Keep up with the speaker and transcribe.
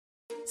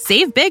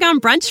Save big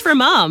on brunch for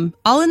mom,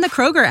 all in the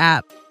Kroger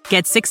app.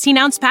 Get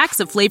 16-ounce packs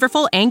of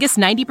flavorful Angus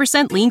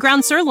 90% lean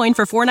ground sirloin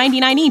for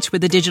 $4.99 each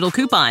with a digital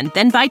coupon.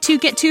 Then buy 2,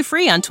 get 2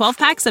 free on 12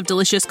 packs of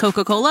delicious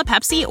Coca-Cola,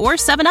 Pepsi, or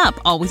 7-Up,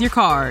 all with your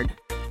card.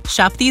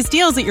 Shop these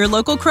deals at your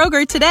local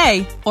Kroger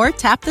today, or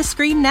tap the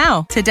screen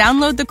now to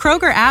download the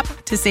Kroger app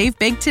to save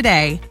big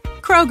today.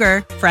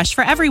 Kroger, fresh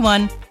for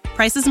everyone.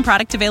 Prices and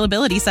product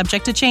availability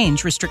subject to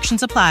change.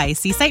 Restrictions apply.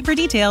 See site for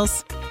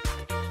details.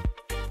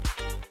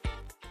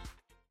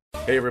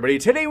 Hey everybody,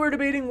 today we're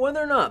debating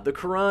whether or not the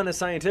Quran is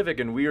scientific,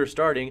 and we are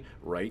starting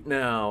right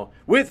now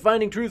with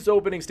Finding Truth's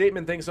opening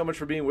statement. Thanks so much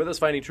for being with us,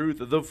 Finding Truth.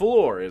 The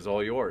floor is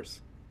all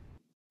yours.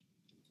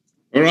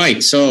 All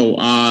right, so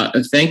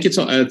thank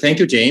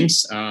you,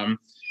 James.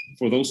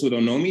 For those who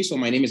don't know me, so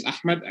my name is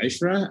Ahmed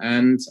Ishra,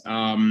 and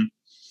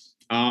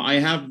I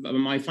have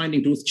my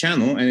Finding Truth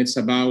channel, and it's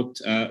about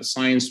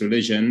science,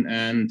 religion,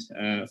 and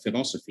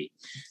philosophy.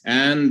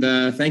 And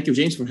thank you,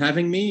 James, for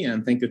having me,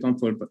 and thank you, Tom,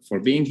 for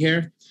being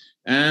here.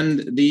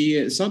 And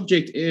the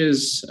subject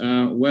is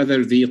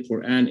whether the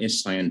Quran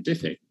is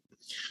scientific.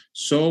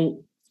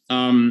 So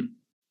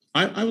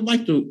I would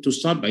like to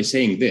start by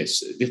saying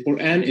this. The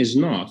Quran is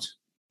not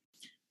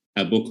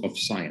a book of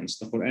science.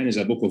 The Quran is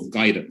a book of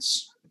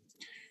guidance.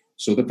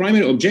 So the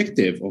primary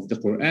objective of the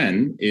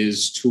Quran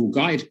is to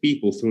guide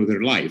people through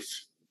their life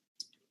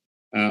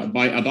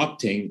by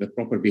adopting the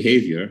proper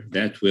behavior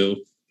that will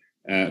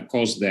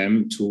cause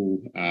them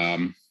to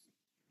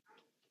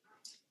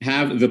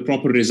have the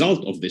proper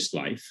result of this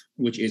life,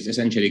 which is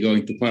essentially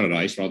going to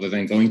paradise rather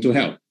than going to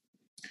hell.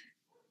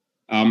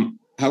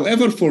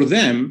 However, for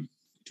them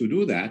to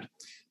do that,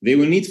 they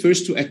will need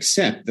first to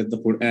accept that the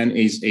Quran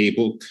is a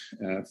book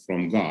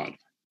from God.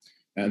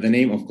 The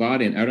name of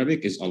God in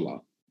Arabic is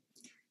Allah.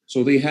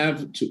 So they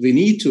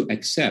need to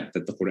accept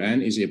that the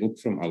Quran is a book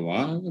from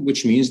Allah,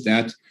 which means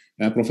that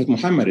Prophet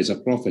Muhammad is a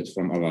prophet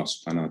from Allah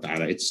subhanahu wa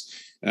ta'ala. It's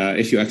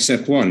if you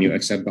accept one, you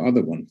accept the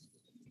other one.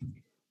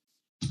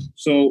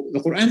 So the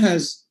Quran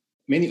has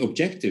many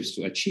objectives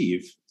to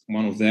achieve.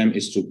 One of them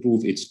is to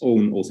prove its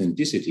own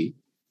authenticity.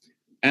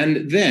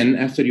 And then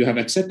after you have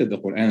accepted the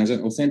Quran as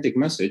an authentic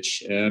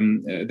message,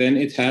 then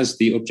it has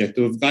the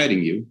objective of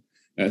guiding you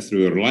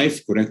through your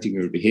life, correcting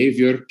your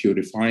behavior,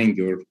 purifying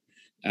your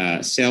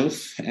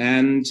self,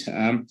 and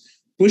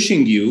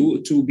pushing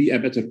you to be a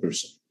better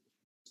person.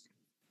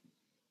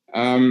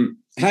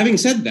 Having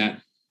said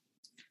that,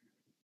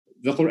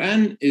 the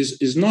Quran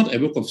is not a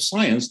book of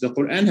science. The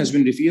Quran has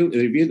been revealed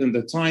in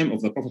the time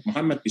of the Prophet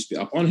Muhammad, peace be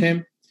upon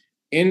him,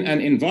 in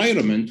an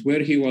environment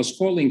where he was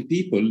calling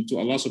people to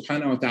Allah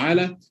subhanahu wa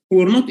ta'ala who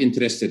were not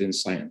interested in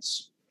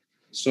science.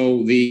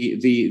 So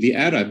the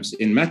Arabs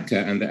in Mecca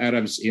and the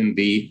Arabs in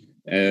the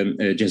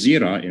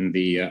Jazeera, in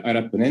the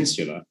Arab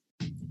Peninsula,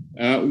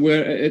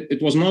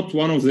 it was not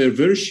one of their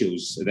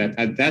virtues that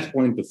at that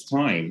point of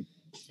time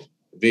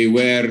they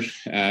were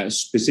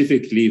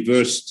specifically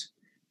versed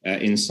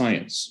in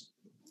science.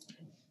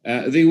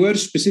 They were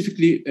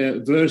specifically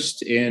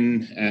versed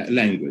in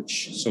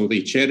language. So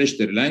they cherished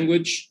their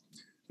language,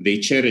 they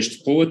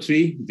cherished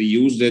poetry, they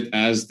used it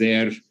as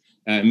their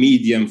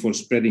medium for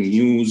spreading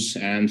news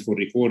and for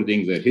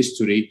recording their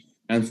history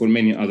and for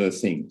many other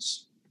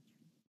things.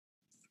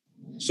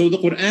 So the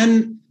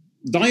Quran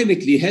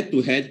directly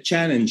head-to-head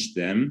challenged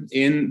them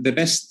in the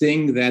best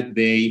thing that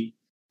they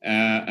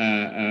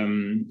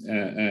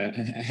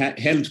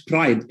held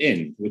pride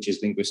in, which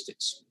is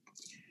linguistics.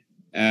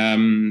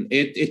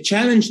 It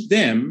challenged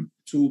them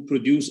to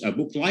produce a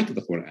book like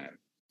the Quran,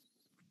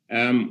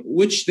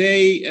 which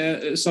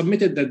they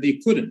submitted that they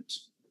couldn't.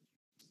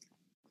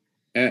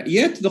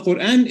 Yet the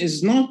Quran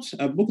is not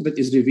a book that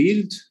is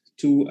revealed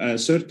to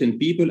certain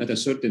people at a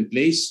certain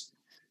place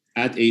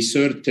at a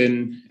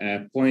certain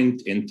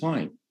point in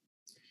time.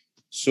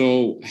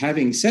 So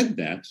having said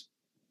that,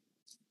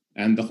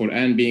 and the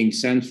Quran being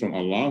sent from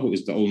Allah, who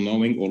is the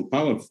all-knowing,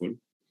 all-powerful,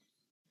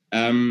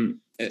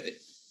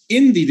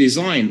 in the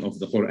design of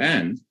the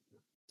Quran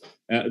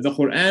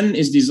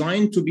is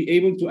designed to be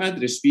able to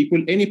address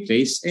people any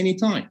place, any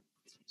time,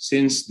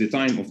 since the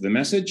time of the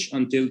message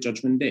until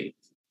Judgment Day,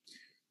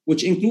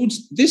 which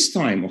includes this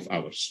time of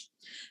ours.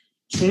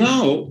 So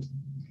now,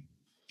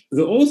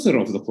 the author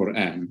of the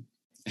Quran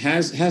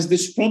has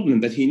this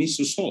problem that he needs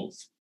to solve.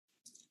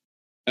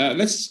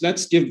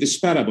 Let's give this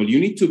parable. You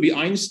need to be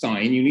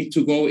Einstein. You need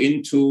to go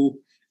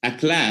into a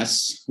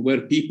class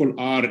where people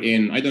are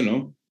in, I don't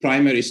know,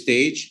 primary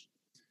stage,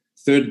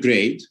 third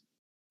grade,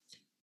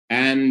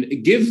 and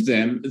give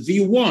them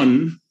the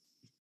one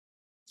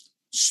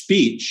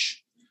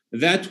speech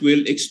that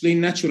will explain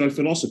natural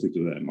philosophy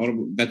to them, or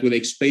that will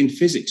explain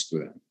physics to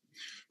them,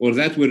 or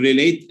that will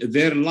relate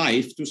their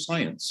life to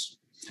science.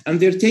 And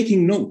they're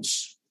taking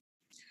notes.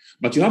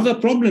 But you have the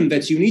problem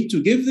that you need to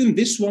give them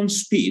this one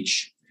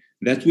speech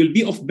that will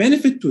be of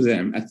benefit to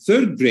them at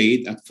third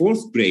grade, at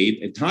fourth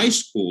grade, at high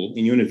school,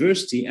 in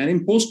university, and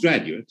in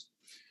postgraduate.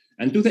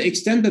 And to the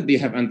extent that they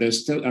have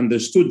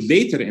understood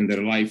later in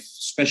their life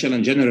special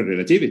and general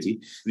relativity,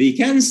 they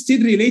can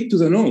still relate to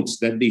the notes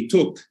that they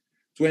took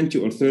 20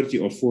 or 30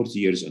 or 40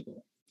 years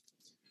ago.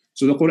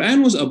 So the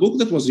Quran was a book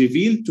that was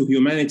revealed to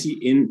humanity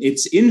in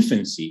its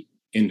infancy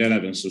in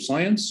relevance to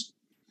science.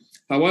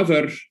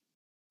 However,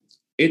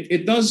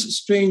 it does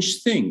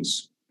strange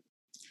things.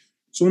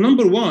 So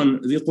number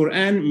one, the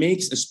Quran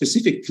makes a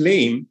specific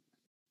claim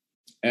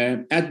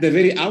at the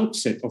very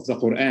outset of the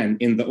Quran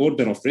in the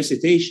order of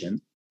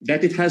recitation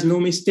that it has no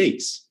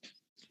mistakes.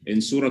 In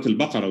Surah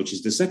Al-Baqarah, which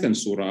is the second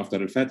surah after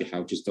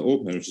Al-Fatiha, which is the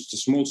opener, which is a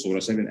small surah,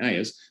 7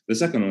 ayahs, the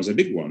second one is a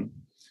big one.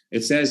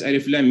 It says,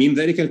 Alif Lam Mim,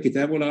 ذَلِكَ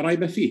الْكِتَابُ لَا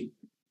رَيْبَ فِيهِ.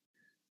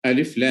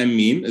 Alif Lam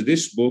Mim,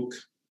 this book,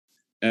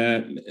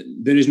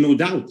 there is no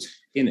doubt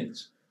in it.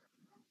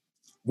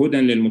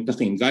 Hudan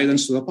lil-muttaqin,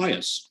 guidance to the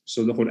pious.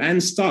 So the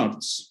Quran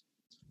starts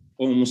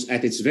almost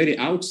at its very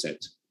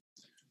outset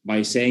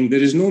by saying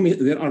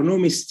there are no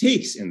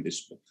mistakes in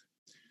this book.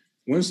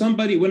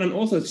 When an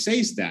author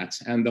says that,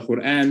 and the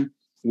Quran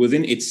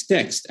within its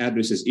text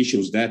addresses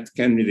issues that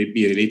can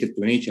be related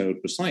to nature or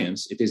to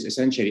science, it is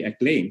essentially a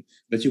claim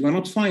that you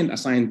cannot find a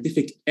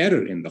scientific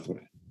error in the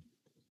Quran.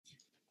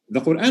 The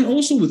Quran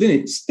also within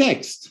its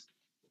text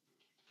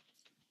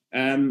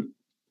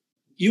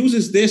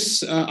uses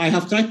this, I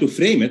have tried to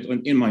frame it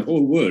in my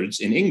own words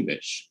in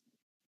English.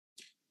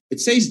 It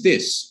says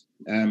this,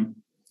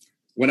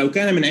 وَلَوْ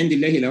كَانَ مِنْ عِنْدِ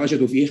اللَّهِ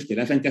لَوَجَدُوا فِيهِ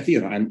اخْتِلَافًا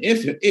كَثِيرًا. And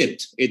if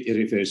it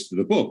refers to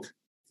the book,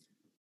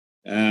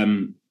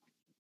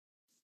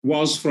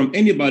 was from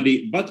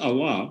anybody but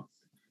Allah,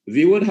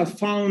 they would have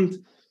found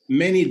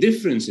many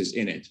differences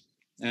in it.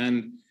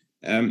 And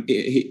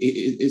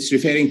it's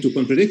referring to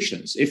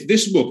contradictions. If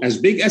this book, as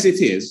big as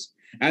it is,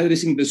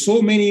 addressing the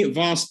so many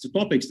vast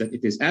topics that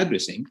it is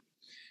addressing,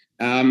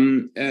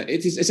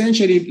 it is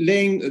essentially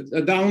laying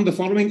down the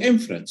following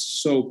inference.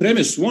 So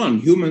premise one,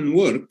 human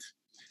work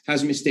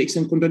has mistakes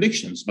and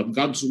contradictions, but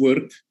God's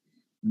work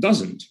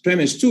doesn't.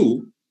 Premise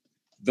two,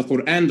 the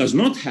Quran does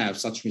not have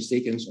such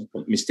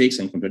mistakes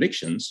and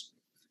contradictions,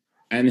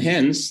 and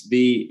hence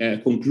the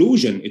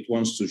conclusion it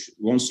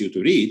wants you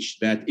to reach,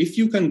 that if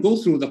you can go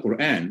through the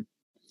Quran,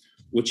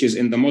 which is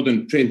in the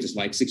modern print is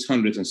like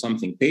 600 and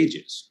something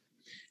pages,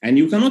 and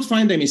you cannot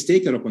find a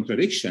mistake or a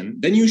contradiction,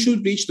 then you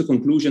should reach the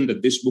conclusion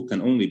that this book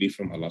can only be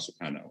from Allah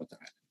subhanahu wa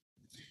ta'ala.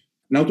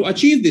 Now, to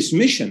achieve this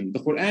mission, the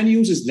Quran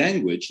uses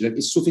language that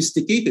is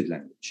sophisticated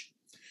language.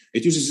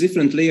 It uses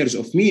different layers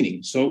of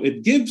meaning. So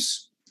it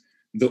gives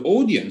the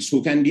audience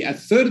who can be at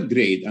third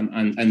grade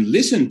and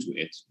listen to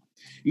it,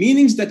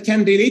 meanings that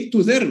can relate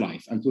to their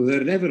life and to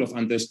their level of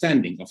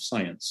understanding of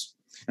science,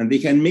 and they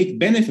can make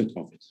benefit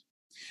of it.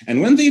 And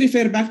when they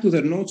refer back to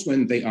their notes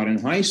when they are in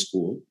high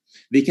school,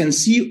 they can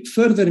see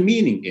further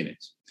meaning in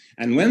it.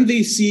 And when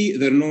they see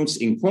their notes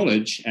in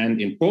college and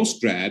in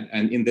postgrad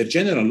and in their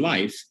general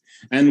life,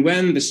 and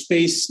when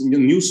the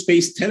new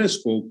space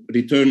telescope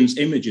returns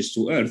images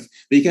to Earth,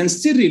 they can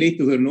still relate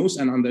to their notes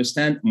and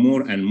understand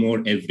more and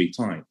more every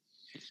time.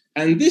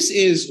 And this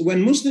is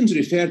when Muslims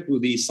refer to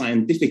the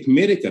scientific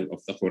miracle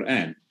of the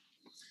Quran,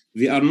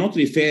 they are not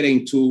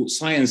referring to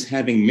science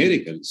having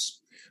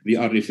miracles. They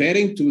are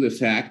referring to the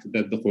fact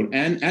that the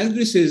Quran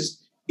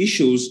addresses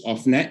issues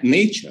of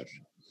nature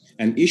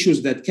and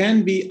issues that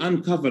can be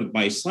uncovered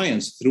by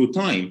science through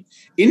time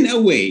in a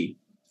way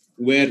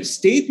where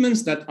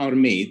statements that are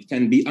made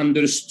can be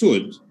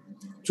understood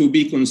to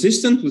be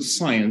consistent with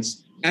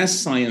science as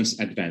science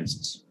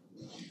advances.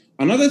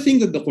 Another thing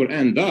that the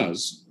Quran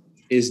does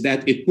is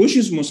that it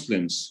pushes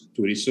Muslims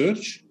to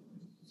research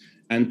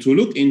and to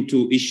look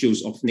into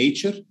issues of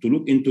nature, to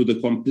look into the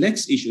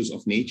complex issues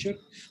of nature,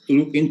 to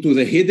look into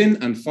the hidden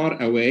and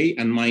far away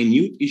and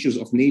minute issues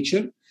of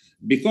nature,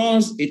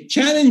 because it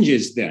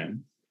challenges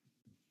them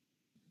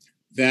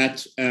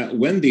that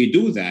when they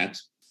do that,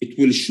 it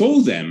will show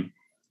them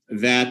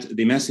that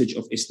the message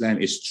of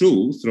Islam is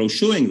true through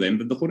showing them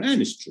that the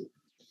Quran is true.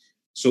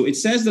 So it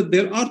says that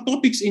there are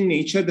topics in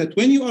nature that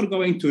when you are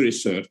going to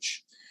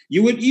research,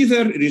 you will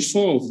either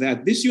resolve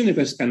that this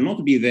universe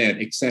cannot be there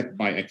except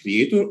by a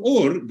creator,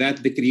 or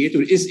that the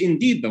creator is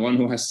indeed the one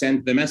who has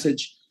sent the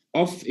message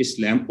of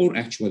Islam, or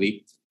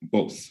actually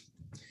both.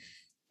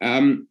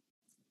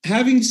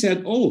 Having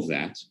said all of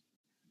that,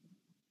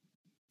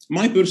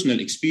 my personal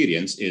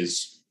experience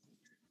is,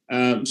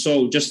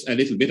 so just a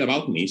little bit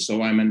about me.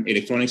 So I'm an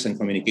electronics and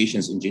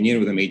communications engineer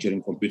with a major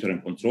in computer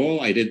and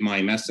control. I did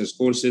my master's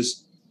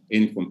courses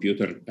in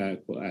computer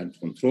and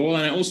control,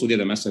 and I also did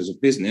a master's of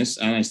business,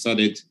 and I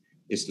studied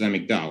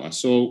Islamic Dawah.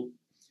 So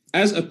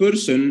as a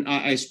person,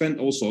 I spent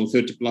also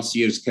 30 plus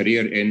years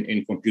career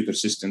in computer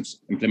systems,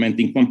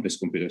 implementing complex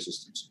computer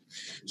systems.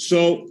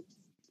 So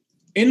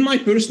in my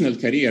personal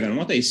career, and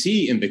what I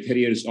see in the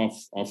careers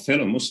of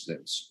fellow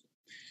Muslims,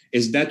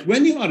 is that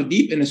when you are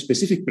deep in a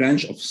specific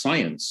branch of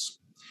science,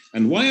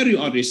 and while you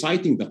are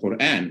reciting the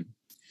Quran,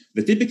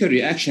 the typical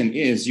reaction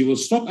is you will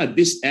stop at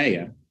this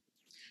ayah,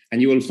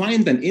 and you will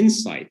find an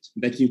insight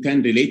that you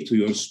can relate to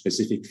your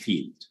specific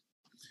field.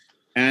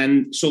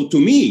 And so to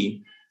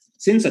me,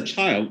 since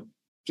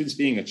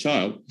being a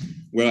child,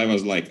 where I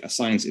was like a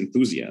science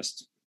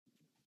enthusiast,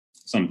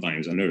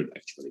 sometimes a nerd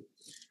actually,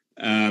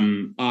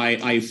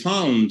 I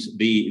found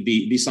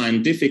the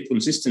scientific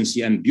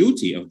consistency and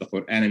beauty of the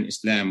Quran and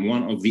Islam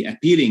one of the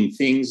appealing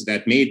things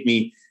that made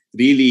me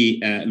really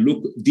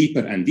look deeper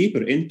and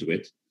deeper into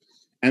it.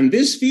 And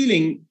this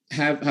feeling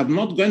have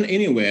not gone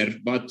anywhere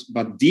but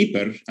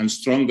deeper and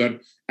stronger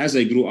as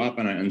I grew up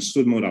and I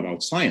understood more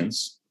about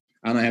science.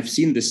 And I have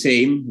seen the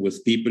same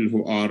with people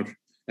who are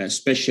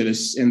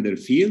specialists in their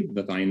field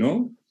that I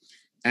know.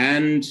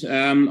 And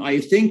I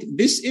think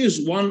this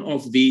is one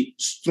of the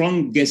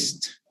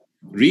strongest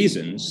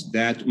reasons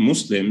that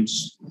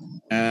Muslims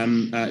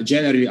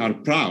generally are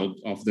proud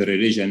of the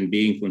religion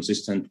being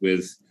consistent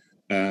with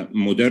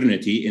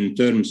modernity in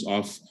terms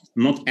of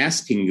not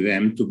asking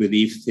them to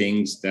believe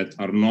things that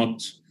are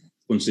not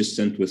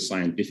consistent with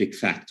scientific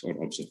fact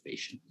or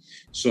observation.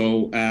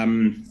 So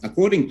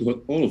according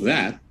to all of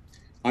that,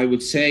 I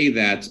would say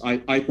that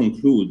I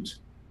conclude,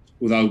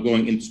 without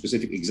going into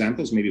specific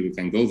examples, maybe we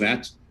can go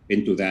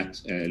into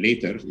that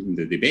later in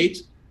the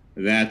debate,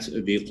 that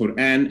the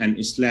Quran and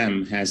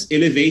Islam has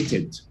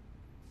elevated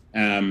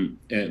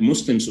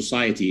Muslim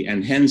society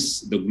and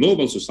hence the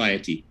global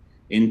society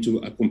into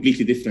a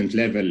completely different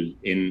level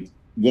in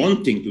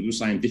wanting to do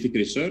scientific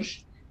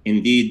research.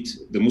 Indeed,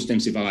 the Muslim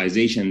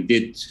civilization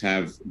did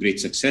have great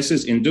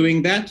successes in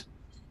doing that.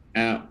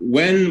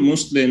 When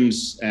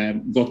Muslims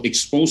got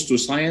exposed to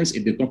science,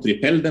 it did not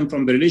repel them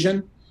from the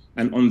religion.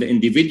 And on the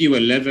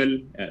individual level,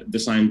 the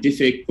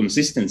scientific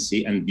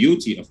consistency and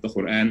beauty of the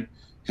Quran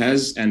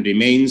has and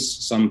remains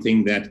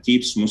something that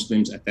keeps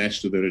Muslims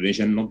attached to the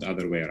religion, not the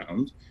other way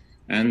around.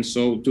 And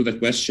so to the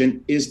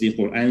question, is the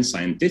Quran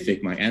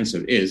scientific? My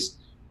answer is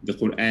the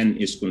Quran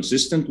is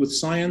consistent with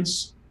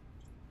science,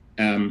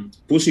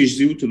 pushes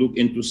you to look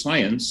into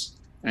science,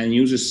 and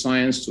uses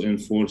science to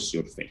enforce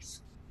your faith.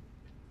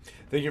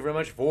 Thank you very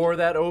much for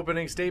that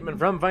opening statement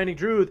from Finding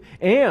Truth.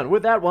 And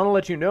with that, want to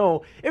let you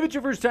know, if it's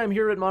your first time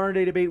here at Modern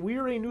Day Debate, we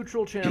are a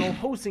neutral channel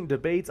hosting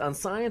debates on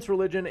science,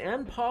 religion,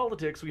 and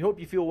politics. We hope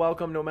you feel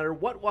welcome no matter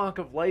what walk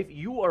of life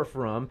you are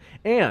from.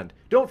 And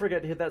don't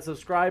forget to hit that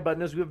subscribe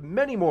button as we have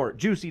many more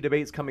juicy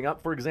debates coming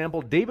up. For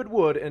example, David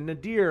Wood and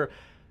Nadir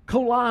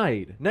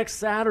collide next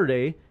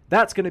Saturday.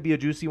 That's going to be a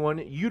juicy one.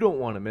 You don't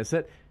want to miss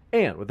it.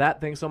 And with that,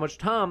 thanks so much,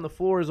 Tom. The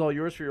floor is all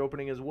yours for your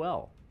opening as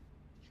well.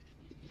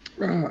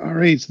 All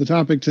right, so the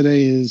topic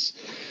today is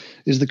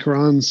the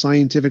Quran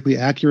scientifically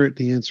accurate?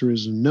 The answer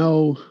is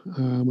no.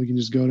 We can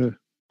just go to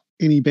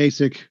any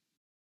basic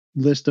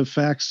list of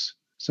facts.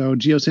 So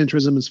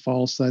geocentrism is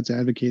false. That's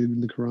advocated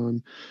in the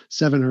Quran.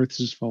 7 Earths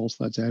is false.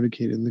 That's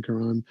advocated in the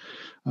Quran.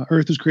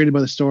 Earth was created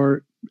by the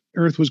star.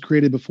 Earth was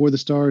created before the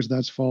stars.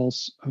 That's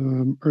false.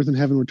 Earth and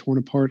heaven were torn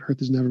apart. Earth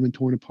has never been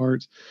torn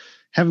apart.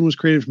 Heaven was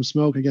created from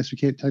smoke. I guess we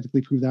can't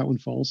technically prove that one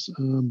false,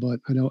 but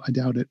I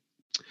doubt it.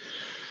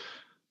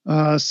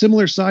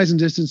 Similar size and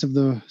distance of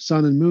the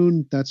sun and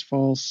moon, that's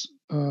false.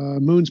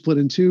 Moon split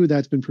in two,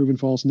 that's been proven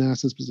false.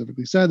 NASA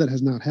specifically said that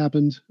has not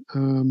happened.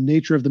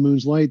 Nature of the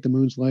moon's light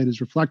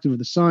is reflective of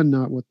the sun,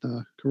 not what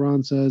the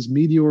Quran says.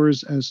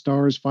 Meteors as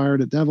stars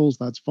fired at devils,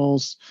 that's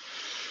false.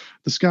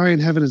 The sky in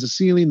heaven is a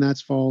ceiling,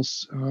 that's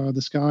false.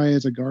 The sky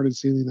is a guarded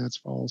ceiling, that's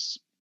false.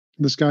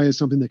 The sky is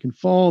something that can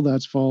fall,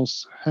 that's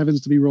false. Heavens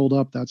to be rolled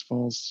up, that's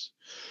false.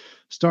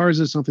 Stars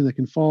is something that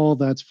can fall,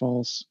 that's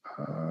false.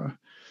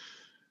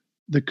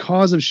 The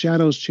cause of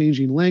shadows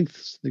changing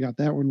lengths, they got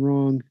that one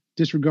wrong.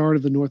 Disregard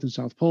of the North and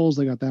South poles,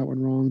 they got that one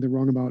wrong. They're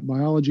wrong about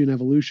biology and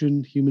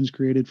evolution, humans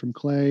created from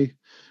clay.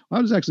 Well,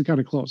 that was actually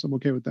kind of close. I'm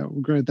okay with that.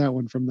 We'll grant that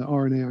one from the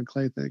RNA on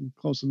clay thing.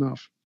 Close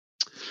enough.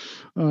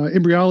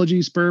 Embryology,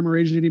 sperm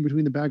originating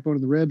between the backbone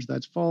and the ribs,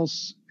 that's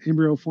false.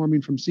 Embryo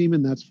forming from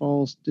semen, that's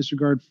false.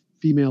 Disregard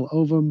female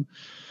ovum.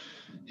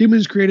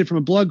 Humans created from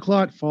a blood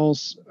clot,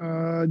 false.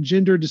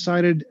 Gender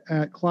decided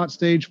at clot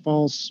stage,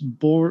 false.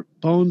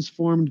 Bones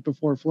formed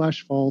before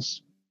flesh,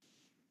 false.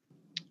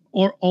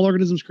 Or all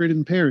organisms created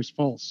in pairs,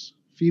 false.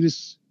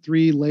 Fetus,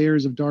 3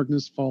 layers of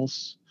darkness,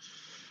 false.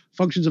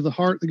 Functions of the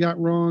heart, they got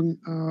wrong.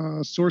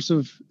 Source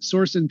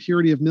and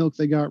purity of milk,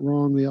 they got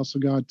wrong. They also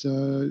got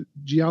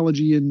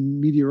geology and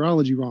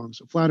meteorology wrong.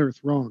 So flat Earth,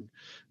 wrong.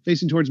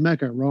 Facing towards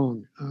Mecca,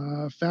 wrong.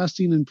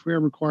 Fasting and prayer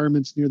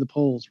requirements near the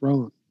poles,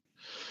 wrong.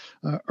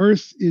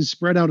 Earth is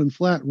spread out and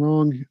flat,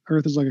 wrong.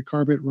 Earth is like a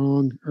carpet,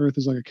 wrong. Earth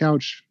is like a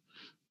couch.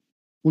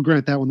 We'll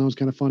grant that one. That was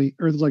kind of funny.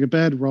 Earth is like a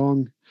bed,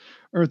 wrong.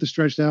 Earth is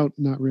stretched out,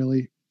 not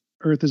really.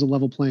 Earth is a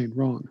level plane,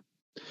 wrong.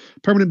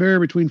 Permanent barrier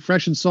between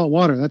fresh and salt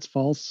water, that's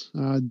false.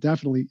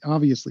 Definitely,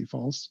 obviously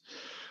false.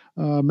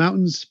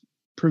 Mountains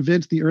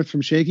prevent the earth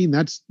from shaking,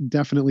 that's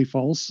definitely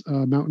false.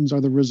 Mountains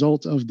are the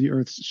result of the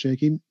earth's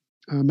shaking.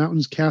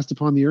 Mountains cast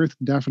upon the earth,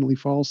 definitely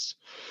false.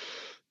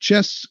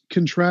 Chest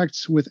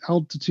contracts with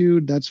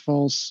altitude, that's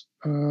false.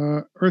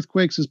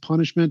 Earthquakes as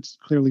punishment,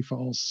 clearly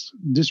false.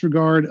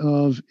 Disregard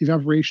of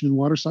evaporation and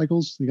water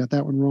cycles, they got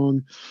that one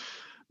wrong.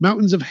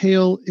 Mountains of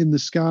hail in the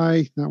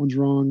sky, that one's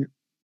wrong.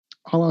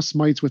 Allah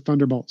smites with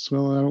thunderbolts.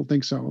 Well, I don't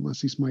think so, unless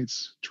he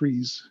smites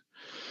trees.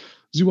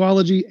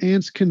 Zoology,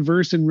 ants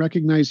converse and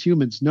recognize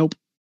humans. Nope.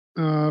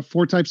 4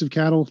 types of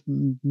cattle.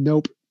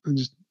 Nope. And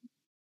just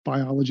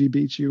Biology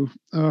beats you.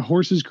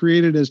 Horses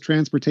created as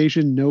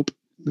transportation? Nope.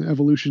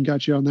 Evolution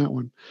got you on that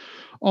one.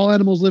 All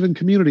animals live in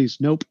communities?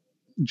 Nope.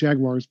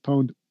 Jaguars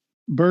pwned.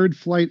 Bird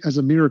flight as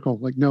a miracle?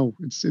 Like, no,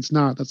 it's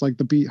not. That's like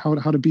the bee. How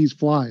do bees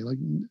fly? Like,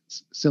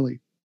 it's silly.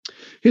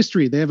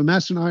 History. They have a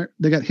massive.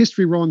 They got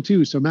history wrong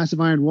too. So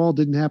massive iron wall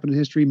didn't happen in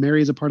history.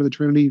 Mary is a part of the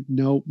Trinity.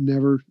 No,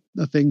 never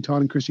a thing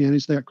taught in Christianity.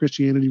 So they got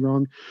Christianity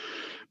wrong.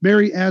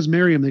 Mary as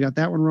Miriam, they got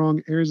that one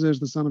wrong. Ayers as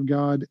the son of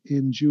God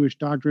in Jewish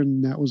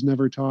doctrine, that was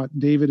never taught.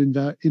 David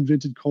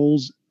invented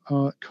coats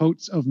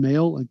of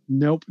mail. Like,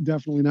 nope,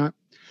 definitely not.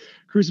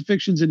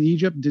 Crucifixions in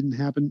Egypt didn't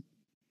happen.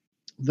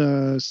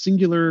 The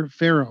singular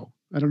pharaoh,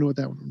 I don't know what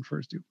that one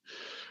refers to.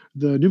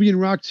 The Nubian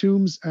rock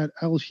tombs at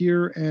El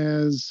Hir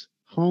as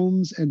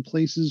homes and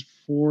places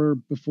for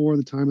before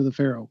the time of the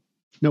pharaoh.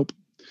 Nope.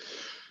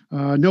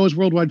 Noah's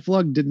worldwide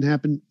flood didn't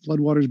happen.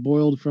 Floodwaters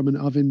boiled from an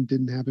oven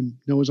didn't happen.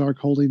 Noah's Ark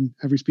holding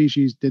every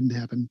species didn't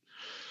happen.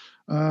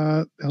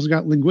 Also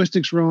got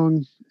linguistics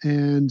wrong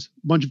and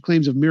a bunch of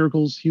claims of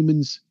miracles.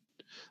 Humans,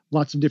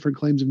 lots of different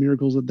claims of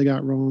miracles that they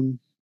got wrong.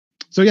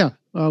 So yeah,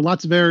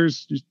 lots of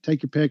errors. Just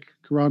take your pick.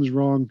 Quran is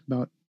wrong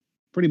about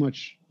pretty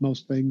much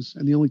most things.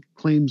 And the only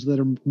claims that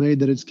are made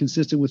that it's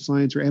consistent with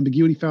science are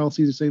ambiguity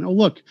fallacies. Are saying, oh,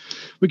 look,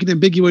 we can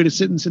ambiguate a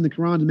sentence in the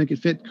Quran to make it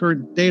fit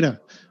current data.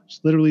 It's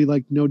literally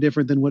like no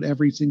different than what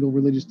every single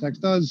religious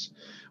text does,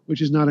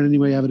 which is not in any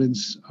way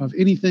evidence of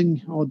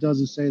anything. All it does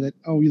is say that,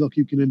 oh, look,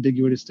 you can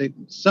ambiguate a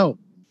statement. So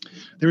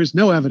there is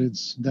no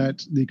evidence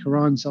that the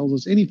Quran tells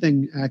us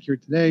anything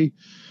accurate today,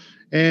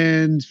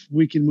 and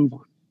we can move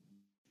on.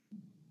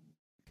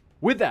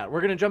 With that, we're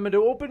going to jump into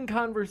open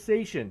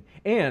conversation.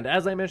 And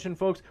as I mentioned,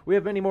 folks, we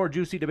have many more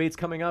juicy debates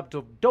coming up,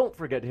 so don't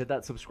forget to hit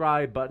that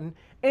subscribe button.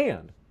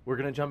 And we're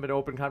going to jump into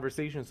open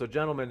conversation. So,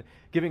 gentlemen,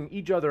 giving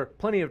each other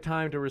plenty of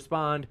time to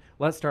respond.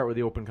 Let's start with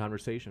the open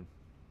conversation.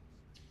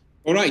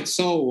 All right.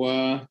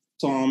 So,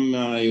 Tom,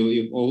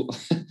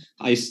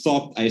 I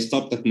stopped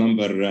at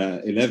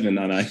number 11,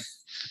 and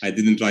I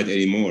didn't write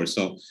any more.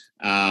 So,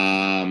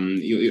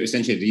 you're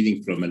essentially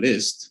reading from a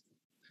list.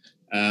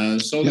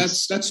 So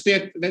yes. let's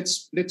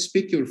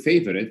pick your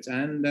favorite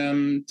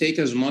and take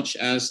as much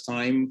as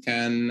time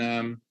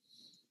can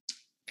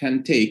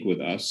take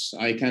with us.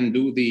 I can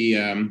do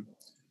the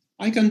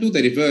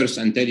reverse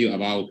and tell you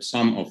about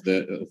some of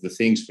the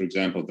things, for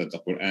example, that the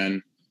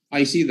Quran,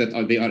 I see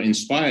that they are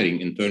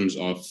inspiring in terms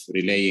of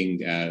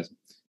relaying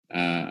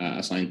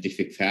a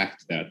scientific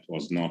fact that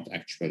was not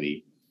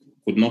actually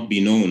could not be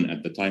known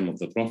at the time of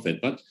the Prophet.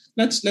 But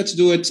let's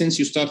do it, since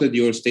you started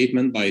your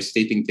statement by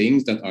stating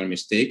things that are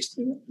mistakes.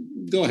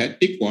 Go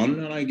ahead, pick one,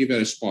 and I give a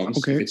response.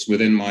 Okay. If it's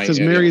within my. It says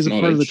Mary is a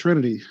part of the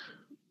Trinity.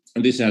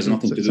 And this has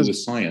nothing to do with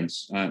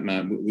science.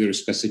 We're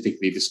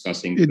specifically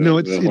discussing the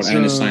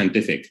Quran is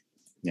scientific.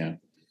 Yeah.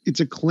 It's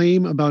a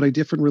claim about a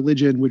different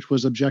religion which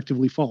was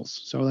objectively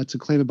false. So that's a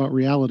claim about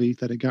reality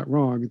that it got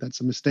wrong.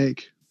 That's a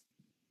mistake.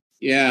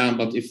 Yeah,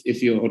 but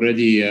if you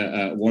already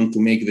want to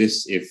make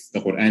this, if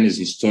the Quran is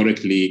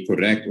historically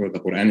correct or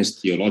the Quran is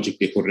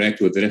theologically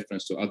correct with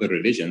reference to other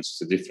religions,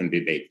 it's a different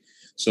debate.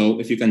 So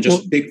if you can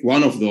just pick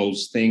one of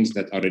those things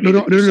that are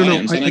related to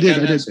science, and I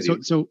can answer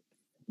you.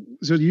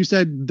 So you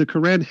said the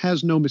Quran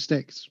has no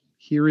mistakes.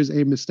 Here is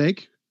a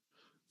mistake.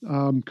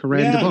 Quran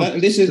debunked.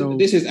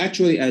 This is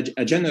actually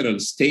a general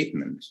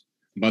statement.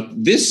 But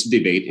this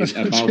debate is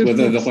about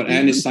whether the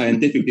Quran is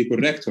scientifically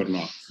correct or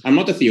not. I'm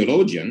not a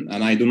theologian,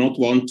 and I do not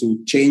want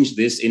to change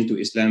this into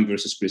Islam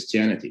versus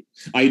Christianity.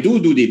 I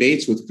do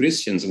debates with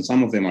Christians, and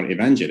some of them are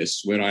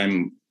evangelists, where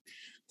I'm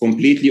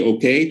completely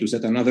okay to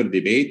set another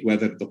debate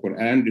whether the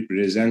Quran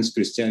represents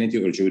Christianity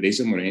or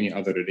Judaism or any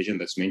other religion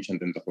that's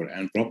mentioned in the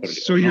Quran properly.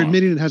 So you're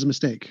admitting it has a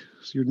mistake.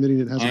 So you're admitting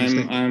it has a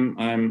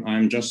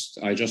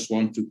mistake. I just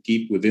want to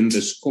keep within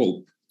the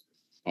scope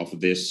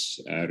of this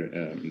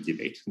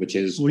debate, which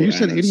is well, you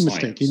said any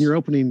mistake in your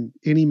opening.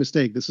 Any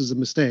mistake. This is a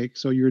mistake,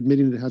 so you're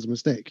admitting it has a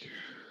mistake.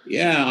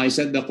 Yeah, I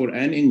said the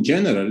Quran in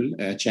general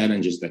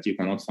challenges that you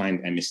cannot find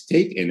a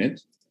mistake in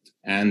it,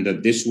 and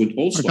that this would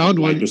also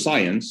apply to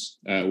science,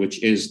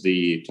 which is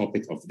the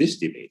topic of this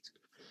debate.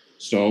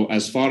 So,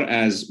 as far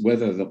as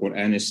whether the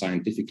Quran is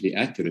scientifically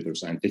accurate or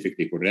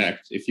scientifically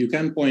correct, if you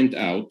can point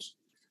out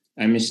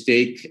a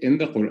mistake in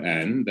the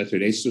Quran that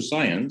relates to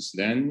science,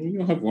 then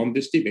you have won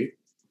this debate.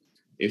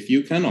 If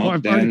you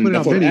cannot, then the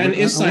Quran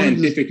is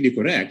scientifically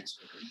correct.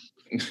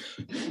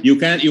 You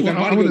can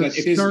argue that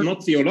it is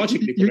not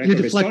theologically correct.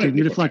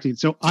 You're deflecting.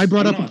 So I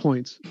brought up a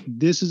point.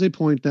 This is a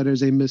point that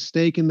is a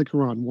mistake in the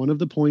Quran. One of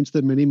the points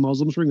that many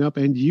Muslims bring up,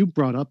 and you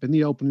brought up in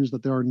the opening, is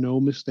that there are no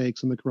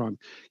mistakes in the Quran.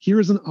 Here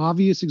is an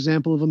obvious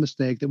example of a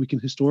mistake that we can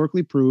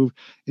historically prove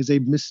is a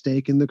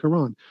mistake in the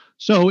Quran.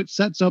 So it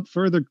sets up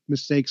further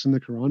mistakes in the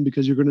Quran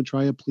because you're going to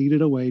try to plead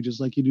it away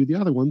just like you do the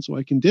other one. So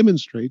I can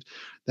demonstrate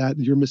that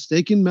your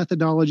mistaken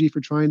methodology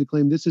for trying to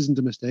claim this isn't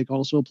a mistake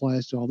also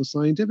applies to all the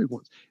scientific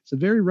ones. It's a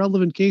very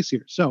relevant case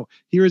here. So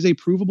here is a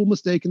provable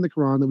mistake in the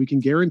Quran that we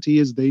can guarantee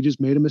is they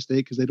just made a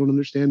mistake because they don't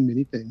understand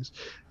many things.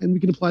 And we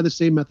can apply the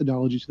same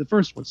methodology to the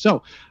first one.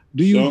 So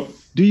do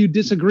you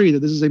disagree that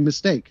this is a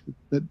mistake,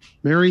 that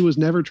Mary was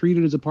never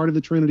treated as a part of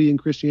the Trinity in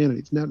Christianity?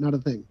 It's not a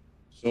thing.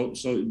 So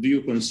do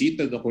you concede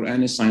that the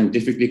Quran is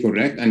scientifically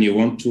correct and you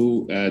want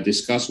to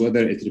discuss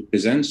whether it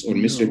represents or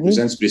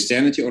misrepresents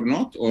Christianity or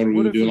not? Or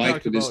would you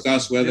like to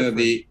discuss whether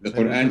the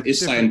Quran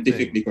is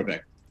scientifically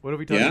correct? What if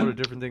we talk about a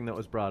different thing that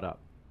was brought up?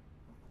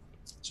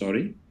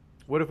 Sorry?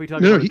 What if we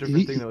talk about a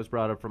different thing that was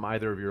brought up from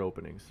either of your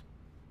openings?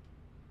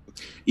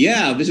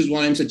 Yeah, this is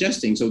what I'm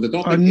suggesting. So the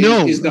topic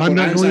is the Quran. I'm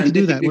not going to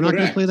do that. We're not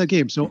going to play that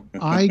game. So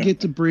I get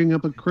to bring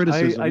up a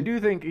criticism. I do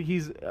think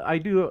I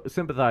do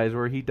sympathize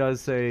where he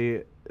does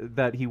say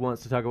that he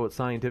wants to talk about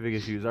scientific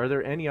issues. Are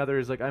there any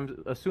others? Like,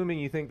 I'm assuming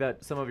you think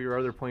that some of your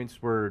other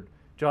points were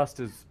just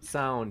as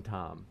sound,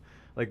 Tom.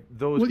 Like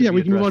those. Well, yeah,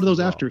 we can move on to those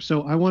after.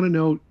 So I want to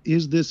know: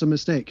 is this a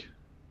mistake?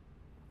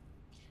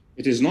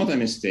 It is not a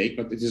mistake,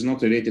 but it is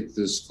not related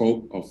to the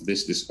scope of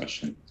this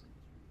discussion.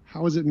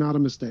 How is it not a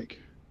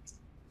mistake?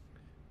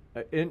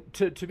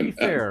 To be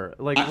fair,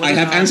 like I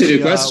have answered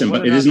your question,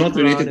 but it is not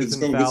related to the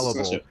scope of this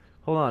discussion.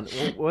 Hold on,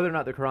 whether or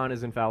not the Quran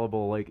is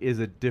infallible, like, is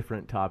a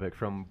different topic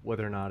from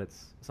whether or not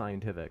it's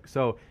scientific.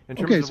 So in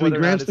terms of whether or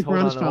not it's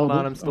hold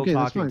on, I'm still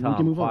talking,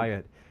 Tom.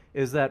 Quiet.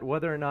 Is that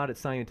whether or not it's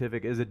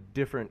scientific is a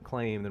different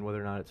claim than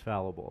whether or not it's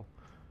fallible?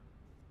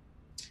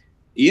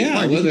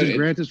 Yeah, whether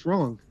grant is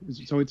wrong,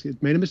 so it's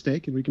made a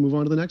mistake, and we can move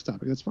on to the next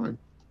topic. That's fine.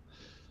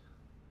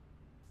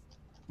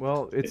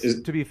 Well,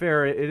 to be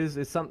fair,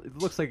 it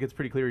looks like it's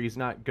pretty clear he's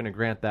not going to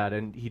grant that,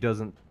 and he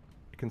doesn't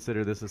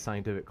consider this a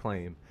scientific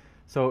claim.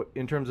 So,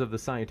 in terms of the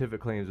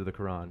scientific claims of the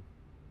Quran,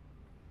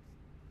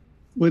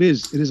 well, it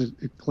is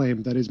a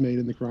claim that is made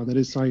in the Quran that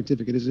is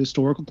scientific. It is a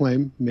historical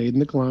claim made in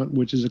the Quran,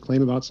 which is a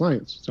claim about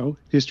science. So,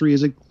 history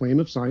is a claim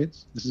of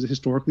science. This is a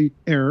historically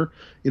error.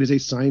 It is a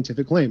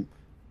scientific claim.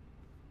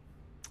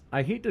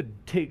 I hate to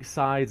take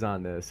sides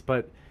on this,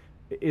 but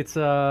it's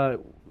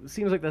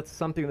seems like that's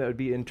something that would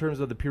be, in terms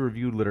of the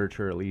peer-reviewed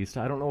literature at least.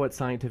 I don't know what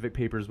scientific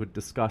papers would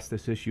discuss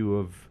this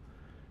issue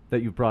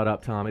that you brought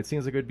up, Tom. It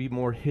seems like it would be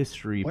more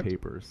history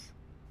papers.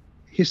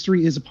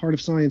 History is a part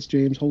of science,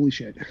 James. Holy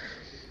shit.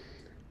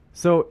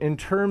 So in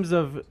terms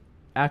of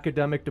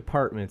academic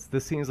departments,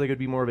 this seems like it would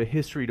be more of a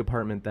history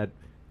department that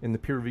in the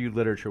peer-reviewed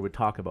literature would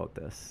talk about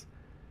this.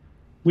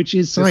 Which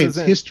is science.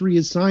 History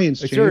is science,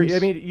 James. Sure, I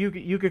mean,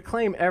 you could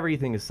claim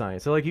everything is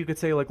science. So, like, you could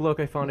say, like, look,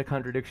 I found a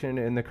contradiction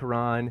in the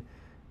Quran,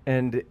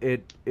 and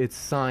it's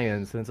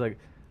science. And it's like,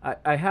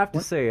 I have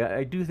to say,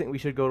 I do think we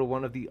should go to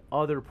one of the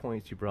other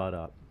points you brought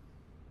up.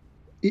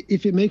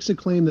 If it makes a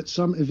claim that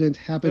some event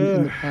happened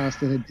in the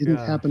past and it didn't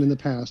happen in the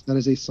past, that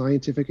is a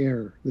scientific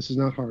error. This is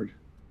not hard.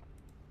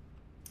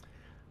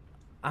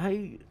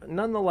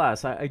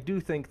 Nonetheless, I do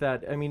think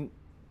that, I mean,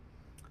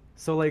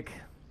 so, like,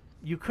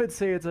 you could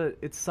say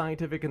it's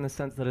scientific in the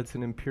sense that it's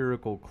an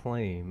empirical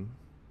claim.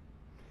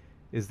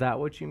 Is that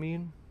what you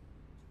mean?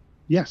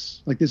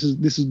 Yes. Like this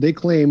is they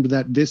claimed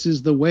that this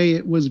is the way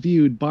it was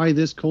viewed by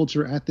this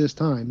culture at this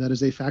time. That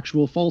is a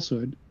factual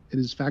falsehood. It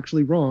is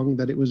factually wrong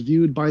that it was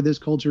viewed by this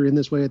culture in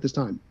this way at this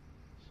time.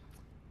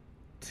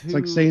 It's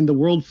like saying the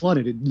world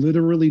flooded. It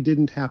literally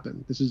didn't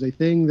happen. This is a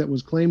thing that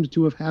was claimed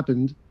to have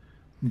happened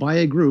by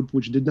a group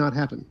which did not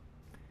happen.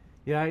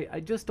 Yeah,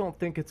 I just don't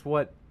think it's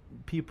what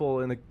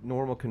people in the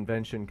normal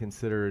convention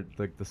consider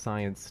like the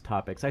science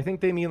topics. I think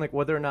they mean like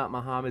whether or not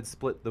Muhammad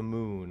split the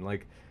moon.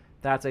 Like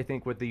that's, I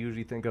think, what they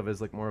usually think of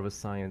as like more of a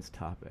science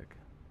topic.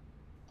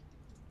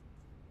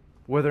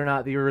 Whether or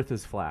not the earth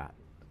is flat.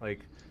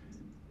 Like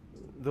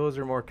those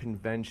are more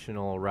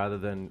conventional rather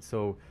than,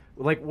 so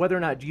like whether or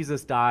not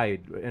Jesus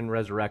died and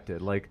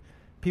resurrected. Like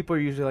people are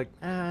usually like,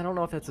 I don't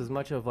know if that's as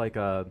much of like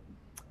a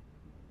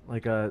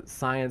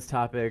science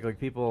topic. Like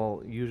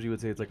people usually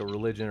would say it's like a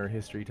religion or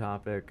history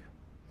topic.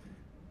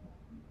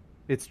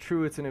 It's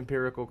true it's an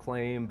empirical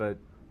claim, but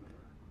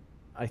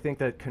I think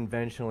that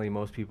conventionally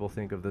most people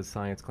think of the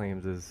science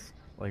claims as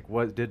like,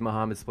 what did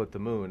Muhammad split the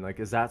moon? Like,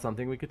 is that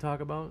something we could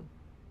talk about?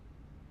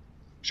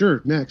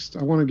 Sure. Next,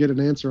 I want to get an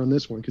answer on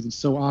this one because it's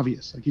so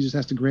obvious. Like he just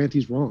has to grant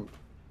he's wrong.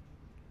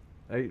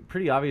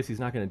 Pretty obvious he's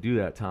not going to do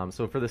that, Tom.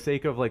 So for the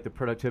sake of like the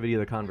productivity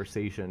of the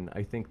conversation,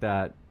 I think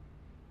that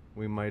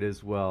we might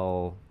as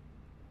well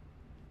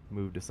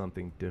move to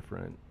something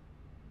different.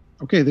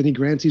 Okay, then he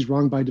grants he's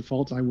wrong by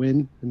default. I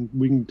win, and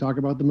we can talk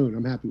about the moon.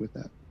 I'm happy with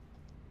that.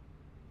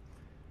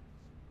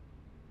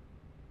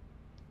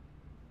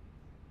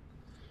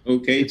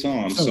 Okay,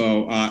 Tom.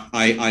 So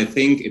I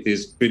think it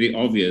is pretty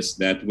obvious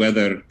that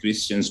whether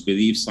Christians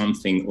believe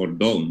something or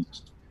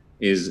don't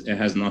it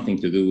has nothing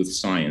to do with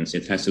science.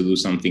 It has to do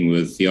something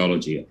with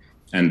theology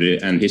and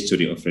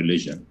history of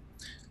religion.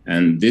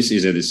 And this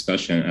is a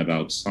discussion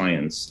about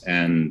science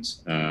and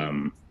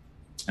the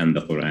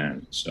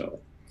Quran. So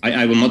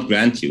I will not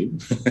grant you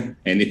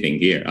anything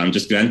here. I'm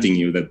just granting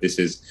you that this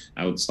is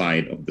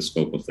outside of the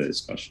scope of the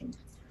discussion.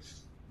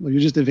 Well,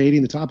 you're just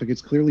evading the topic.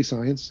 It's clearly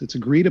science. It's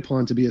agreed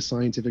upon to be a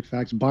scientific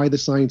fact by the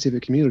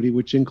scientific community,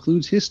 which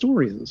includes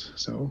historians.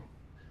 So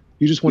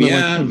you just want to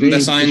the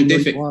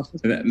scientific.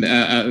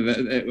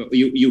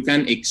 You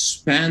can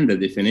expand the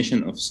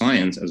definition of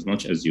science as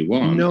much as you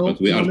want,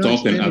 but we are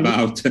talking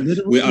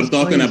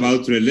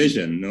about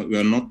religion. No, we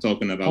are not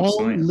talking about all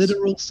science. All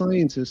literal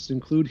scientists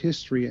include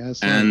history as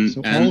science.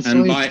 So all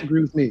science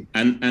agree with me.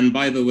 And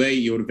by the way,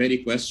 your very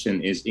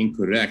question is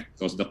incorrect,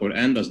 because the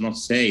Quran does not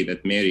say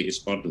that Mary is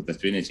part of the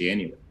Trinity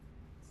anyway.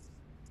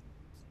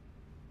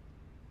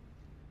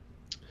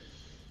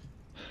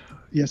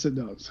 Yes, it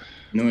does.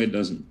 No, it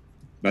doesn't.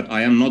 But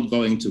I am not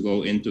going to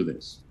go into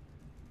this.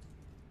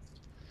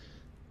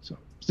 So,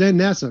 then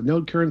NASA,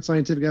 no current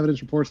scientific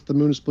evidence reports that the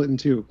moon is split in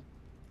two.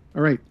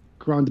 All right,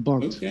 Quran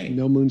debunked. Okay.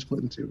 No moon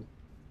split in two.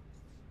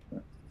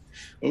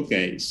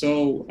 Okay,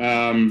 so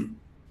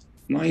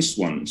nice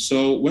one.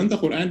 So when the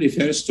Quran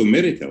refers to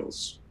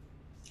miracles,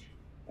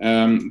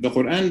 the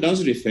Quran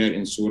does refer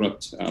in Surah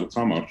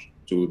Al-Qamar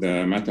to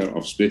the matter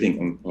of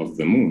splitting of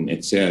the moon.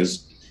 It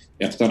says,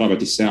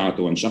 اقتربت الساعة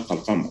وانشق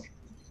القمر.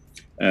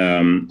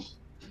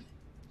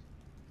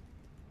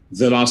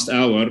 The last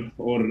hour,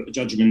 or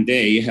Judgment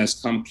Day, has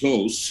come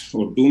close,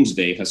 or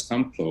Doomsday has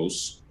come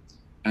close,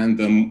 and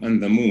the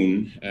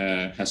moon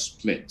has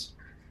split.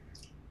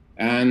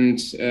 And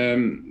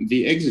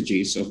the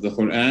exegetes of the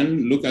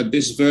Quran look at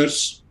this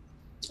verse.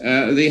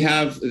 They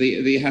have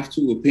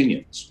two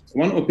opinions.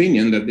 One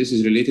opinion that this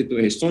is related to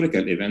a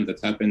historical event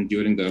that happened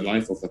during the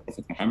life of the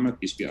Prophet Muhammad,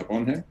 peace be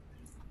upon him,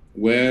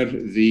 where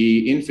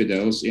the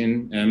infidels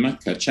in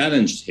Mecca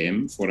challenged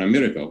him for a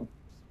miracle.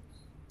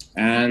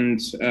 And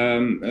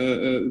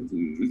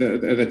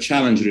the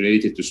challenge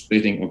related to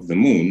splitting of the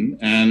moon,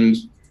 and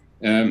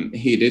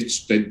he did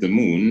split the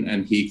moon,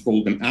 and he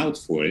called them out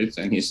for it,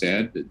 and he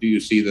said, do you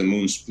see the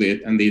moon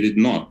split? And they did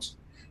not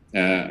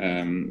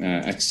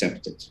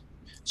accept it.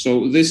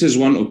 So this is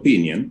one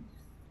opinion.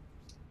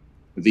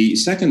 The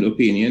second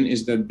opinion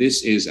is that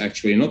this is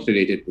actually not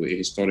related to a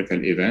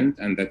historical event,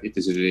 and that it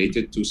is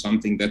related to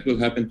something that will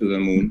happen to the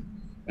moon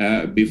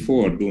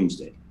before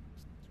Doomsday.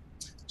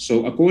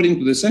 So, according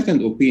to the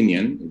second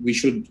opinion,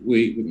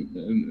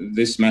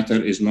 this matter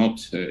is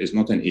not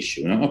an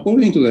issue. Now,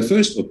 according to the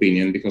first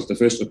opinion, because the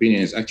first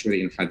opinion is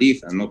actually in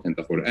Hadith and not in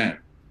the Quran,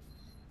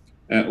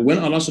 when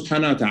Allah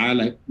Subhanahu wa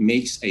Taala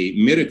makes a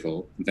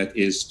miracle that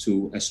is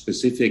to a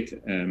specific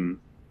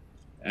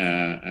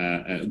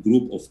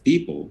group of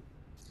people,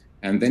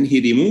 and then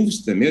He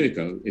removes the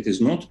miracle, it is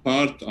not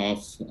part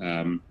of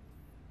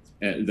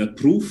the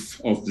proof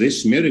of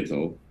this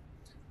miracle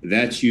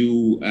that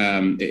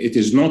it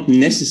is not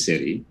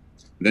necessary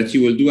that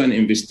you will do an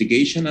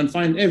investigation and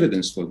find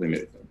evidence for the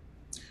miracle.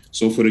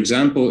 So, for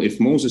example, if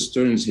Moses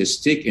turns his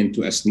stick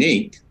into a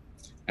snake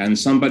and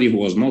somebody who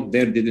was not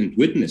there didn't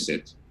witness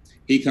it,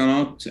 he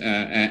cannot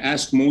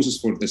ask Moses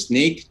for the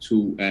snake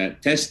to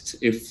test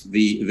if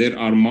there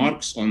are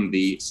marks on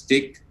the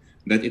stick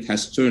that it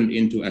has turned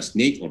into a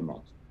snake or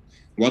not.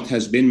 What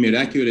has been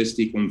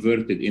miraculously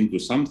converted into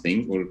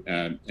something or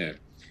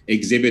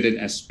exhibited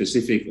as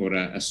specific or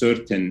a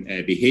certain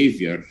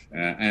behavior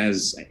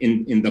as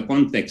in the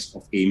context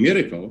of a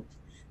miracle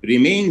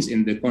remains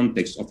in the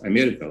context of a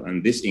miracle.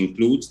 And this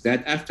includes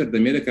that after the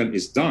miracle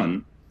is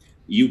done,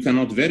 you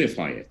cannot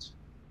verify it.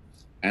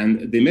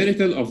 And the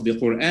miracle of the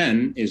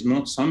Quran is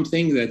not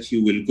something that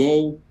you will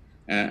go,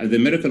 the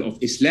miracle of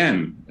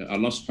Islam,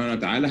 Allah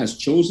subhanahu wa ta'ala has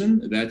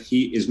chosen that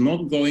He is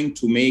not going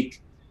to make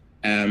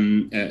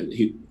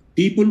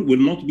people will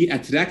not be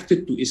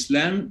attracted to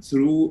Islam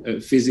through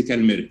physical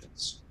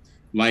miracles,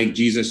 like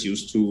Jesus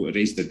used to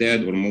raise the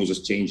dead, or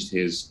Moses changed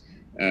his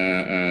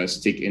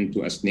stick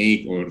into a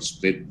snake, or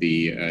split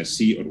the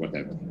sea, or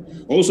whatever.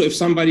 Also, if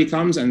somebody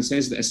comes and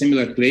says a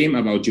similar claim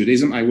about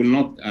Judaism, I will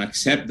not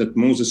accept that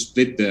Moses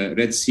split the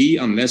Red Sea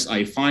unless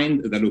I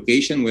find the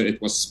location where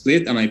it was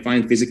split and I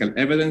find physical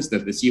evidence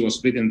that the sea was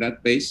split in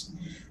that place.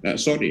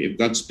 If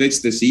God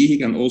splits the sea, He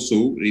can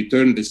also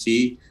return the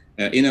sea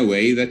in a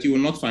way that you will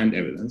not find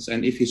evidence.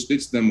 And if He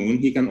splits the moon,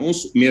 He can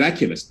also,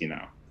 miraculously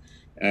now,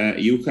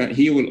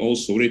 He will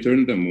also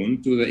return the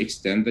moon to the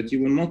extent that you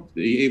will not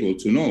be able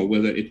to know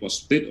whether it was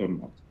split or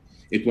not.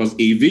 It was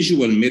a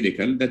visual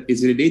miracle that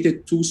is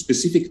related to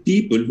specific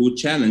people who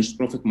challenged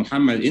Prophet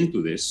Muhammad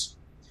into this.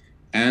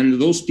 And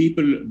those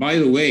people, by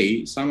the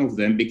way, some of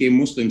them became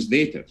Muslims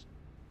later.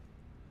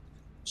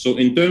 So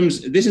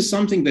this is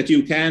something that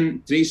you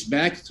can trace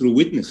back through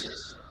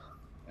witnesses.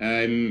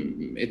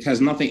 It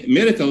has nothing,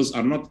 miracles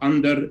are not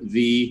under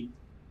the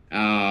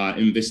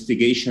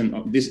investigation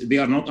of this, they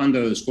are not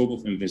under the scope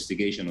of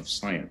investigation of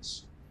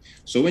science.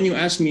 So when you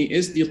ask me,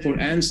 is the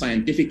Quran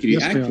scientifically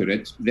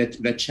accurate,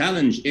 that the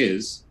challenge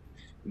is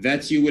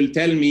that you will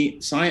tell me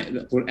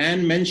the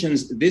Quran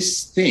mentions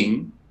this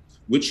thing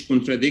which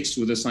contradicts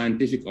with a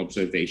scientific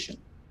observation.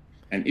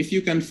 And if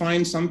you can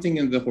find something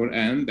in the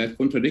Quran that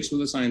contradicts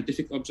with a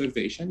scientific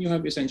observation, you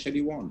have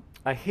essentially won.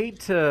 I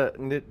hate to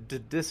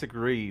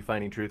disagree,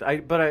 Finding Truth.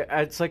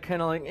 It's like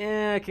kind of like,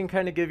 I can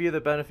kind of give you the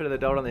benefit of the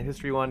doubt on the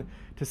history one.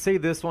 To say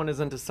this one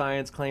isn't a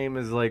science claim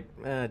is like,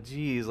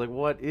 geez, like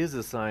what is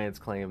a science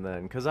claim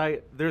then? Because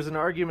there's an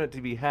argument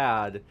to be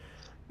had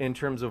in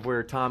terms of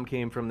where Tom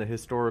came from the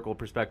historical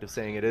perspective,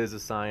 saying it is a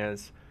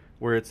science,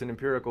 where it's an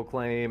empirical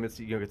claim. It's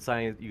it's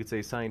science. You could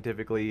say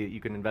scientifically,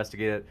 you can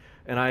investigate it.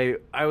 And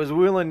I was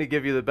willing to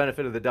give you the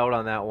benefit of the doubt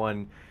on that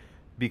one,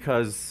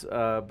 because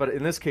but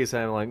in this case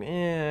I'm like,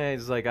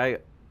 it's like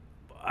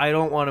I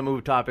don't want to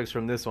move topics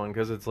from this one,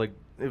 because it's like,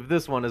 if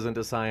this one isn't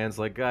a science,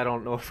 like I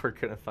don't know if we're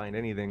gonna find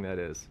anything that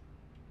is.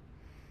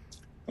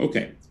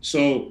 Okay,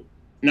 so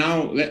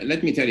now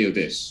let me tell you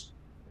this.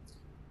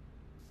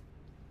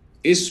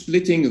 Is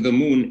splitting the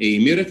moon a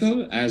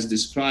miracle as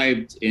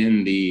described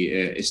in the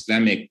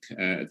Islamic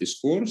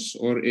discourse,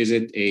 or is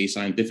it a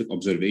scientific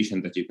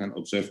observation that you can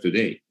observe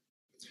today?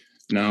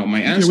 Now,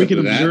 my answer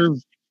to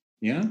that,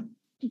 yeah.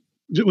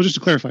 Well, just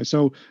to clarify,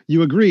 so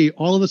you agree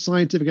all of the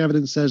scientific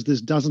evidence says this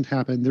doesn't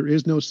happen. There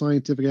is no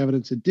scientific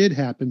evidence it did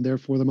happen.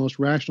 Therefore, the most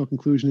rational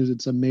conclusion is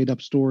it's a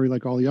made-up story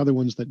like all the other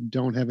ones that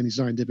don't have any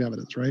scientific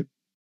evidence, right?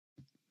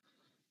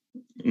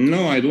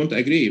 No, I don't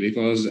agree,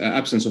 because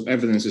absence of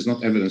evidence is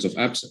not evidence of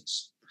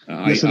absence.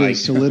 Yes, it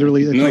is. So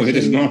literally, no, it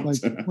is not.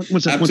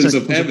 Absence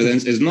of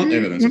evidence is not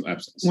evidence of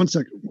absence. One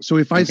second. So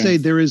if I say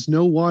there is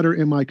no water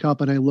in my cup,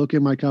 and I look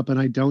in my cup and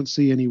I don't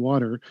see any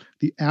water,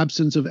 the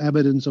absence of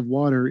evidence of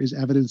water is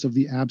evidence of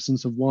the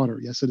absence of water.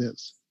 Yes, it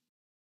is.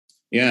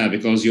 Yeah,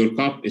 because your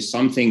cup is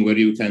something where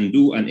you can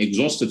do an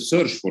exhaustive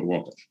search for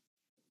water.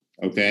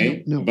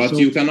 Okay, but so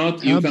you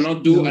cannot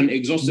do an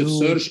exhaustive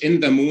search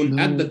in the moon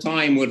at the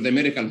time where the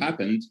miracle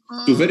happened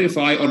to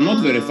verify or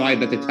not verify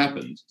that it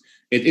happened.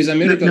 It is a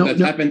miracle that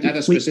happened at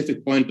a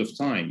specific point of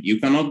time.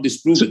 You cannot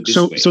disprove it this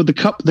way. So the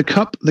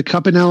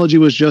cup analogy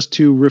was just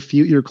to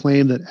refute your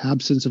claim that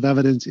absence of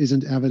evidence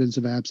isn't evidence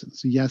of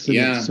absence. Yes, it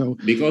is. So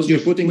because you're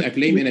putting a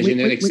claim in a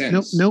generic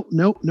sense. No.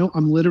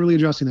 I'm literally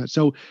addressing that.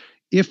 So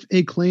if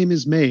a claim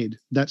is made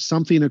that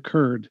something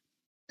occurred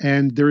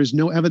and there is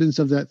no evidence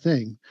of that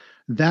thing,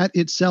 that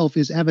itself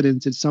is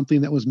evidence it's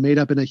something that was made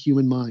up in a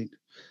human mind.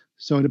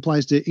 So it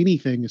applies to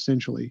anything,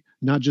 essentially,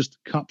 not just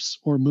cups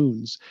or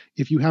moons.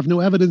 If you have no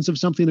evidence of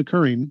something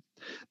occurring,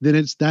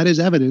 then that is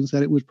evidence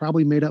that it was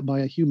probably made up by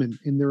a human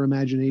in their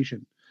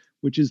imagination,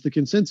 which is the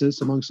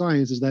consensus among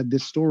science, is that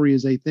this story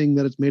is a thing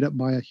that it's made up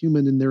by a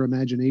human in their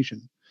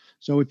imagination.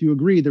 So if you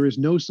agree there is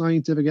no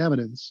scientific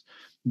evidence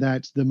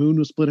that the moon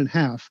was split in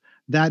half,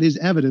 that is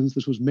evidence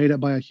this was made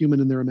up by a human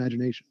in their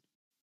imagination.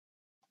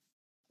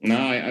 No,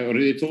 I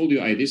already told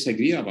you I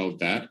disagree about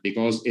that,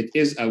 because it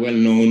is a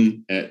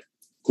well-known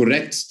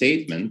correct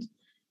statement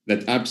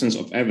that absence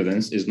of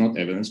evidence is not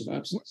evidence of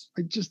absence.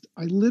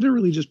 I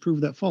literally just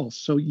proved that false.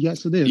 So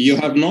yes, it is. You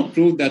have not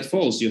proved that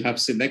false. You have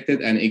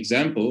selected an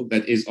example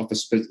that is of a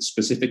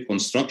specific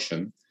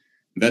construction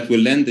that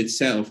will lend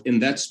itself in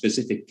that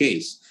specific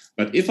case.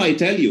 But if I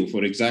tell you,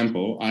 for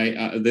example,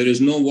 there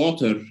is no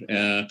water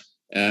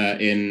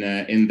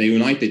in the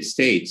United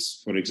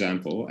States, for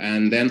example,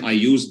 and then I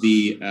use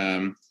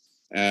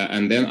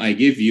and then I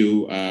give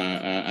you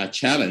a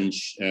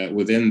challenge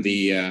within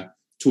the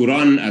to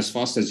run as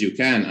fast as you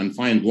can and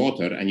find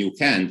water, and you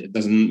can't, it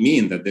doesn't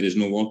mean that there is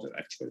no water,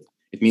 actually.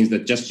 It means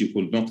that just you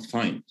could not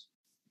find.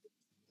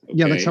 Okay?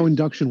 Yeah, that's how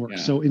induction works.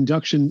 Yeah. So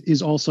induction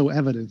is also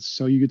evidence.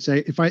 So you could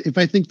say, if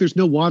I think there's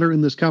no water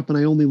in this cup and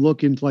I only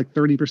look into like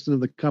 30% of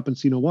the cup and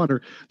see no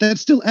water,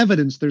 that's still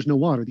evidence there's no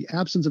water. The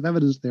absence of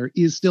evidence there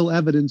is still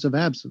evidence of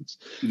absence.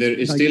 There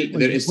is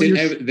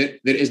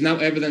now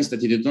evidence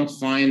that you did not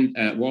find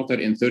water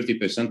in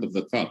 30% of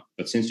the cup.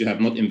 But since you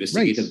have not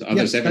investigated the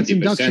other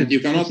 70%, you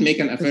cannot make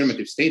an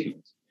affirmative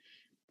statement.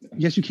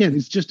 Yes, you can.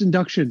 It's just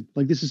induction.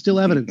 Like, this is still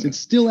evidence. It's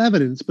still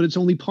evidence, but it's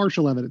only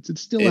partial evidence.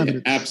 It's still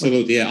evidence.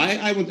 Absolutely. Yeah,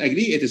 I would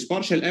agree. It is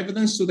partial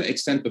evidence to the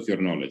extent of your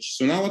knowledge.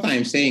 So now what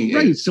I'm saying is...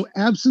 Right. So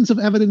absence of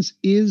evidence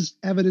is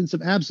evidence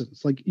of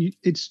absence. Like,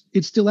 it's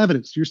still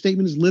evidence. Your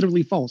statement is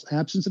literally false.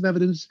 Absence of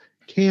evidence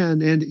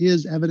can and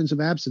is evidence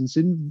of absence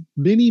in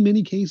many,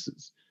 many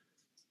cases.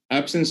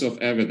 Absence of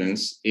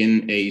evidence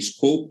in a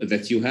scope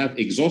that you have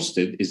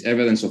exhausted is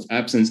evidence of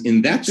absence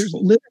in that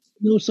scope.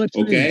 No such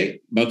thing. Okay,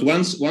 but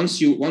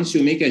once you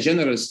make a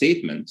general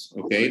statement,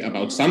 okay,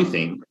 about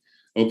something,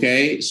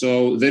 okay,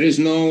 so there is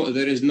no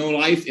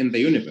life in the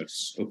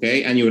universe,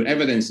 okay, and your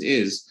evidence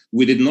is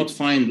we did not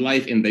find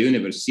life in the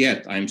universe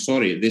yet. I'm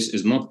sorry, this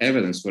is not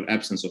evidence for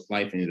absence of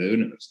life in the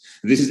universe.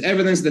 This is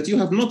evidence that you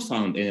have not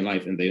found any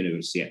life in the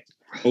universe yet.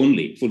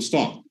 Only, full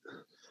stop.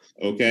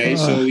 Okay,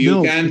 so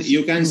you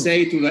can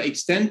say, to the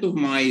extent of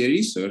my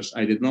research,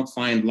 I did not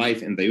find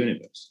life in the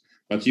universe.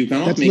 But you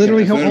cannot. That's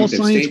literally how all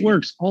science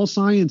works. All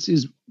science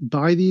is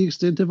by the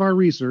extent of our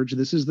research.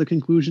 This is the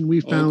conclusion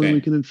we found. Okay.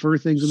 We can infer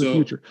things in the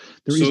future.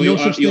 There is no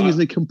such thing as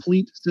a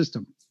complete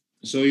system.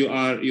 So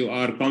you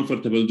are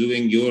comfortable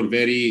doing your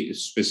very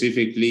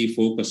specifically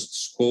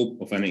focused scope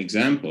of an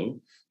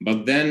example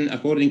But then,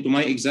 according to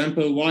my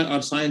example, why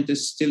are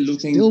scientists still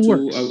looking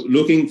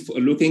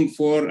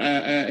for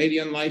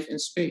alien life in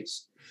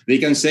space? They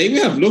can say, we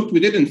have looked, we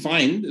didn't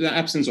find. The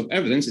absence of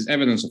evidence is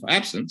evidence of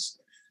absence.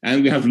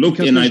 And we have looked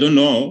we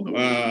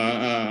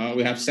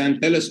have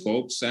sent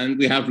telescopes and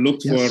we have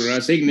looked for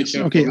a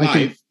signature of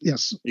life.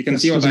 You can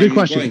see what it's a good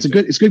question. It's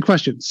a good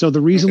question. So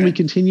the reason we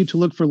continue to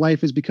look for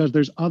life is because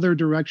there's other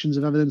directions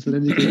of evidence that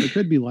indicate there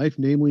could be life,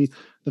 namely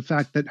the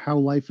fact that how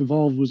life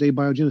evolved was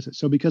abiogenesis.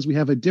 So because we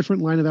have a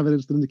different line of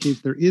evidence that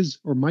indicates there is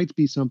or might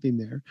be something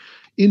there,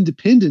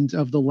 independent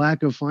of the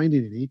lack of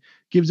finding any,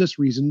 gives us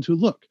reason to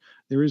look.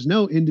 There is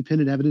no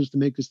independent evidence to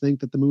make us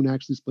think that the moon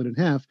actually split in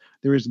half.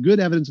 There is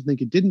good evidence to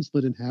think it didn't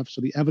split in half.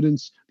 So the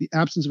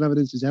absence of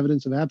evidence is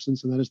evidence of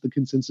absence, and that is the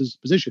consensus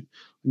position.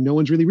 No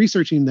one's really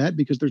researching that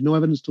because there's no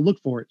evidence to look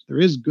for it. There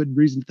is good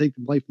reason to think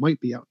life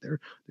might be out there.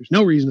 There's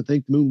no reason to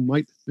think the moon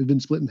might have been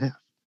split in half.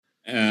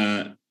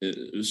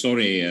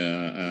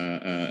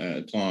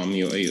 Tom,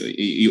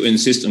 you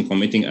insist on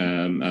committing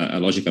a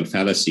logical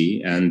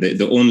fallacy, and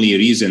the only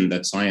reason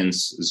that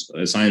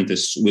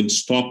scientists would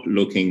stop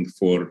looking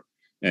for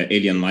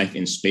alien life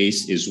in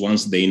space is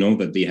once they know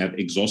that they have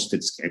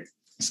exhausted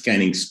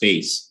scanning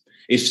space.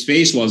 If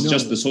space was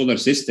just the solar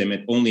system,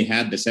 it only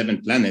had the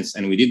 7 planets,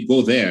 and we did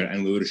go there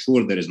and we were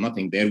sure there is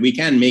nothing there, we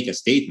can make a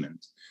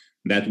statement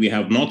that we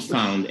have not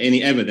found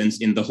any evidence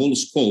in the whole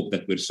scope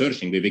that we're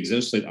searching. We've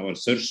exhausted our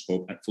search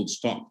scope at full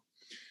stop.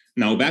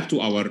 Now back to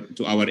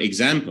our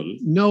example.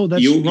 No,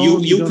 that's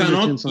wrong. You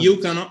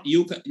cannot.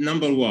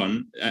 Number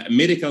one,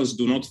 miracles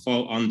do not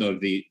fall under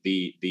the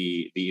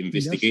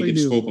investigative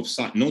scope of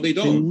science. No, they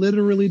don't. They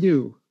literally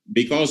do.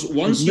 Because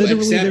once you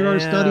accept, there are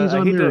studies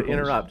on miracles. I hate to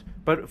interrupt,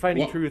 but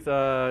Finding Truth,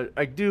 I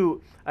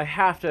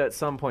have to at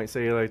some point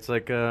say, it's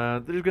like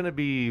there's going to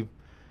be.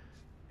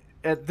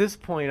 At this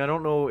point, I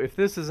don't know if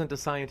this isn't a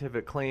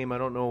scientific claim. I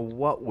don't know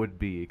what would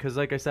be, because,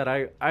 like I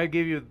said, I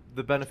gave you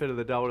the benefit of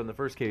the doubt in the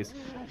first case,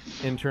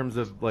 in terms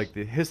of like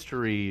the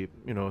history,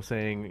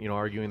 saying,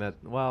 arguing that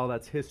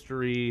that's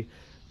history,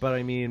 but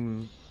I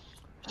mean,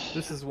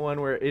 this is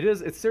one where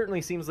it certainly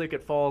seems like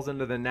it falls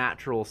into the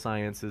natural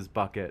sciences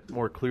bucket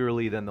more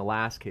clearly than the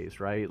last case,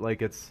 right?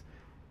 Like it's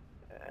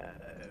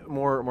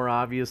more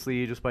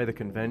obviously just by the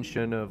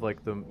convention of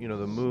like the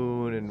the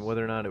moon and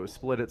whether or not it was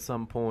split at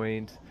some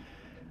point.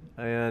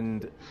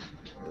 And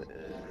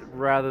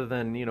rather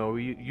than,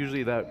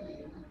 usually that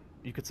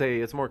you could say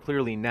it's more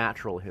clearly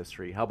natural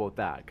history. How about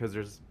that? Because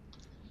there's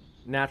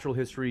natural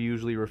history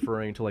usually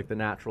referring to like the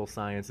natural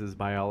sciences,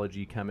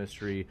 biology,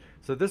 chemistry.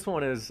 So this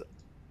one is,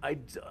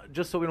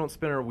 just so we don't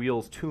spin our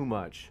wheels too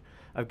much,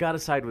 I've got to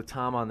side with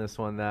Tom on this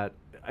one, that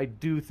I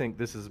do think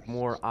this is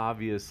more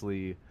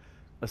obviously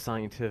a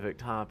scientific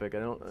topic.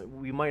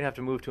 We might have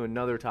to move to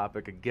another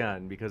topic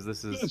again because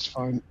this is. That's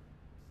fine.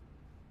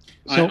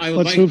 So I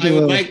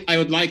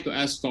would like to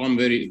ask Tom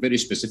very, very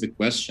specific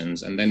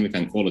questions, and then we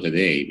can call it a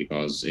day,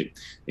 because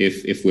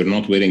if we're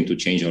not willing to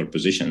change our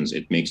positions,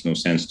 it makes no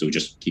sense to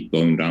just keep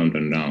going round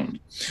and round.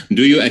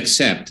 Do you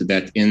accept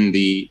that in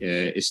the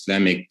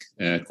Islamic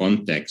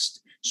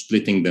context,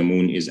 splitting the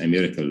moon is a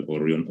miracle or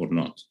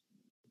not?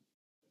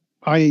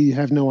 I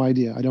have no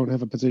idea. I don't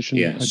have a position.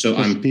 Yeah, so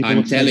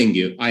I'm telling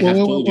you. I have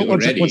told you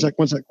already. One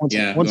sec.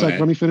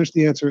 Let me finish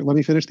the answer.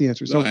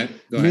 So go ahead.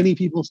 Many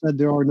people said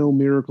there are no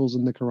miracles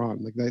in the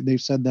Quran. Like they've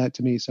said that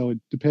to me. So it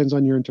depends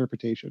on your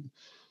interpretation.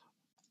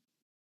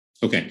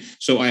 Okay,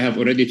 so I have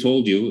already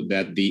told you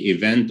that the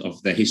event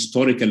of the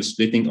historical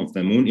splitting of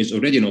the moon is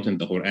already not in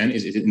the Quran.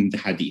 It is in the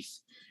Hadith.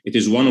 It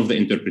is one of the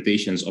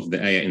interpretations of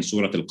the ayah in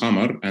Surah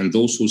Al-Qamar, and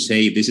those who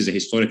say this is a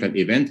historical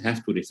event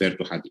have to refer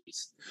to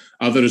Hadith.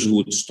 Others who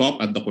would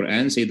stop at the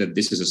Quran say that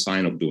this is a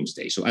sign of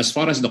doomsday. So as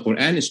far as the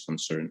Quran is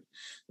concerned,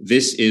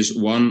 this is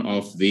one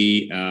of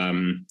the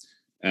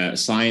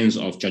signs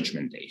of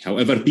Judgment Day.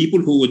 However, people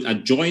who would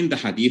adjoin the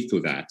Hadith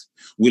to that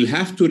will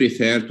have to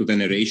refer to the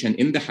narration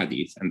in the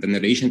Hadith, and the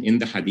narration in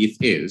the Hadith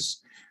is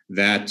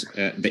that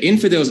the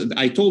infidels,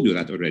 I told you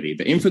that already,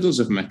 the infidels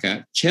of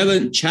Mecca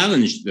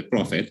challenged the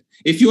Prophet.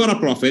 If you are a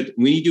prophet,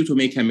 we need you to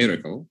make a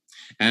miracle,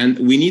 and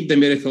we need the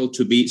miracle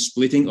to be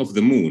splitting of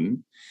the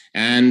moon.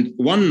 And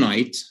one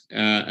night,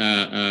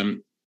 the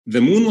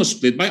moon was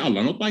split by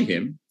Allah, not by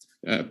him.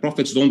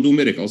 Prophets don't do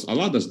miracles.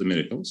 Allah does the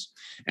miracles.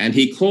 And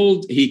he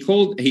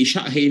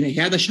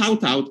had a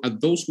shout out at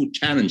those who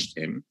challenged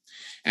him.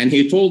 And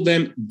he told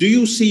them, do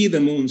you see the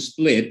moon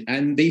split?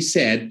 And they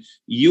said,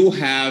 you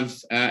have,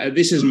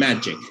 this is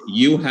magic.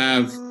 You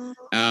have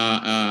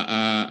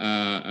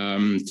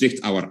tricked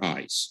our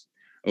eyes.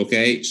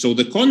 Okay, so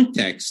the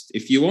context,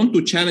 if you want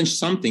to challenge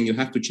something, you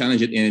have to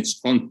challenge it in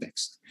its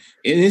context.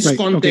 In its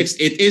context,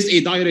 it is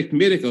a direct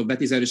miracle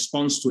that is a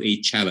response to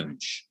a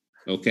challenge.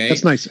 Okay,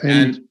 that's nice.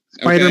 And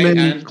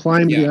Spider-Man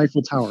climbed the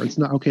Eiffel Tower. It's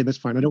not okay. That's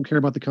fine. I don't care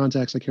about the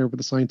context. I care about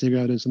the scientific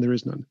evidence, and there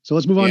is none. So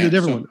let's move on to a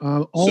different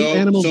one. All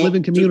animals live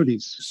in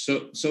communities.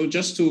 So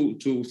just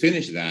to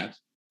finish that,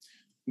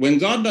 when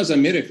God does a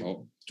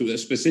miracle to a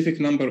specific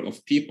number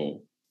of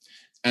people,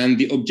 and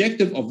the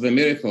objective of the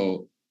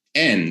miracle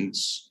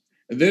ends,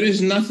 There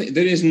is nothing.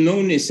 There is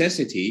no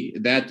necessity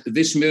that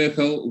this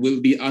miracle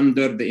will be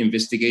under the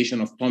investigation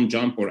of Tom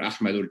Jump or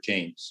Ahmed or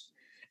James.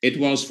 It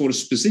was for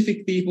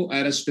specific people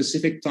at a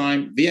specific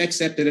time. They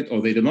accepted it or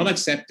they did not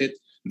accept it.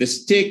 The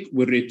stick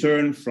will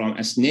return from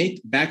a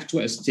snake back to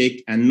a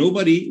stick, and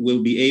nobody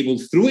will be able,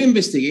 through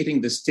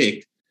investigating the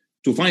stick,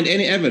 to find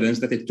any evidence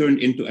that it turned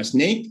into a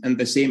snake. And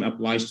the same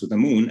applies to the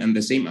moon, and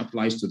the same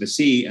applies to the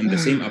sea, and the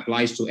same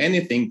applies to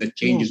anything that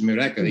changes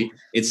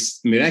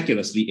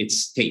miraculously its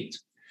state.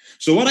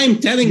 So what I'm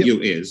telling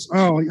you is,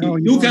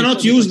 you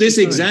cannot use this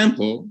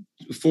example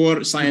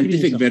for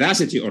scientific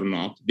veracity or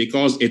not,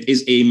 because it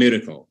is a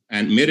miracle,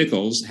 and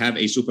miracles have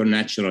a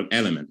supernatural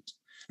element,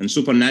 and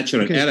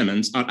supernatural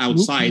elements are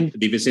outside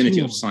the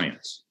vicinity of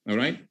science. All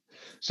right.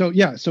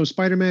 So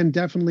Spider-Man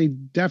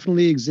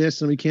definitely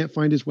exists, and we can't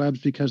find his webs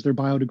because they're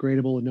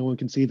biodegradable and no one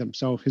can see them.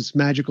 So his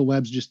magical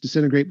webs just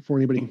disintegrate before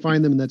anybody can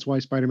find them, and that's why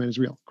Spider-Man is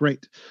real.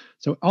 Great.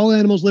 So all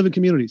animals live in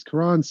communities.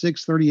 Quran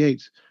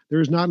 6:38. There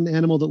is not an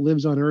animal that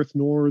lives on earth,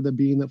 nor the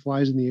being that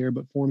flies in the air,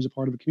 but forms a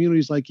part of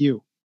communities like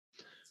you.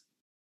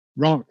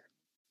 Wrong.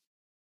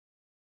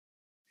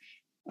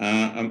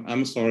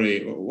 I'm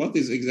sorry. What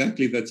is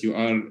exactly that you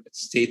are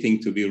stating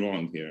to be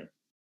wrong here?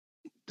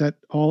 That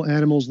all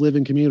animals live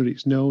in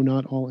communities. No,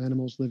 not all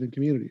animals live in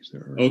communities.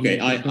 There are okay.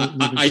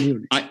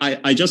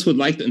 I just would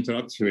like to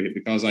interrupt you here,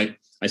 because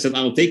I said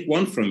I'll take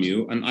one from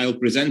you and I'll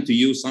present to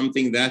you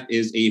something that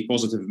is a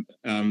positive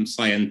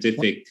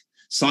scientific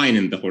sign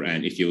in the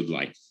Quran, if you would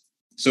like.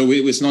 So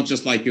it's not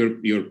just like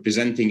you're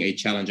presenting a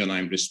challenge and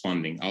I'm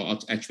responding. I'll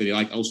actually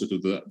like also to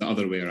the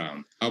other way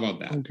around. How about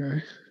that?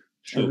 Okay.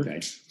 Sure.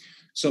 Okay.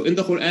 So in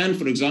the Quran,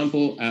 for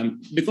example,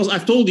 because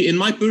I've told you in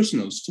my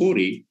personal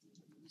story,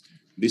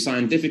 the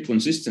scientific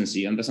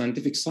consistency and the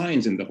scientific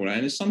science in the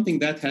Quran is something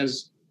that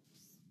has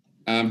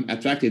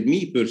attracted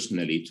me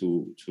personally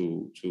to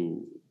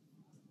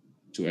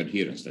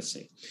adherence, let's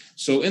say.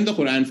 So in the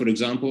Quran, for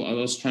example,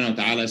 Allah subhanahu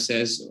wa ta'ala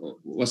says,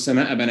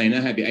 وَالسَّمَاءَ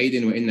بَنَيْنَاهَا بِأَيْدٍ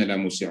وَإِنَّا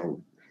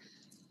لَمُوسِعُونَ.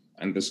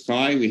 And the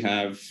sky we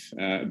have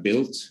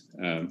built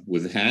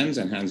with hands,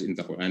 and hands in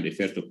the Quran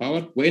refer to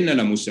power. وَإِنَّا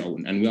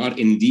لَمُوسِعُونَ. And we are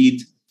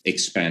indeed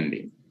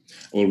expanding,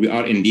 or we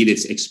are indeed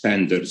its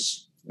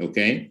expanders,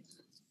 okay?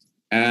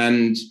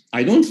 And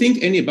I don't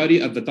think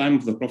anybody at the time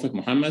of the Prophet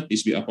Muhammad,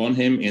 peace be upon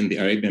him, in the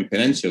Arabian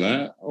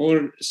Peninsula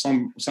or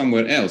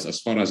somewhere else, as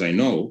far as I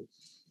know,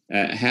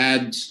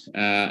 had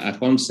a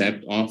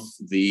concept of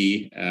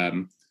the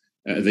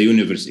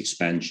universe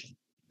expansion.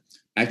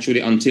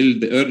 Actually, until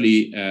the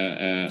early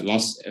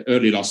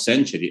last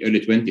century, early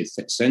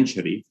 20th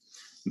century,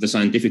 the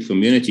scientific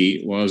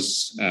community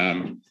was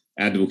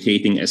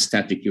advocating a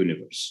static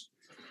universe.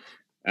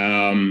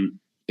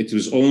 It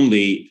was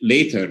only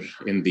later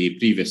in the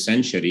previous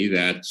century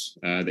that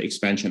the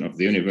expansion of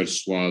the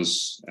universe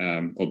was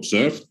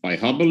observed by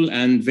Hubble,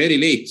 and very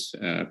late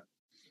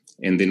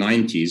in the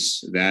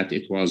 90s that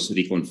it was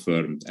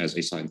reconfirmed as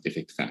a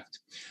scientific fact.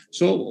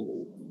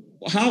 So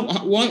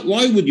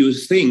why would you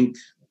think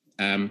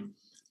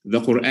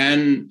the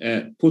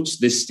Quran puts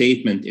this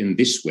statement in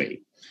this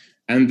way?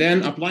 And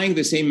then applying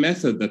the same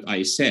method that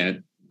I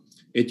said,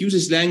 it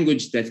uses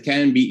language that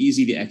can be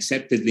easily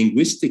accepted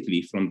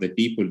linguistically from the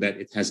people that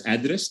it has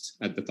addressed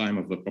at the time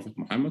of the Prophet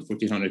Muhammad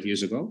 1400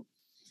 years ago.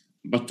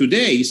 But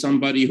today,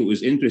 somebody who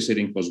is interested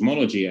in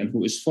cosmology and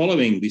who is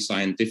following the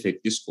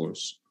scientific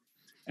discourse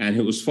and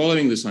who is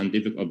following the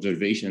scientific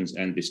observations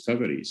and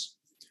discoveries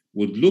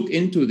would look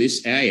into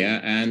this ayah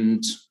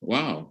and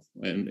wow,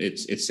 and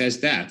it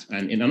says that.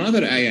 And in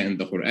another ayah in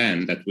the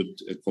Quran that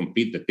would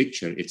complete the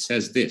picture, it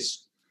says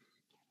this.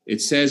 It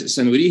says,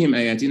 سَنُرِيهِمْ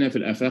آيَاتِنَا فِي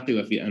الْآفَاقِ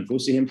وَفِي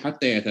أَنفُسِهِمْ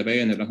حَتَّى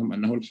يَتَبَيَّنَ لَهُمْ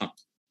أَنَّهُ الْحَقُّ.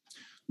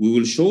 We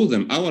will show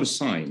them our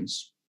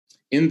signs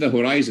in the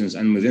horizons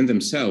and within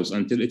themselves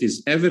until it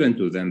is evident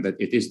to them that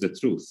it is the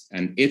truth.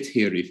 And it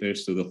here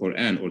refers to the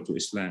Quran or to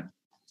Islam.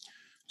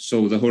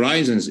 So the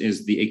horizons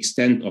is the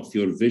extent of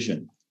your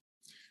vision.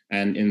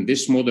 And in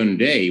this modern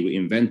day, we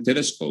invent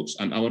telescopes,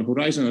 and our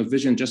horizon of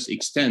vision just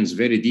extends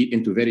very deep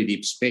into very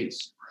deep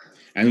space.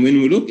 And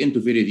when we look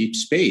into very deep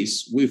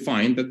space, we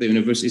find that the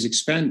universe is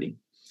expanding.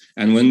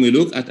 And when we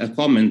look at a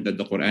comment that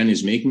the Quran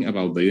is making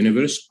about the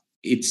universe,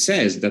 it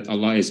says that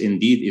Allah is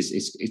indeed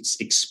it's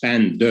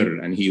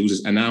expander, and he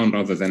uses a noun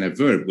rather than a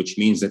verb, which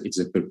means that it's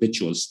a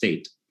perpetual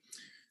state.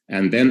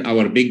 And then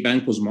our Big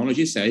Bang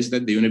cosmology says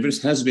that the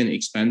universe has been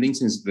expanding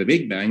since the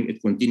Big Bang. It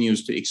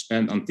continues to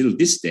expand until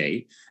this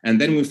day. And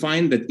then we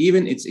find that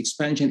even its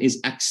expansion is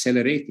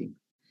accelerating.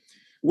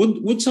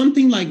 Would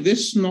something like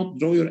this not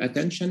draw your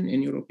attention,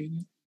 in your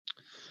opinion?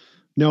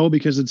 No,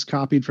 because it's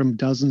copied from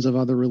dozens of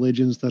other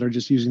religions that are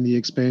just using the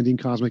expanding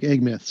cosmic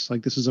egg myths.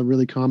 Like, this is a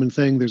really common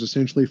thing. There's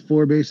essentially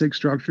 4 basic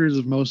structures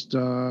of most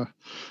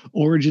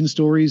origin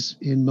stories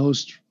in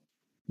most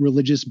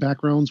religious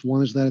backgrounds.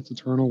 One is that it's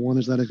eternal, one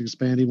is that it's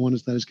expanding, one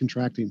is that it's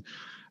contracting,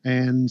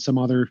 and some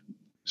other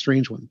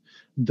strange one.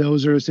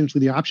 Those are essentially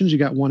the options. You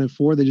got 1 and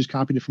 4. They just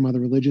copied it from other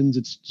religions.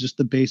 It's just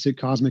the basic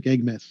cosmic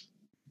egg myth.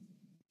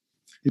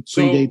 It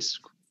predates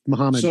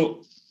Muhammad.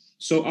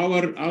 So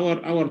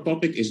our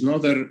topic is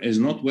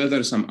not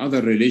whether some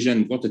other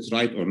religion got it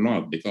right or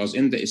not, because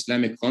in the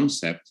Islamic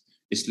concept,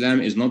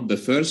 Islam is not the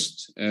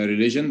first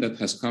religion that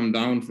has come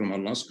down from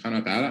Allah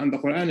subhanahu wa ta'ala, and the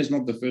Quran is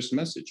not the first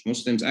message.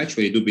 Muslims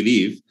actually do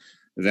believe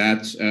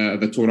that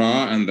the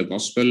Torah and the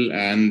Gospel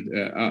and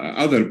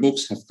other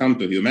books have come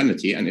to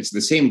humanity, and it's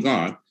the same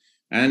God,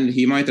 and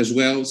he might as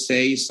well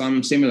say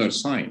some similar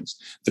signs.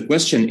 The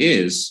question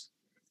is,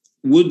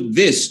 would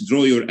this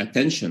draw your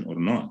attention or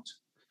not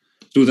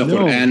to the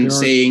Quran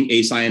saying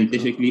a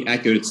scientifically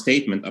accurate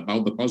statement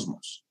about the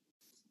cosmos?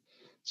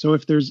 So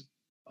if there's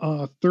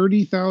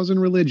 30,000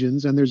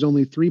 religions and there's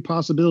only 3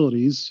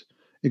 possibilities,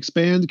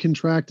 expand,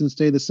 contract, and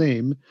stay the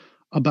same,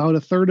 about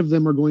a third of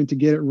them are going to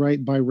get it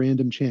right by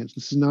random chance.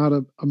 This is not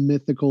a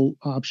mythical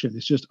option.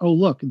 It's just, oh,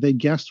 look, they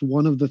guessed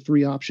one of the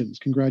 3 options.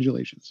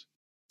 Congratulations.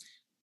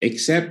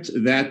 Except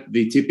that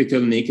the typical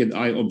naked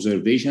eye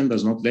observation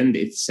does not lend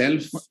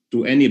itself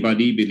to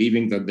anybody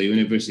believing that the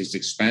universe is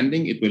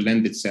expanding. It will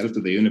lend itself to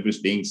the universe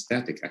being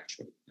static,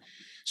 actually.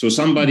 So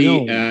somebody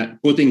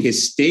putting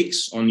his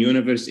stakes on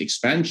universe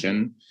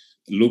expansion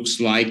looks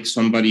like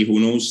somebody who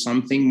knows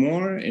something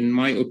more, in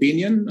my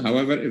opinion.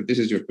 However, if this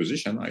is your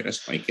position, I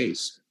rest my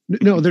case.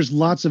 No, there's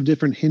lots of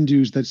different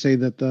Hindus that say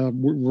that the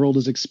world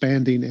is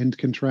expanding and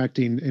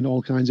contracting and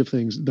all kinds of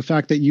things. The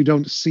fact that you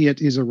don't see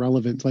it is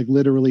irrelevant. Like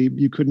literally,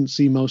 you couldn't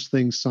see most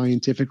things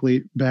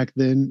scientifically back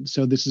then.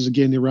 So this is,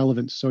 again,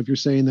 irrelevant. So if you're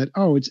saying that,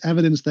 oh, it's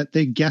evidence that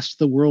they guessed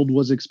the world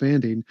was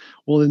expanding,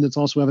 well, then it's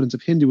also evidence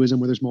of Hinduism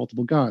where there's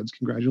multiple gods.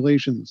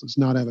 Congratulations. It's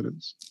not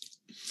evidence.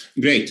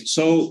 Great.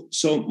 So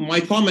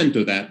my comment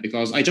to that,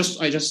 because I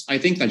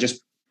think I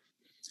just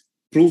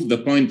proved the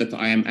point that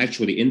I am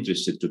actually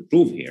interested to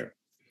prove here,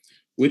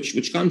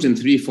 which comes in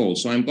 3-fold.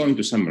 So I'm going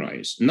to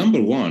summarize.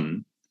 Number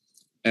one,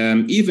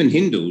 even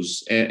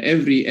Hindus,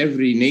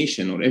 every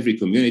nation or every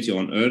community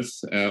on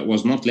earth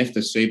was not left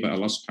astray by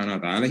Allah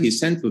subhanahu wa ta'ala. He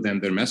sent to them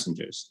their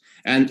messengers.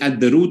 And at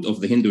the root of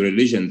the Hindu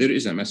religion, there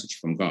is a message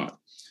from God.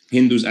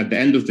 Hindus, at the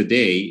end of the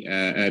day,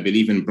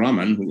 believe in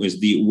Brahman, who is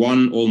the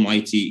one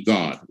almighty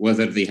God.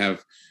 Whether they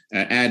have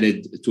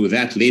added to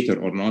that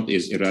later or not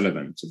is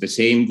irrelevant. The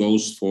same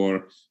goes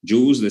for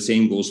Jews, the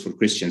same goes for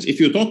Christians. If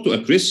you talk to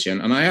a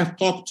Christian, and I have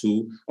talked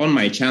to, on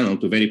my channel,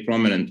 to very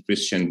prominent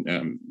Christian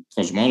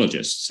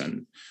cosmologists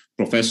and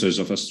professors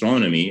of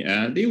astronomy,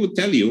 they would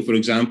tell you, for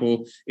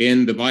example,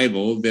 in the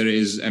Bible, there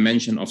is a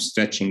mention of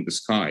stretching the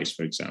skies,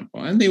 for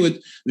example, and they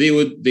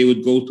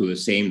would go to the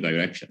same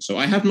direction. So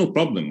I have no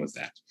problem with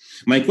that.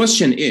 My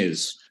question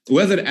is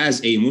whether,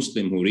 as a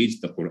Muslim who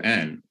reads the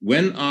Quran,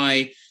 when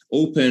I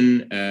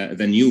open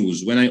the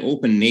news, when I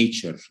open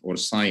Nature or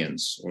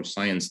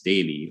Science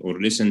Daily, or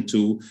listen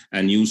to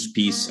a news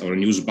piece or a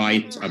news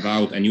bite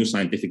about a new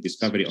scientific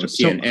discovery on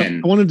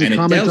CNN, and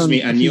it tells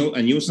me a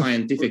new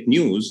scientific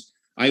news,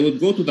 I would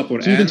go to the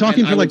Quran. So you've been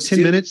talking for like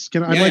 10 minutes.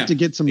 I'd like to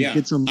get some. I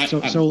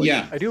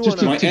do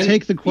want to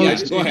take the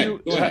quotes. Go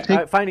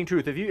ahead. Finding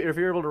Truth. If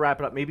you're able to wrap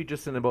it up, maybe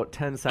just in about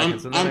 10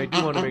 seconds, and then I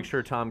do want to make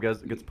sure Tom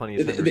gets plenty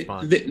of time to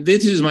respond.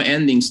 This is my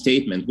ending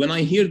statement. When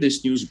I hear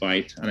this news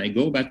bite and I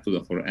go back to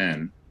the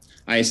Quran,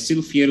 I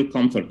still feel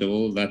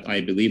comfortable that I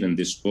believe in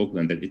this book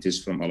and that it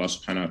is from Allah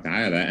subhanahu wa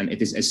ta'ala, and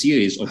it is a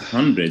series of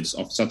hundreds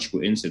of such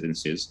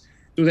coincidences,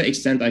 to the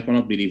extent I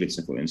cannot believe it's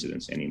a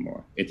coincidence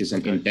anymore. It is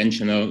an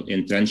intentional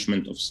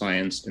entrenchment of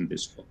science in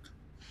this book.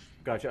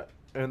 Gotcha.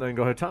 And then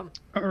go ahead, Tom.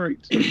 All right.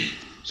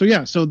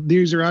 So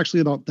these are actually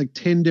about like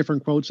 10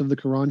 different quotes of the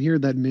Quran here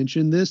that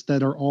mention this,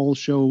 that are all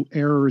show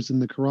errors in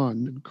the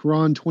Quran.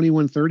 Quran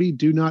 21:30,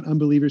 do not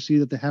unbelievers see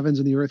that the heavens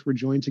and the earth were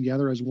joined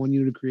together as one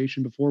unit of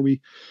creation before we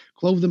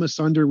clove them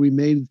asunder, we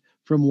made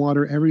from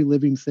water every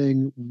living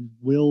thing,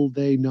 will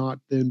they not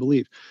then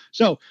believe?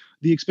 So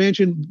the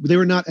expansion, they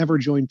were not ever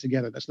joined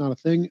together. That's not a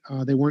thing.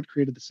 They weren't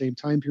created at the same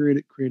time period.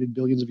 It created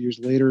billions of years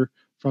later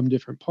from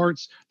different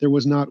parts.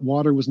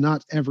 Water was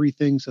not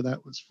everything, so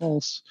that was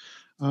false.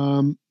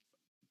 And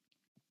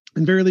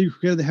verily you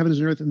created the heavens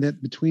and earth, and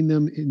that between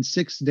them in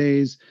 6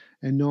 days,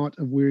 and not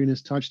of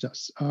weariness touched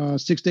us.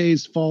 6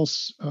 days,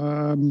 false.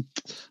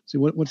 See,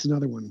 what's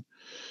another one?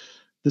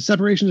 The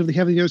separations of the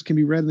heaven and earth can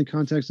be read in the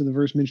context of the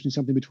verse mentioning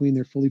something between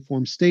their fully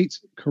formed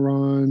states.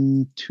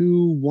 Quran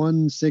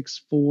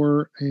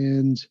 2:164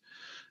 and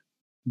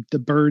the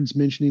birds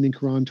mentioning in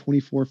Quran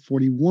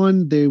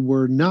 24:41, they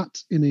were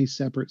not in a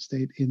separate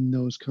state in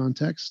those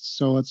contexts.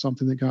 So that's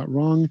something that got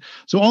wrong.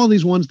 So all of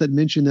these ones that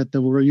mention that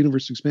the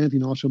universe is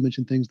expanding also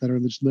mention things that are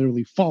just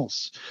literally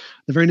false.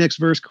 The very next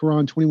verse,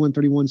 Quran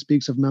 21:31,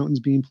 speaks of mountains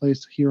being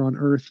placed here on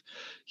earth.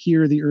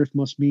 Here, the earth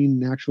must mean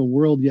natural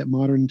world, yet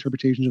modern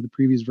interpretations of the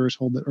previous verse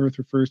hold that earth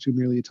refers to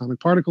merely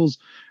atomic particles,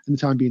 and the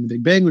time being the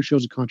Big Bang, which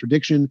shows a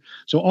contradiction.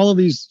 So all of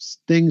these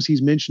things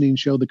he's mentioning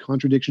show the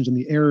contradictions and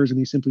the errors, and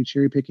he's simply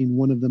cherry-picking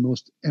one of the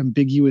most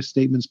ambiguous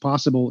statements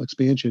possible,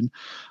 expansion,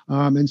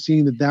 and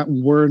seeing that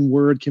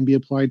word can be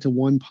applied to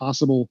one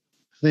possible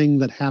thing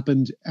that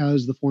happened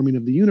as the forming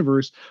of the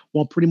universe,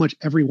 while pretty much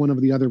every one of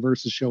the other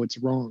verses show it's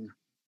wrong.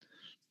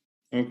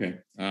 Okay.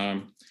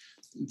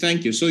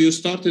 Thank you. So you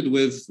started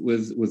with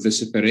the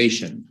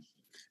separation.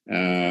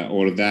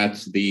 or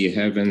that the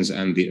heavens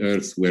and the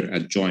earth were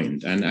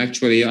adjoined. And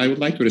actually, I would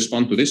like to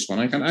respond to this one.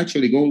 I can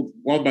actually go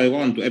one by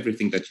one to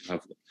everything that you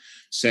have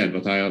said,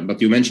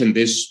 but you mentioned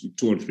this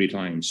 2 or 3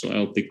 times, so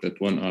I'll pick that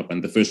one up,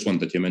 and the first one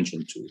that you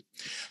mentioned too.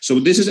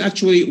 So this is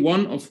actually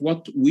one of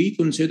what we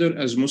consider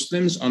as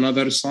Muslims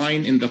another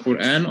sign in the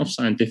Quran of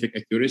scientific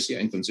accuracy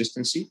and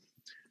consistency.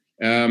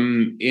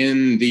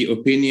 In the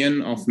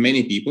opinion of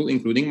many people,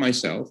 including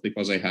myself,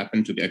 because I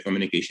happen to be a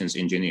communications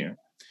engineer,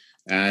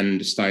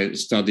 and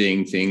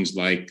studying things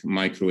like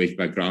microwave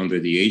background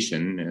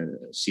radiation,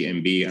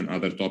 CMB, and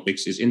other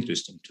topics is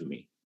interesting to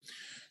me.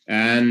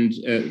 And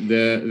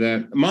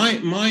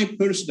my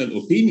personal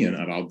opinion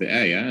about the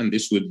ayah, and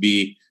this would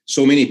be,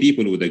 so many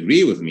people would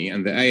agree with me,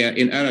 and the ayah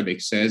in Arabic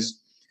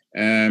says,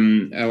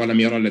 أَوَلَمْ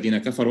يَرَى الَّذِينَ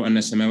كَفَرُوا أَنَّ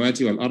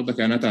السَّمَاوَاتِ وَالْأَرْضَ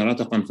كَانَتَا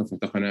رَتْقًا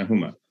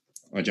فَفَتَقْنَاهُمَا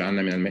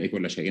وَجَعَلْنَا مِنَ الْمَاءِ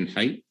كُلَّ شَيْءٍ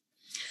حَيٍّ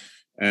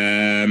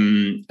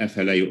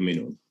أَفَلَا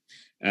يُؤْمِنُونَ.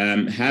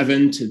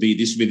 Haven't the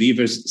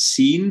disbelievers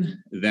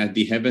seen that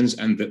the heavens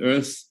and the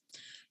earth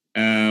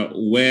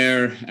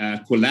were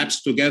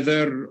collapsed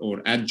together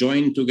or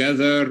adjoined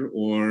together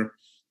or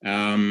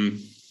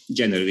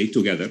generally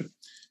together,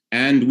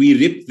 and we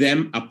ripped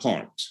them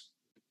apart?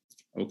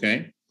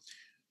 Okay,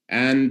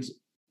 and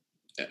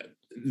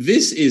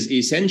this is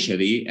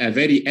essentially a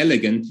very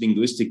elegant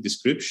linguistic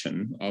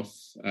description of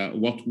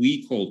what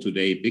we call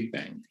today Big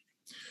Bang.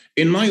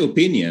 In my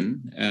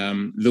opinion,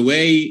 the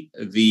way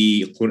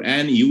the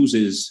Quran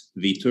uses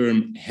the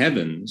term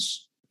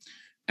heavens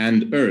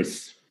and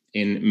earth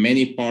in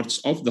many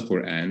parts of the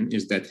Quran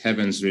is that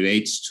heavens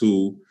relates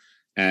to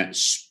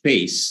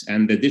space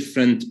and the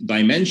different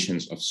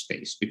dimensions of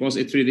space, because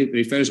it really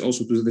refers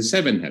also to the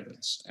 7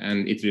 heavens,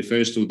 and it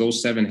refers to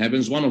those 7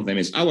 heavens. One of them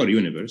is our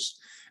universe,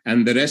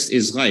 and the rest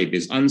is ghaib,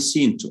 is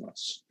unseen to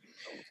us.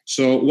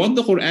 So what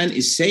the Quran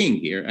is saying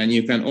here, and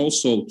you can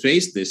also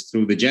trace this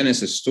through the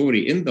Genesis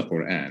story in the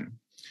Quran,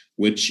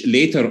 which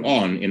later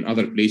on in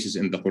other places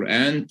in the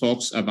Quran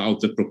talks about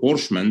the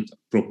proportionment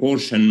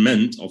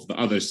of the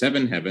other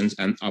 7 heavens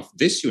and of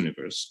this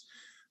universe.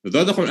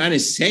 What the Quran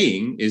is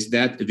saying is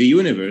that the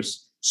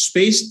universe,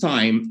 space,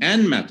 time,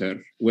 and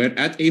matter were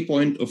at a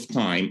point of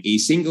time a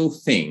single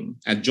thing,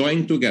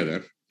 adjoined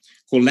together,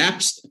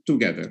 collapsed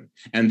together,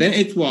 and then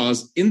it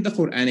was, in the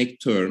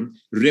Quranic term,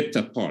 ripped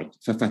apart.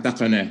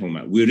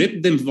 فَفَتَقْنَاهُمَا. We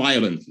ripped them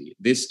violently.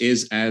 This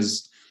is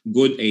as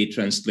good a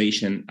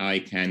translation I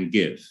can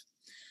give.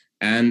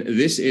 And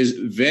this is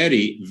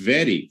very,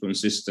 very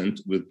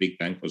consistent with Big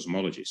Bang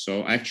cosmology.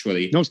 So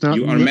actually, no, it's not.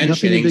 You are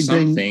mentioning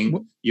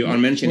something. You are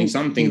mentioning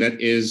something that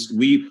is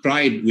we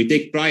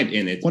take pride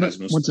in it as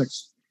Muslims. 1 sec.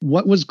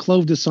 What was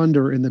clove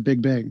asunder in the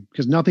Big Bang?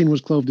 Because nothing was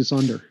clove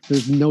asunder.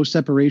 There's no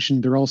separation.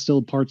 They're all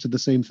still parts of the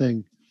same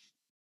thing.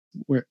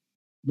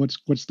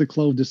 What's the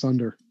clove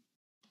asunder?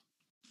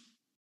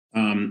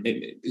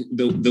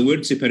 The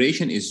word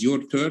separation is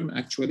your term,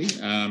 actually.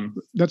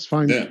 That's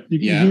fine. You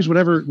can use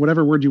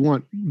whatever word you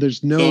want.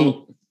 There's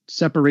no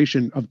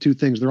separation of 2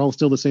 things. They're all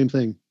still the same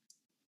thing.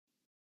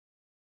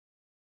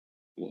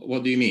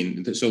 What do you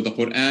mean? So the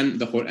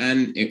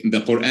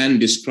Quran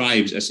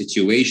describes a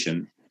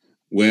situation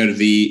where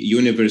the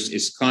universe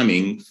is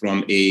coming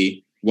from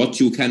what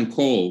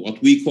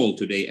we call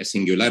today a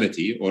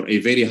singularity, or a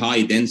very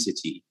high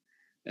density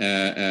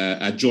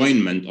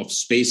adjoinment of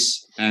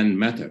space and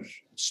matter.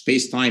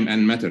 Space, time,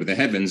 and matter. The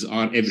heavens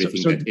are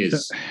everything that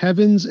is. The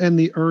heavens and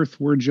the earth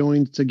were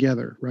joined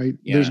together, right?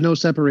 Yeah. There's no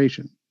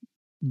separation.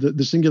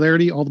 The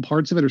singularity, all the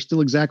parts of it are still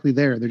exactly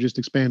there. They're just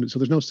expanded. So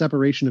there's no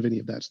separation of any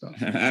of that stuff.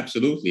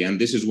 Absolutely. And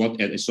this is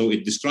so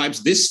it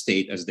describes this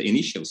state as the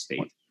initial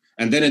state.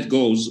 And then it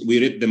goes, we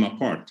rip them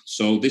apart.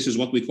 So this is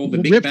what we call the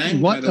Big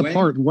Bang. What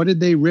apart? What did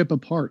they rip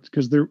apart?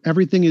 Because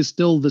everything is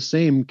still the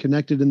same,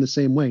 connected in the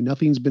same way.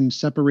 Nothing's been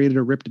separated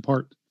or ripped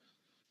apart.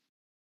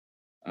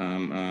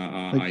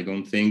 I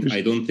don't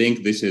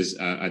think this is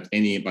by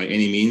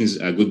any means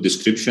a good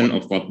description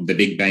of what the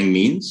Big Bang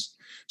means.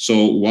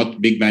 So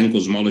what Big Bang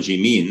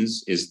cosmology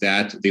means is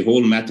that the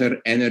whole matter,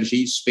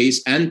 energy,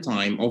 space, and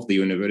time of the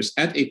universe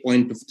at a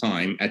point of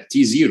time at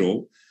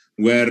T0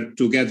 were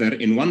together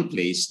in one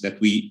place that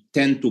we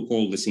tend to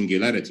call the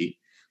singularity.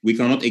 We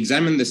cannot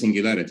examine the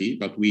singularity,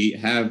 but we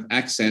have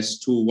access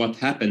to what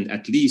happened,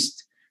 at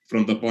least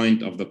from the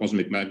point of the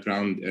cosmic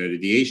background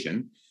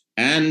radiation.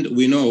 And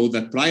we know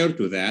that prior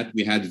to that,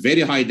 we had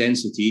very high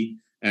density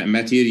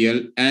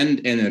material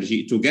and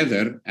energy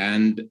together.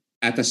 And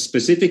at a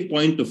specific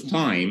point of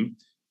time,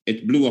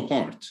 it blew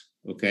apart.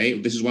 Okay,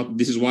 this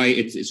is why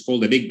it's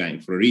called a Big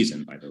Bang, for a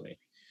reason, by the way.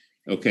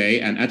 Okay,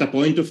 and at a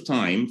point of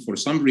time, for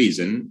some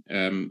reason,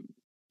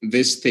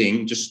 this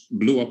thing just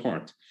blew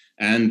apart.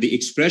 And the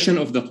expression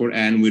of the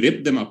Quran, we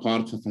ripped them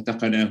apart,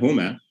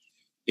 فَفَتَقْنَاهُمَا,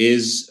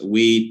 is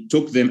we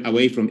took them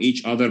away from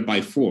each other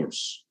by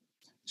force.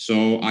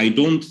 So I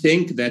don't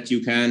think that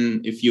you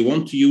can, if you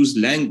want to use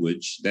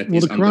language that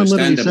is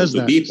understandable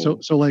to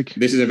people, so like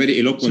this is a very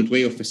eloquent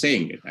way of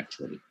saying it,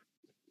 actually.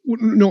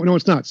 No,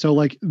 it's not. So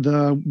like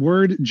the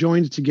word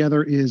joined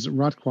together is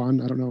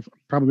Ratquan. I don't know if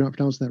probably not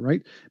pronouncing that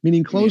right,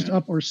 meaning closed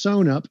up or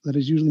sewn up, that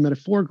is usually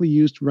metaphorically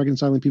used to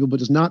reconciling people, but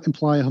does not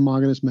imply a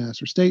homogeneous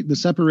mass or state. The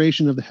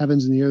separation of the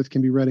heavens and the earth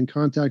can be read in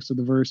context of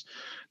the verse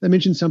that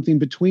mentions something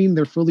between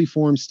their fully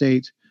formed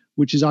state,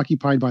 which is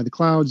occupied by the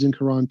clouds in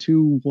Quran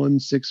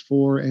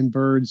 2:164 and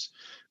birds,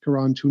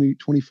 Quran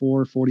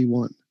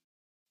 24:41.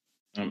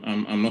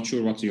 I'm not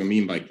sure what you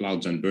mean by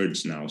clouds and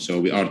birds now. So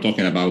we are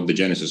talking about the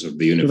genesis of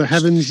the universe. So the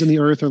heavens and the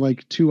earth are like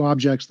two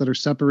objects that are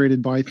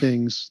separated by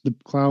things, the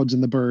clouds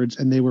and the birds,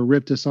 and they were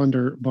ripped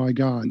asunder by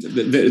God.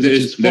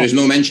 There is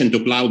no mention to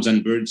clouds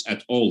and birds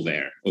at all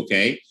there,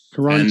 okay?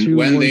 Quran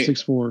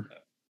 2:164.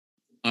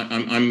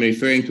 I'm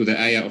referring to the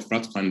ayah of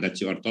Ratqan that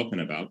you are talking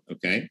about,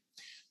 okay?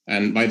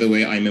 And by the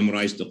way, I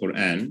memorized the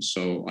Quran,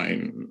 so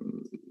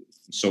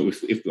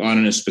if you are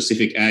in a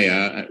specific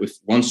ayah,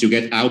 once you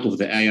get out of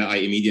the ayah, I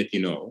immediately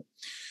know.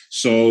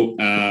 So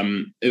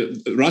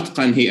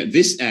Ratqan here,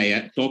 this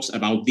ayah talks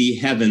about the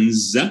heavens,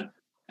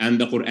 and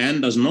the Quran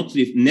does not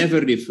never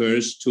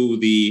refers to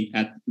the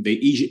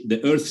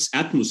Earth's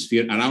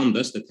atmosphere around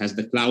us that has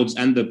the clouds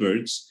and the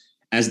birds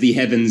as the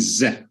heavens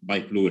by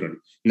plural.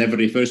 Never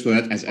refers to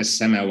that as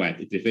samawat.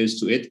 It refers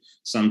to it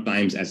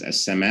sometimes as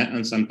sama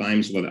and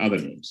sometimes with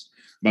other names.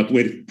 But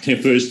when it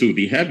refers to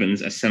the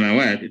heavens as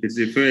samawat, it is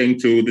referring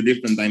to the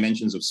different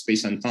dimensions of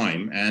space and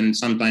time. And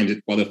sometimes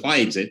it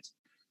qualifies it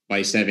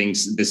by saying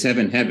the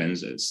seven heavens,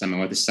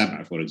 samawat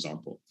as-sab'a, for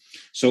example.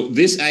 So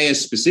this ayah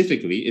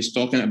specifically is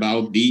talking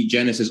about the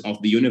genesis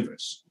of the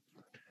universe.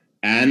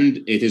 And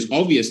it is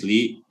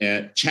obviously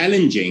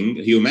challenging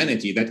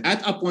humanity that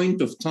at a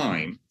point of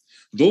time,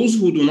 those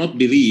who do not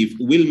believe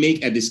will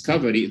make a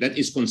discovery that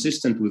is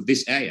consistent with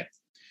this ayah.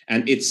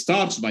 And it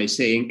starts by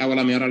saying,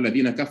 أَوَلَمْ يَرَى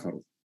الَّذِينَ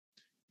كَفَرُوا.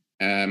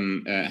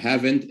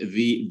 Haven't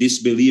the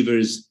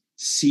disbelievers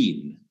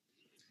seen?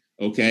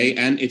 Okay,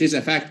 and it is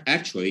a fact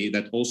actually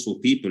that also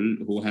people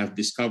who have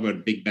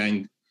discovered Big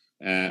Bang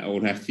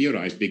or have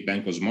theorized Big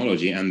Bang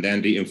cosmology and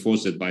then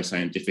reinforced it by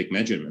scientific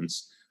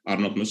measurements are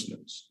not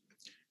Muslims.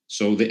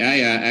 So the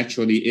ayah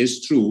actually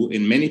is true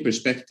in many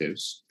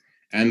perspectives.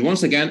 And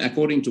once again,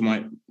 according to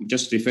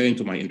just referring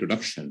to my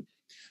introduction,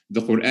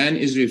 the Quran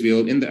is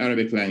revealed in the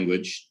Arabic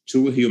language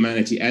to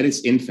humanity at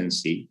its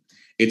infancy.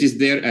 It is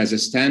there as a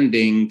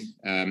standing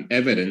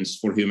evidence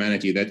for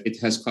humanity that it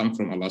has come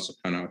from Allah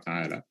subhanahu wa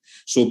ta'ala.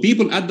 So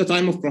people at the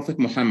time of Prophet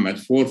Muhammad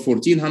for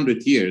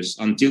 1400 years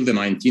until the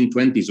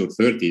 1920s or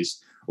 30s,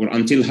 or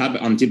until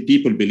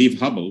people believe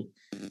Hubble,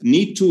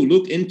 need to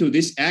look into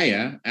this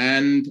ayah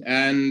and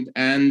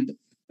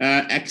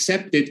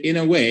accept it in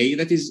a way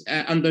that is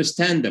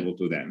understandable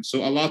to them.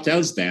 So Allah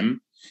tells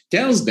them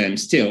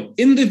still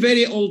in the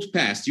very old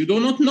past, you do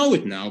not know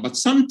it now, but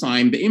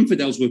sometime the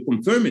infidels will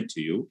confirm it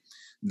to you,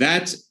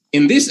 that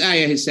in this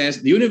ayah, he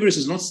says, the universe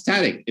is not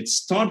static. It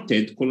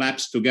started,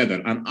 collapsed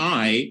together, and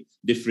I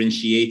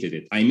differentiated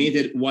it. I made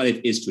it what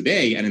it is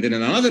today. And then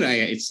in another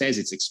ayah, it says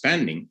it's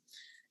expanding.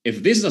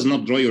 If this does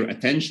not draw your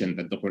attention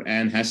that the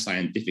Quran has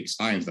scientific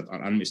signs that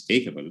are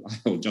unmistakable, I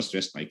will just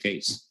rest my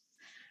case.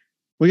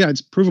 Well, yeah,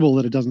 it's provable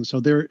that it doesn't.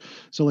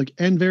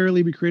 And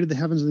verily we created the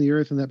heavens and the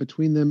earth, and that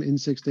between them in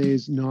 6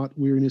 days, not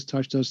weariness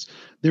touched us.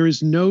 There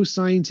is no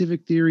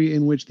scientific theory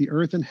in which the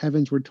earth and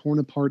heavens were torn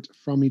apart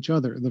from each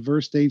other. The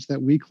verse states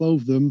that we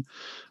clove them,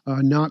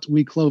 not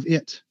we clove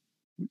it.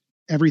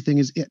 Everything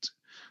is it.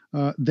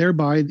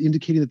 Thereby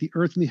indicating that the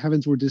earth and the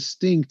heavens were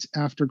distinct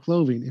after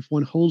cloving. If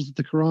one holds that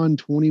the Quran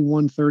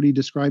 21:30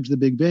 describes the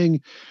Big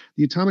Bang,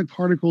 the atomic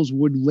particles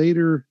would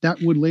later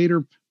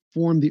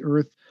form the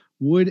earth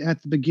would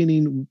at the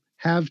beginning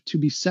have to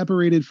be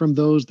separated from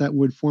those that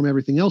would form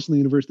everything else in the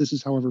universe. This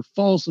is, however,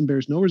 false and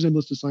bears no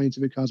resemblance to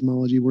scientific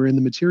cosmology, wherein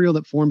the material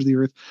that forms the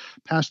earth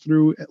passed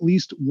through at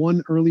least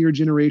one earlier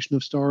generation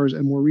of stars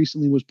and more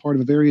recently was part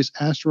of various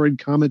asteroid,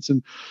 comets,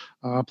 and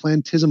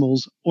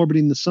planetesimals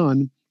orbiting the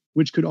sun,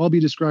 which could all be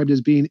described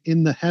as being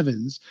in the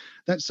heavens,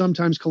 that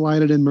sometimes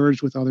collided and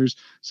merged with others,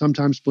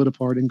 sometimes split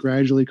apart and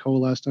gradually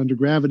coalesced under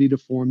gravity to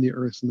form the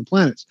earths and the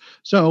planets.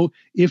 So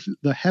if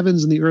the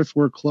heavens and the earth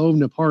were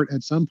cloven apart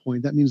at some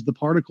point, that means the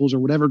particles or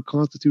whatever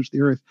constitutes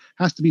the earth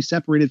has to be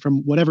separated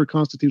from whatever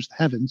constitutes the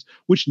heavens,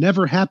 which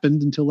never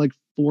happened until like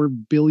 4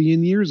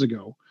 billion years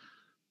ago.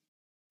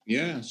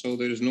 Yeah, so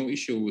there is no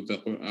issue with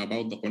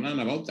about the Quran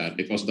about that,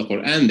 because the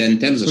Quran then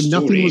tells a story.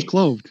 Nothing was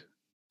clothed.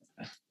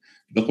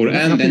 The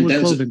Quran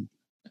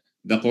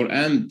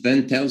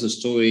then tells a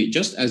story,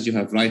 just as you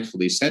have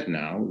rightfully said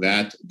now,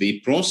 that the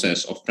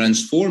process of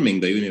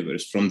transforming the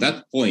universe from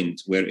that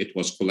point where it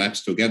was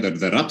collapsed together,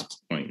 the Ratq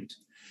point,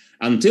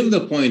 until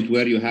the point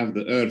where you have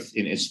the earth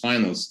in its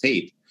final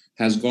state,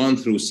 has gone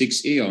through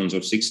 6 eons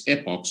or 6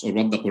 epochs, or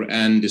what the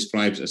Quran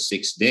describes as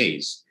 6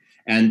 days.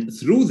 And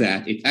through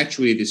that, it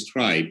actually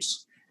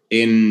describes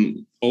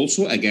in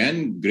also,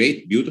 again,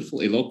 great, beautiful,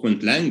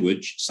 eloquent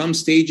language, some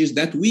stages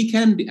that we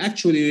can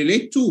actually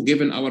relate to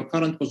given our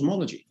current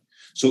cosmology.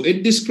 So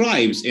it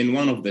describes in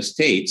one of the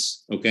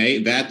states, okay,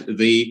 that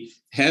the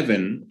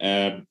heaven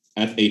at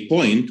a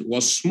point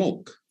was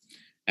smoke.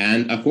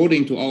 And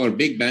according to our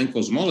Big Bang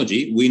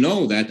cosmology, we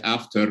know that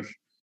after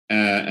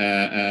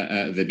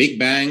the Big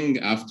Bang,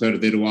 after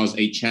there was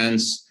a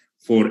chance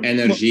for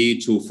energy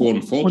to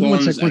form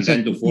photons and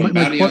then to form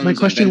baryons my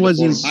question and then was,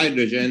 to form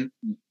hydrogen.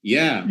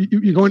 Yeah.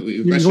 You're going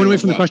away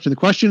from the question. The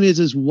question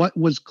is what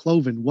was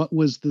cloven? What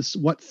was this?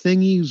 What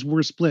thingies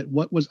were split?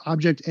 What was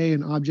object A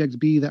and object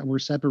B that were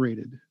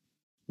separated?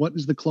 What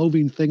is the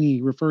cloving thingy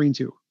referring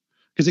to?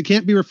 Because it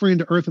can't be referring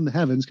to earth and the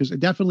heavens, because it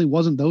definitely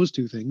wasn't those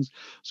two things.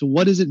 So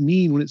what does it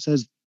mean when it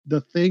says the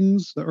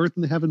things, the earth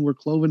and the heaven, were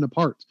cloven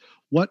apart?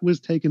 What was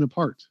taken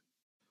apart?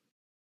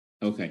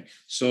 Okay.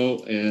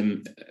 So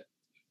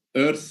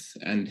earth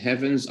and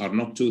heavens are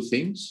not two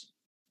things.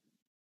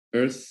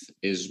 Earth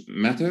is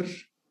matter,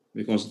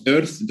 because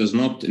earth does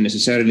not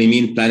necessarily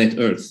mean planet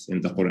Earth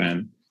in the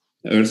Quran.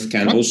 Earth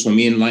can also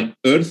mean, like,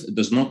 earth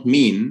does not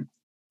mean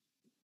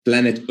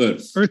planet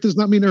Earth. Earth does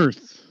not mean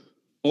earth.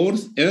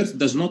 Earth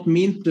does not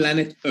mean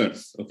planet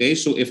Earth. Okay,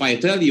 so if I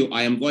tell you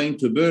I am going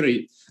to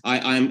bury,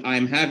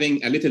 I'm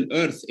having a little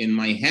earth in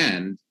my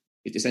hand,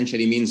 it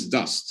essentially means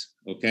dust.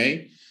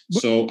 Okay,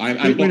 so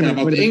I'm talking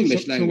about the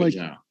English language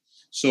now.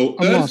 So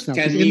I'm earth lost now,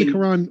 can mean in the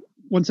Quran.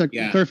 One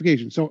second,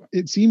 clarification. So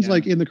it seems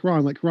like in the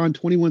Quran, like Quran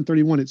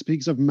 21:31, it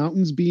speaks of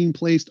mountains being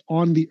placed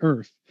on the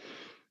earth.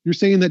 You're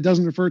saying that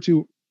doesn't refer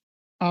to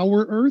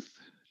our earth?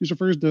 It just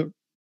refers to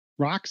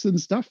rocks and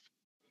stuff?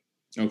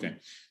 Okay,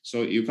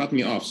 so you cut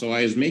me off. So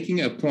I was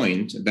making a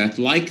point that,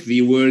 like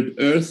the word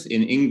earth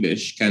in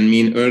English can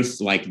mean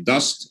earth like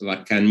dust,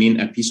 like can mean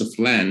a piece of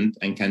land,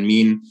 and can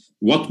mean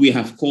what we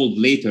have called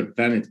later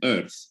planet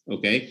Earth.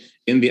 Okay,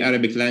 in the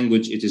Arabic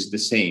language, it is the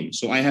same.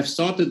 So I have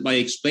started by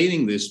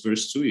explaining this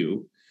verse to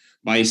you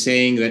by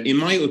saying that, in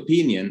my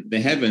opinion,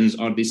 the heavens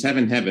are the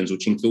seven heavens,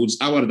 which includes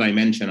our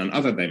dimension and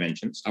other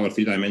dimensions, our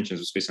three dimensions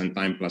of space and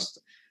time plus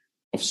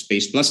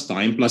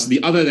time, plus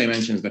the other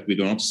dimensions that we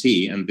do not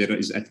see, and there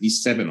is at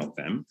least 7 of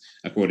them,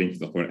 according to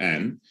the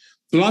Quran,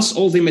 plus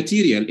all the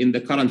material in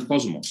the current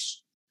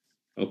cosmos.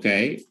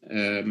 Okay,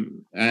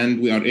 and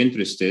we are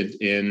interested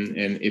in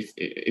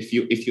if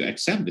you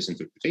accept this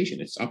interpretation,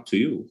 it's up to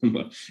you.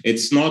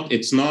 It's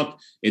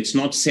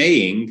not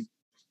saying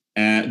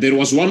there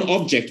was one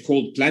object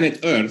called planet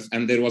Earth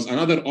and there was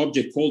another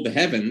object called the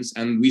heavens,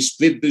 and we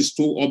split these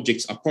two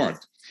objects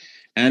apart.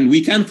 And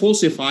we can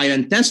falsify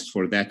and test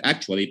for that,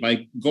 actually,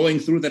 by going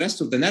through the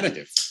rest of the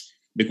narrative.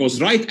 Because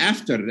right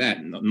after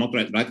that, not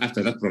right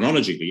after that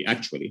chronologically,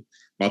 actually,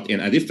 but in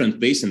a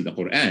different place in the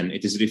Quran,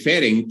 it is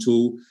referring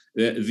to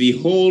the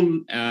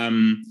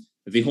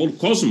whole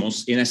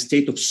cosmos in a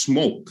state of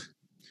smoke.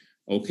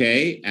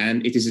 Okay,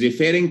 and it is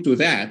referring to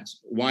that,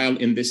 while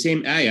in the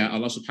same ayah,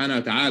 Allah subhanahu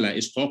wa ta'ala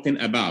is talking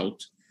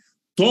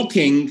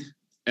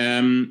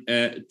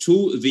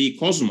to the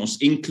cosmos,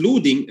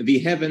 including the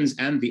heavens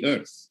and the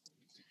earth.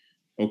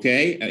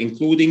 Okay,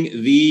 including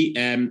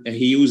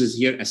he uses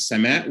here a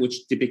sama,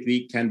 which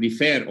typically can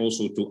refer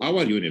also to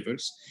our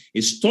universe,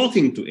 is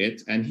talking to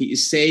it, and he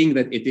is saying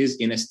that it is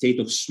in a state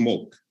of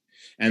smoke.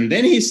 And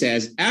then he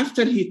says,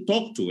 after he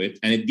talked to it,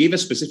 and it gave a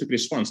specific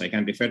response, I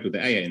can refer to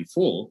the ayah in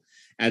full,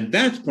 at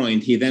that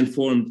point, he then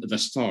formed the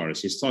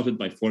stars. He started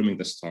by forming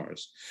the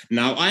stars.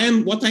 Now,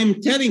 what I'm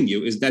telling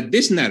you is that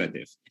this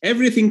narrative,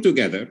 everything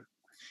together,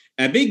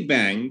 a Big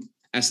Bang,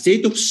 a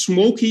state of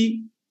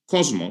smoky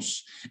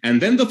cosmos,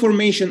 and then the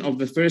formation of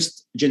the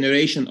first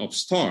generation of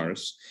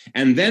stars,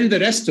 and then the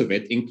rest of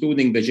it,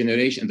 including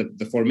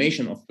the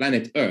formation of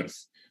planet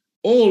Earth,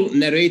 all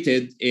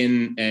narrated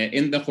in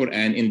the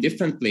Quran in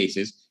different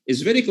places,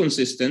 is very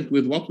consistent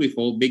with what we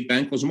call Big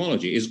Bang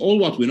cosmology. Is all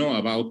what we know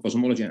about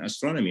cosmology and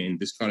astronomy in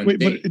this current day.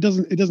 But it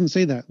doesn't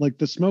say that. Like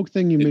the smoke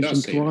thing you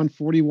mentioned, Quran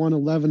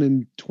 41:11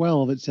 and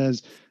 12, it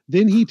says,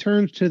 "Then he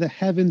turned to the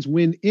heavens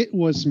when it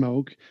was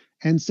smoke,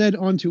 and said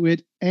unto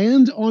it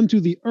and unto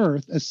the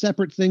earth, a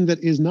separate thing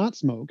that is not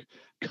smoke,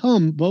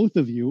 come both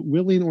of you,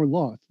 willing or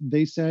loth.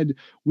 They said,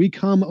 we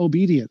come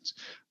obedient.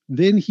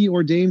 Then he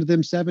ordained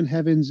them 7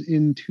 heavens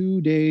in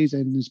 2 days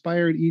and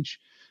inspired each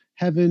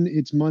heaven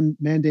its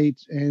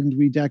mandate, and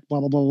we deck blah,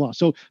 blah, blah, blah.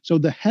 So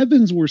the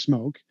heavens were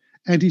smoke,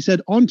 and he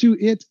said unto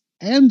it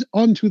and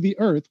unto the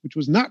earth, which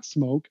was not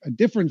smoke, a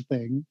different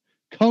thing,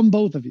 come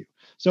both of you.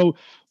 So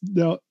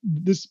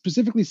this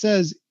specifically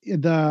says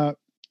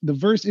the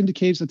verse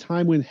indicates a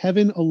time when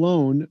heaven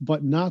alone,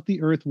 but not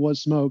the earth,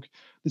 was smoke.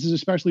 This is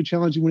especially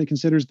challenging when it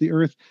considers the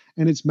earth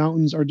and its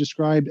mountains are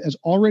described as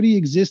already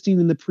existing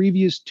in the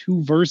previous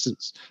 2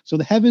 verses. So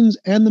the heavens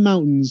and the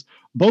mountains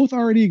both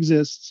already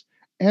exist,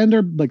 and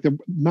are like the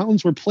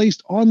mountains were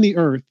placed on the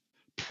earth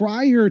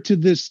prior to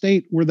this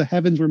state where the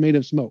heavens were made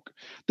of smoke.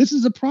 This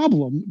is a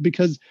problem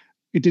because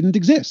it didn't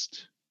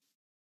exist.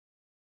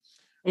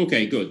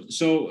 Okay, good.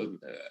 So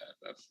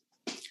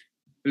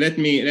let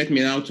me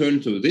now turn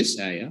to this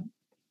ayah.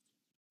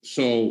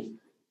 So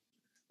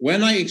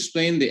when I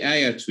explained the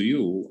ayah to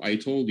you, I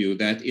told you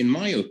that in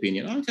my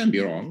opinion, I can be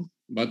wrong,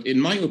 but in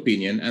my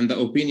opinion, and the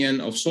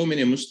opinion of so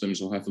many Muslims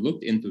who have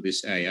looked into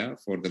this ayah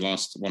for the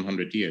last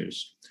 100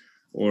 years,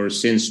 or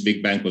since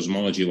Big Bang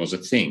cosmology was a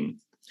thing,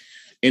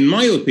 in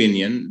my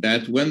opinion,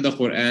 that when the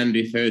Quran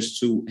refers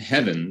to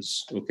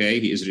heavens, okay,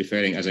 he is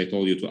referring, as I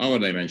told you, to our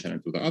dimension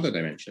and to the other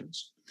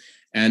dimensions.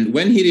 And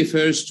when he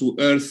refers to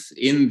earth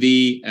in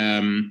the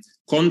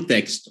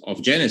context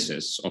of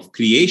Genesis, of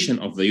creation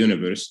of the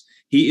universe,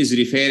 he is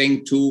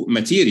referring to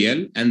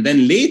material. And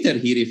then later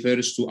he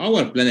refers to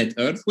our planet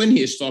Earth when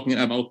he is talking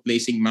about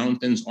placing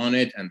mountains on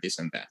it and this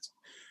and that.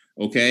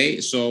 Okay,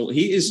 so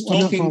he is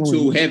talking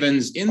to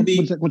heavens in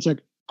the... One sec.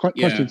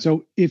 Question.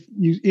 So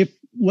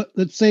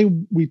let's say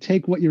we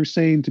take what you're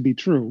saying to be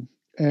true,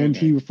 and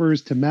he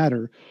refers to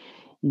matter.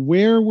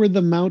 Where were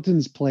the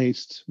mountains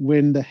placed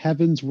when the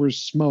heavens were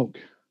smoke?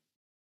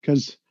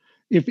 Because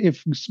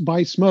if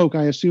by smoke,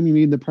 I assume you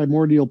mean the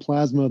primordial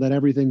plasma that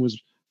everything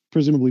was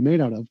presumably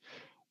made out of.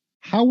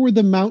 How were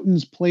the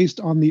mountains placed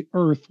on the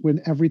earth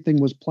when everything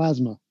was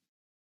plasma?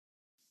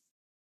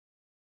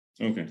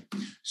 Okay,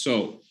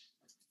 so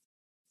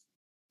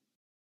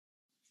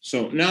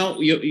now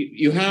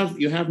you have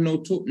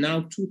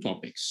two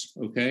topics.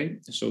 Okay,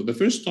 so the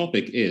first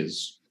topic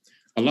is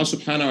Allah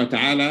subhanahu wa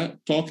ta'ala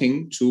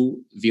talking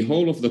to the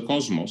whole of the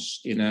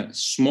cosmos in a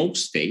smoke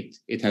state.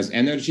 It has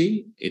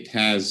energy, it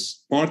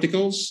has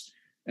particles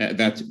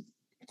that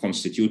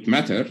constitute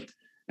matter,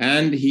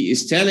 and he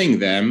is telling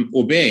them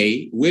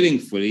obey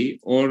willingly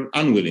or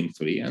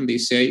unwillingly, and they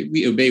say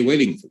we obey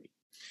willingly.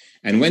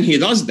 And when he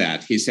does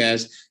that, he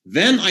says,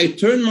 then I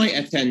turn my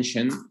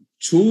attention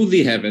to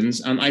the heavens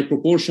and I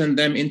proportion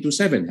them into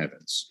 7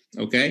 heavens.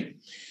 Okay,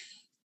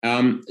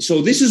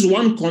 so this is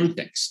one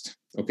context.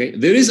 Okay,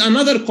 there is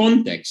another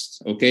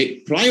context, okay,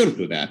 prior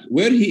to that,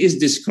 where he is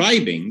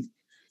describing,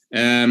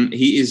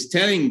 he is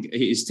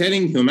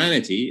telling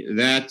humanity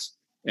that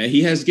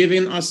he has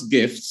given us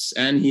gifts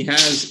and he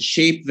has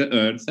shaped the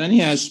earth and he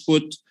has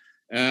put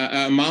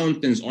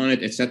mountains on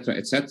it, etc.,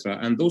 etc.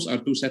 And those are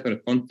 2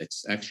 separate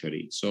contexts,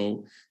 actually.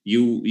 So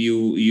you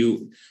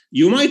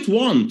might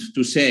want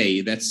to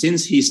say that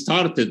since he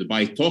started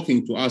by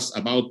talking to us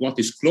about what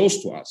is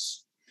close to us,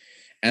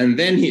 and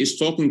then he is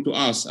talking to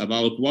us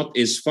about what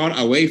is far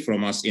away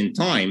from us in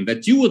time,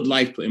 that you would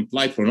like to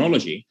imply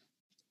chronology,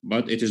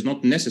 but it is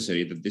not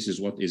necessary that this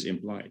is what is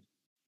implied.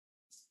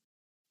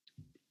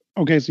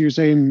 Okay, so you're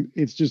saying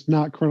it's just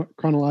not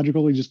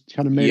chronological, he just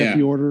kind of made up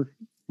the order?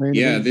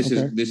 Randomly? Yeah, this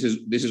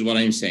is what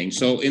I'm saying.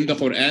 So in the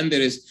Quran,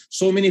 there is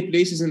so many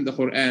places in the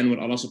Quran where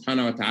Allah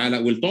subhanahu wa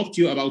ta'ala will talk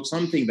to you about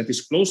something that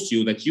is close to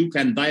you that you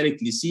can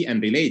directly see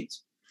and relate.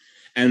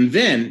 And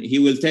then he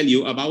will tell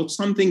you about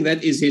something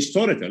that is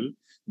historical,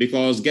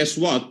 because guess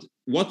what?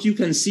 What you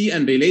can see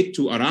and relate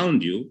to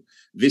around you,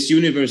 this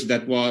universe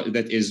that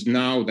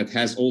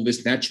has all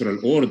this natural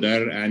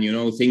order, and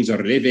things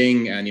are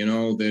living, and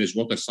there is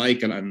water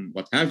cycle and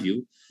what have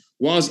you,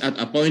 was at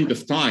a point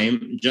of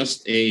time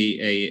just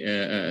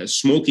a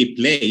smoky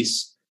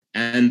place,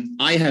 and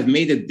I have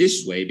made it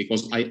this way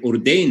because I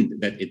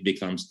ordained that it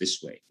becomes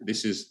this way.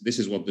 This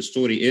is what the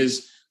story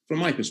is from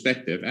my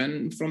perspective,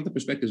 and from the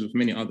perspectives of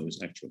many others,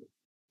 actually.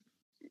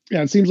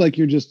 Yeah, it seems like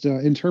you're just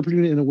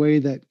interpreting it in a way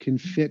that can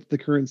fit the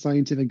current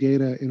scientific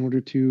data in order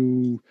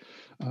to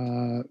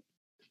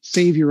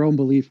save your own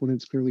belief when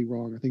it's clearly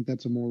wrong. I think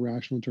that's a more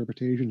rational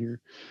interpretation here.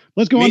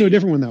 Let's go on to a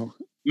different one, though.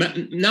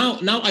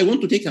 Now I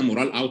want to take a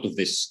moral out of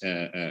this,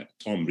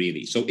 Tom,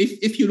 really. So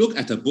if you look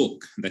at a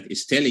book that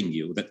is telling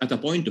you that at a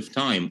point of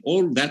time,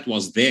 all that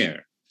was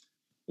there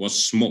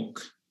was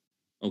smoke,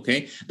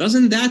 okay?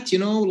 Doesn't that,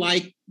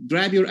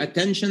 grab your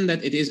attention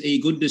that it is a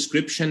good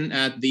description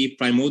at the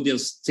primordial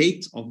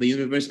state of the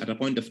universe at a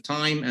point of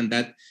time, and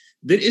that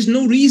there is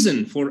no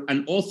reason for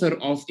an author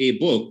of a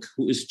book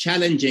who is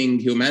challenging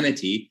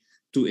humanity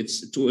to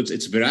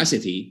its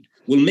veracity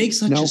will make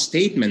such a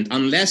statement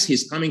unless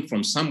he's coming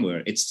from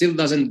somewhere. It still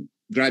doesn't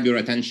grab your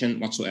attention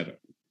whatsoever.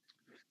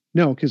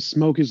 No, because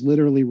smoke is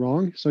literally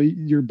wrong. So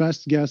your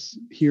best guess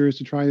here is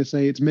to try to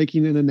say it's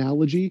making an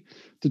analogy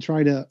to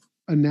try to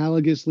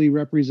analogously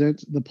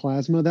represent the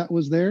plasma that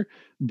was there.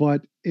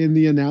 But in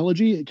the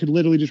analogy, it could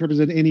literally just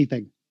represent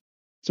anything.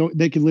 So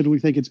they could literally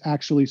think it's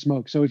actually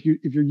smoke. So if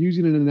you're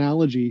using an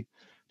analogy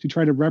to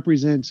try to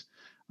represent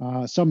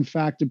some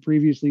fact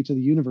previously to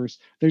the universe,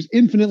 there's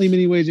infinitely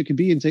many ways it could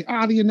be, and say,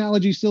 the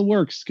analogy still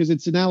works because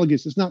it's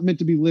analogous. It's not meant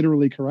to be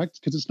literally correct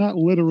because it's not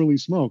literally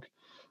smoke.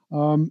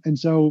 And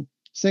so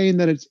saying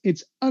that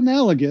it's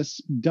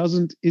analogous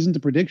isn't a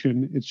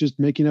prediction. It's just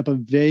making up a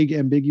vague,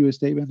 ambiguous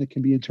statement that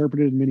can be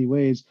interpreted in many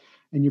ways.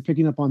 And you're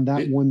picking up on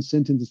that one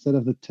sentence instead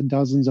of the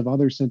dozens of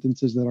other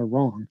sentences that are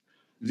wrong.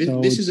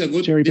 This is a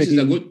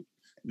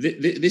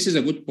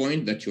good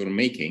point that you're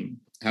making.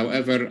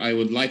 However, I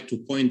would like to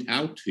point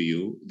out to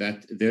you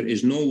that there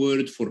is no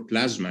word for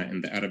plasma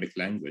in the Arabic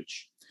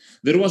language.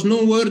 There was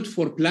no word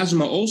for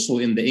plasma also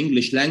in the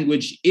English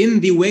language in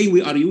the way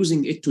we are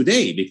using it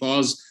today,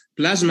 because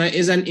plasma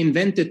is an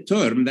invented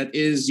term that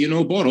is,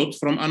 borrowed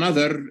from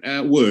another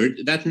word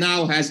that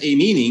now has a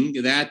meaning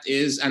that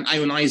is an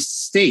ionized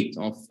state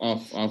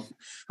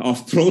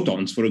of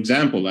protons, for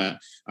example,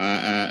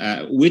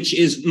 which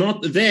is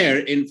not there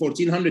in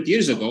 1400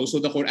 years ago. So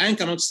the Quran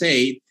cannot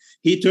say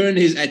he turned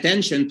his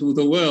attention to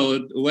the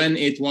world when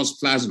it was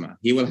plasma.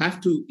 He will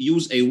have to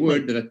use a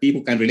word that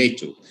people can relate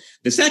to.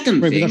 The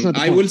second thing,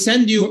 I will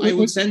send you. I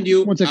would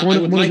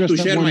like to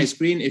share my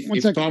screen if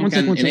Tom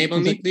can enable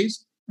me,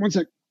 please. One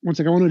sec. I want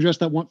to address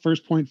that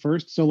first point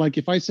first. So, like,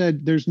 if I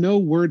said there's no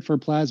word for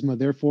plasma,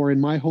 therefore,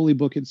 in my holy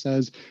book it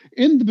says,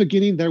 in the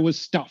beginning there was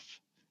stuff,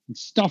 and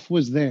stuff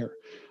was there.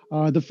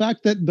 The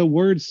fact that the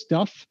word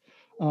stuff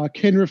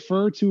can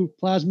refer to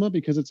plasma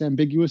because it's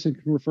ambiguous and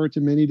can refer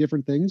to many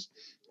different things,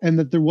 and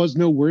that there was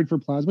no word for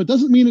plasma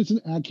doesn't mean it's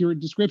an accurate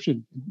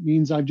description. It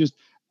means I've just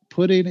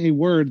put in a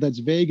word that's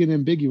vague and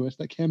ambiguous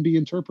that can be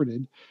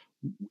interpreted.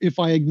 If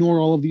I ignore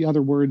all of the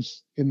other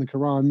words in the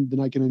Quran, then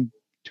I can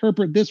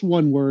interpret this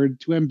one word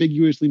to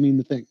ambiguously mean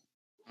the thing.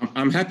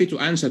 I'm happy to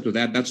answer to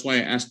that. That's why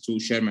I asked to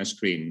share my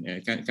screen.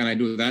 Can I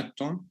do that,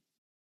 Tom?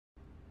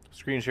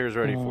 Screen share is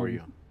ready for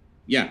you.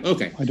 Yeah,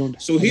 okay.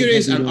 Here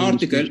is an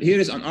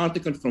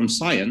article from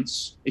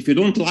Science. If you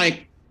don't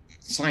like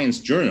Science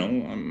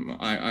Journal,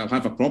 I'll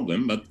have a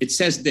problem, but it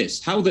says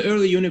this: how the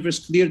early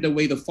universe cleared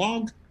away the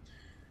fog.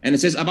 And it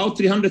says about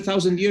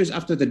 300,000 years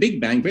after the Big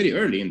Bang, very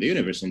early in the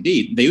universe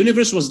indeed, the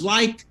universe was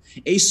like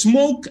a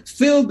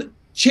smoke-filled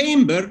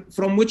chamber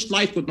from which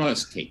light could not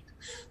escape.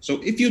 So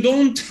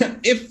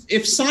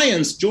if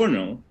Science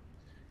Journal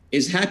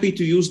is happy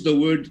to use the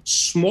word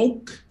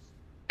smoke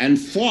and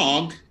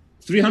fog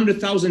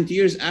 300,000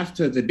 years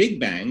after the Big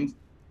Bang,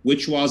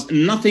 which was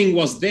nothing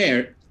was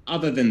there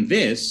other than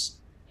this,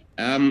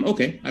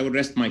 okay, I would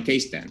rest my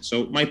case then.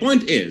 So my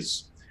point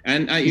is,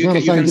 and you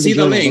can see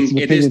the link,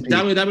 it is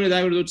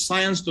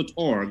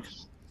www.science.org.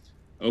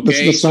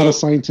 Okay, that's not a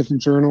scientific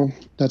journal.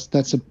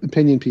 That's an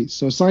opinion piece.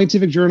 So a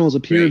scientific journal is a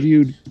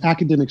peer-reviewed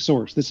academic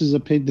source. This is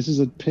an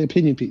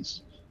opinion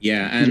piece.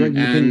 Yeah,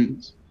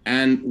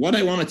 and what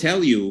I want to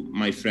tell you,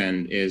 my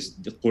friend, is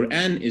the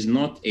Quran is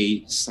not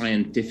a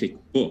scientific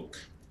book.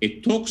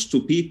 It talks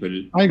to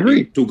people. I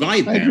agree. To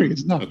guide them. I agree.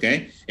 It's not.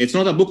 Okay, it's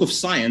not a book of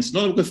science,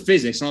 not a book of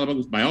physics, not a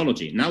book of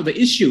biology. Now the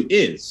issue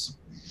is,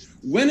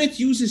 when it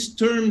uses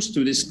terms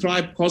to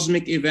describe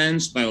cosmic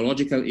events,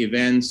 biological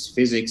events,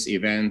 physics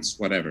events,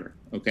 whatever,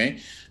 okay,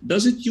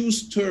 does it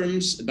use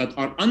terms that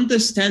are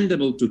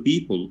understandable to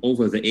people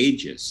over the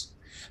ages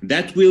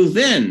that will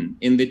then,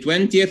 in the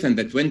 20th and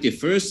the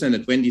 21st and the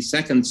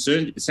 22nd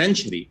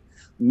century,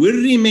 will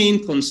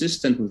remain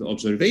consistent with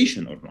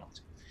observation or not?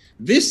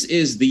 This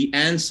is the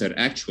answer,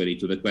 actually,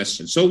 to the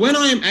question. So when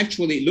I'm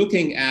actually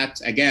looking at,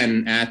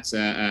 again, at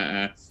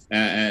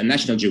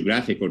National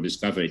Geographic or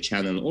Discovery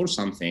Channel or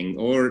something,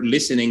 or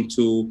listening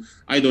to,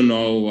 I don't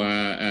know,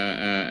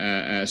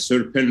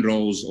 Sir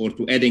Penrose or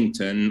to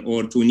Eddington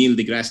or to Neil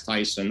deGrasse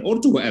Tyson or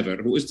to whoever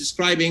who is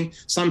describing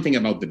something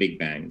about the Big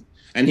Bang.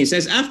 And he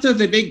says, after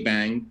the Big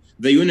Bang,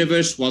 the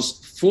universe was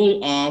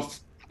full of,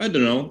 I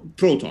don't know,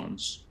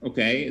 protons,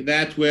 okay,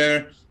 that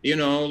were, you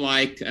know,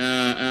 like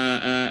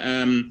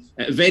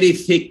very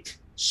thick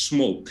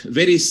smoke,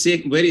 very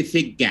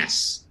thick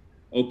gas,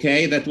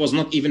 okay, that was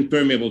not even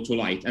permeable to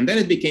light. And then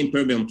it became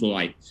permeable to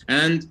light.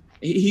 And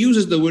he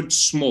uses the word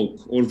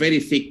smoke or very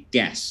thick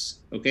gas,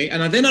 okay?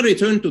 And then I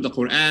return to the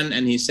Quran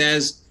and he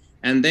says,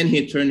 and then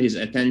he turned his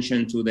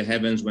attention to the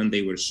heavens when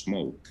they were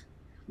smoke.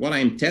 What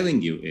I'm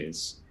telling you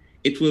is,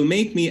 it will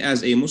make me,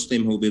 as a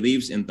Muslim who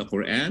believes in the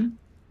Quran,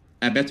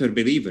 a better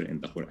believer in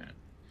the Quran.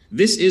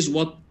 This is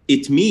what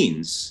it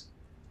means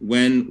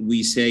when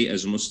we say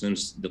as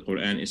Muslims the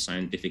Quran is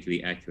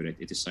scientifically accurate.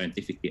 It is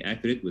scientifically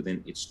accurate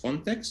within its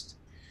context,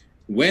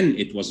 when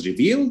it was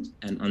revealed,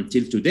 and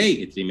until today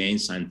it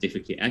remains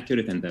scientifically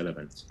accurate and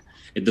relevant.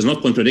 It does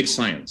not contradict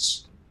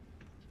science.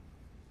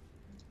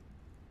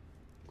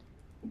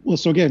 Well,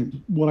 so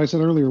again, what I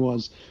said earlier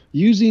was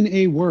using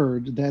a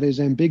word that is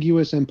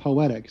ambiguous and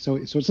poetic. So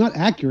it's not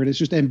accurate, it's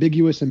just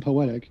ambiguous and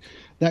poetic,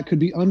 that could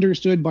be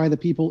understood by the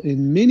people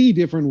in many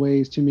different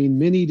ways to mean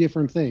many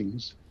different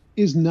things,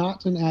 is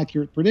not an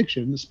accurate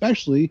prediction,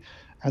 especially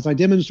as I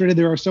demonstrated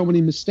there are so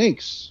many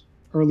mistakes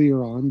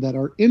earlier on that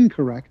are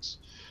incorrect,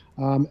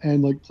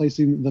 and like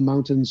placing the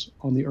mountains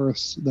on the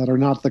earths that are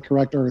not the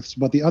correct earths,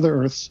 but the other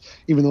earths,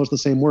 even though it's the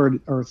same word,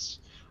 earths.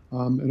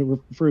 And it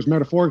refers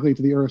metaphorically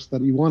to the earth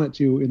that you want it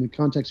to in the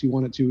context you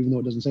want it to, even though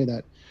it doesn't say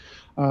that.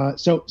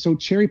 So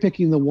cherry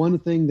picking the one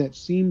thing that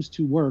seems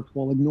to work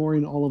while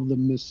ignoring all of the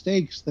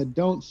mistakes that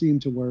don't seem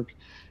to work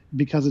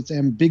because it's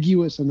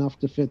ambiguous enough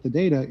to fit the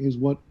data is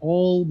what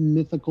all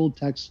mythical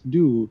texts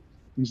do.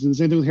 It's the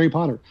same thing with Harry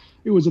Potter.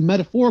 It was a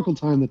metaphorical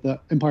time that the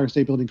Empire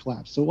State Building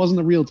collapsed. So it wasn't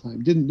a real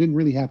time. Didn't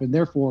really happen.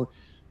 Therefore,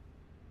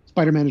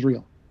 Spider-Man is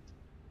real.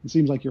 It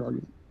seems like your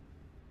argument.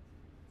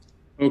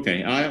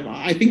 Okay,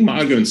 I think my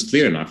argument is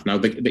clear enough. Now,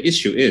 the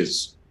issue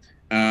is,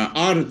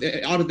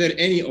 are there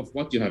any of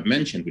what you have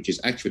mentioned, which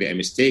is actually a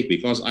mistake?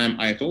 Because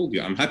I told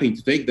you, I'm happy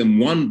to take them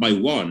one by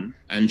one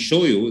and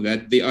show you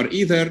that they are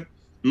either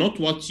not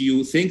what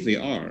you think they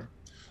are,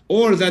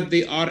 or that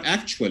they are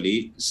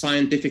actually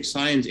scientific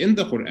signs in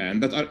the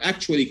Quran that are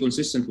actually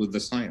consistent with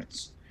the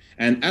science.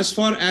 And as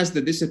far as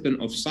the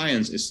discipline of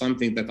science is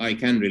something that I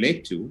can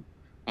relate to,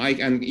 I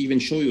can even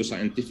show you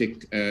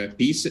scientific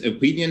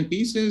opinion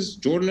pieces,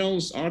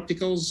 journals,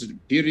 articles,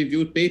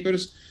 peer-reviewed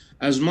papers,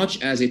 as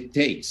much as it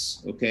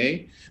takes,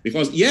 okay?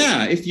 Because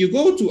yeah, if you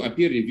go to a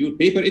peer-reviewed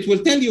paper, it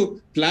will tell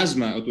you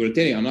plasma, it will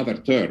tell you another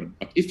term.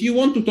 But if you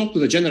want to talk to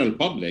the general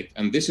public,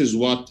 and this is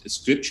what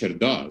scripture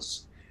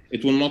does,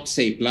 it will not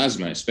say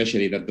plasma,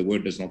 especially that the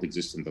word does not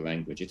exist in the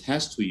language. It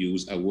has to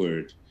use a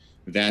word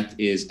that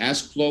is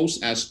as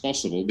close as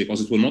possible,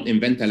 because it will not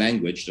invent a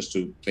language just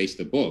to place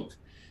the book,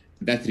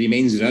 that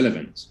remains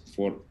relevant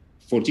for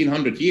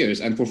 1400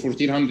 years and for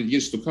 1400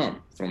 years to come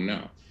from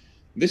now.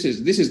 This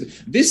is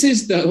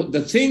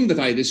the thing that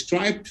I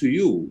described to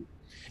you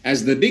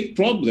as the big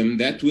problem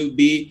that will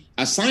be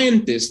a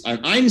scientist, an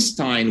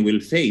Einstein will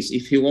face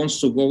if he wants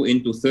to go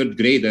into third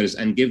graders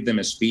and give them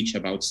a speech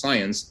about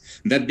science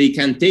that they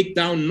can take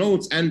down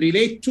notes and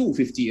relate to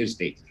 50 years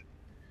later.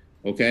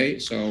 Okay,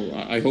 so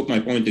I hope my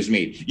point is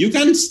made. You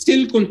can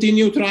still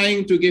continue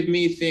trying to give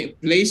me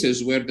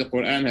places where the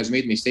Quran has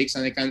made mistakes,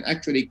 and I can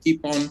actually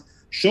keep on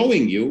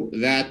showing you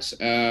that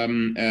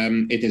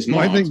it is not.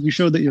 Well, I think you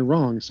showed that you're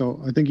wrong. So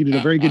I think you did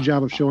a very good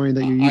job of showing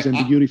that you use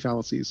ambiguity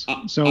fallacies.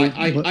 So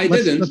I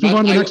didn't. Let's move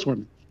on to the next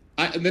one.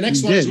 The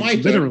next one is my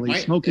turn. Literally,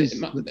 smoke is.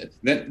 The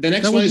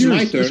next one is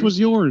my turn. This was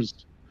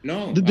yours.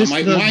 No,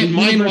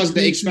 mine was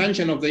the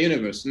expansion of the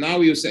universe. Now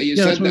you said the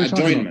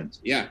adjoinment.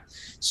 Yeah.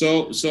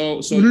 So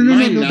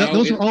no,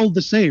 those are all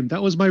the same.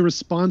 That was my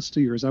response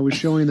to yours. I was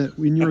showing that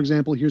in your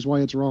example, here's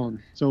why it's wrong.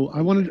 So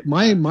I wanted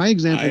my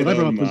example that I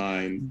brought up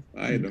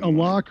was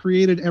Allah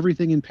created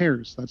everything in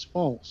pairs. That's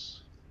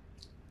false.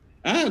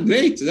 Ah,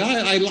 great.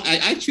 I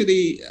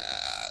actually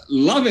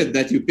love it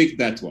that you picked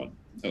that one.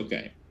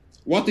 Okay.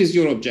 What is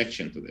your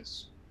objection to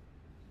this?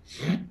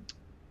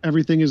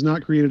 Everything is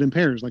not created in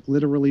pairs. Like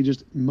literally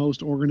just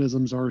most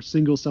organisms are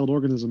single-celled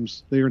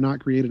organisms. They are not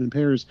created in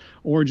pairs.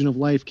 Origin of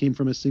life came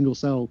from a single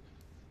cell.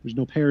 There's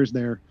no pairs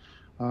there.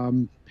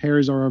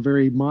 Pairs are a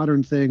very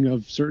modern thing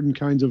of certain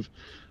kinds of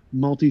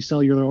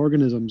multicellular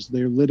organisms.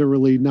 They're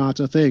literally not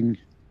a thing.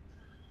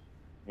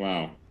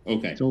 Wow.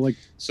 Okay.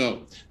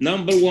 So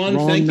number one,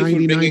 thank you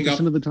for bringing up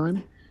 99% of the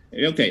time.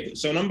 Okay,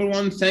 so number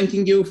one,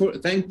 thanking you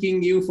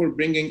for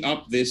bringing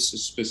up this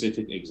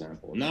specific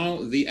example.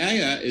 Now, the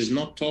ayah is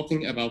not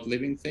talking about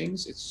living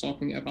things; it's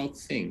talking about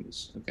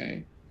things.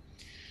 Okay,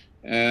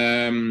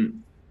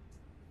 and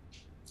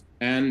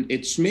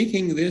it's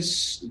making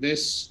this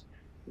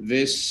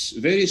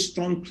very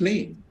strong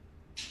claim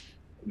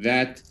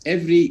that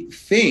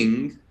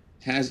everything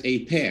has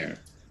a pair.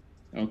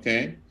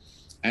 Okay,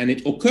 and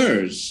it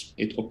occurs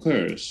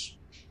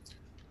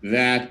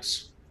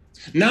that.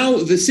 Now,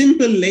 the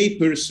simple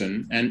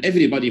layperson and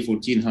everybody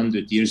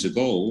 1400 years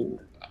ago,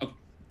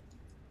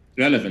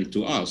 relevant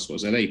to us,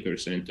 was a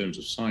layperson in terms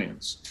of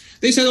science.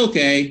 They said,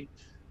 okay,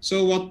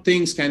 so what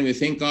things can we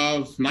think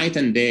of? Night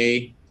and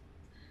day,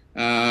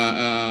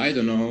 I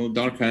don't know,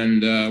 dark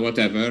and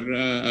whatever,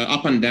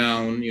 up and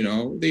down, you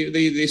know.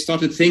 They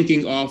started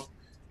thinking of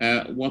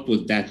what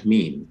would that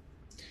mean?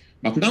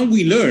 But now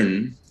we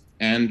learn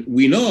and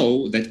we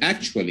know that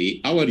actually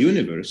our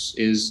universe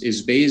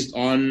is based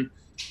on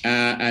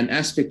an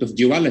aspect of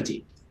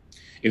duality.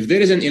 If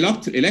there is an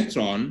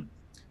electron,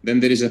 then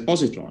there is a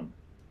positron.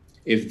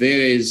 If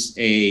there is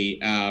a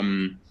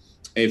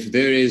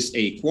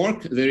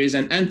quark, there is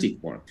an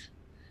anti-quark.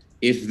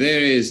 If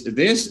there is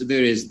this,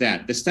 there is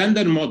that. The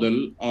standard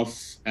model of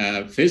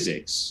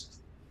physics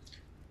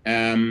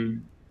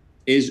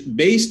is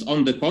based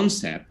on the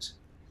concept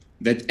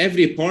that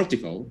every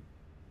particle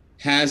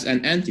has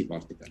an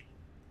antiparticle.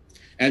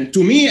 And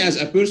to me,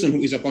 as a person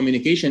who is a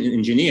communication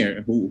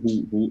engineer,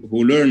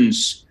 who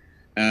learns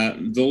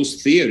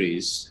those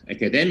theories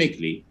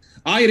academically,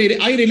 I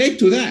relate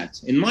to that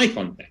in my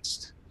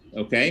context.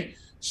 Okay,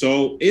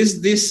 so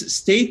is this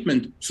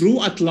statement true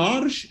at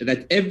large,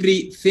 that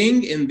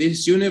everything in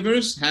this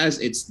universe has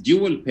its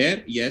dual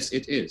pair? Yes,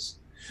 it is.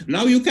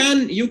 Now you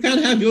can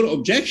have your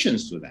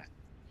objections to that.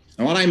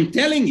 And what I'm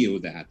telling you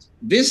that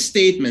this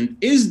statement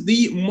is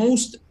the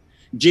most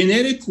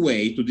generic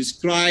way to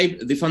describe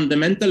the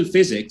fundamental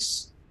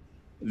physics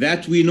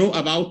that we know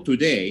about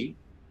today,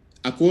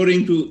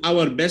 according to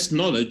our best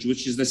knowledge,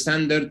 which is the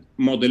standard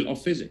model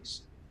of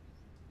physics.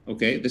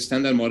 Okay, the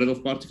standard model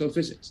of particle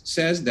physics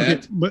says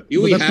that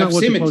we have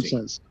symmetry.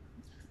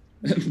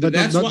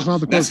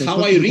 That's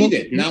how I read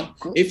it. Now,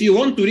 if you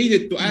want to read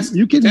it to ask,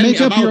 you can make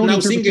up your own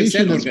single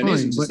cell organisms,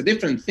 organisms, it's a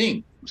different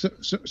thing.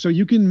 So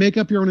you can make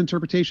up your own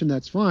interpretation,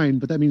 that's fine,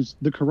 but that means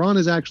the Quran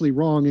is actually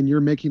wrong and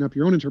you're making up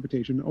your own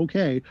interpretation.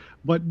 Okay,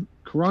 but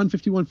Quran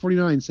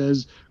 51:49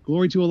 says,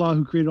 "Glory to Allah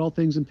who created all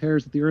things in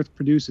pairs that the earth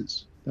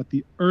produces." That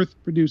the earth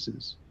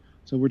produces.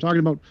 So we're talking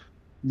about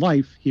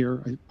life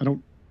here. I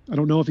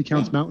don't know if he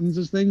counts mountains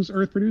as things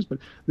earth produce, but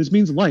this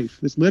means life.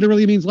 This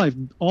literally means life.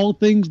 All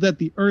things that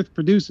the earth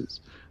produces.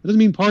 That doesn't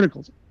mean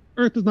particles.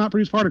 Earth does not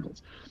produce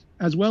particles,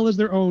 as well as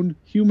their own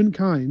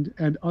humankind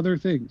and other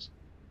things.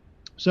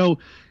 So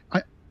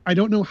I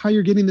don't know how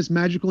you're getting this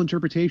magical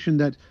interpretation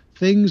that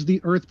things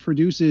the earth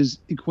produces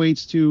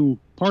equates to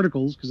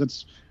particles,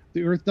 because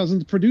the earth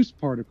doesn't produce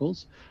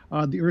particles.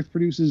 The earth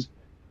produces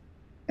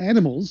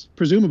animals,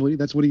 presumably,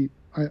 that's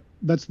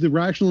the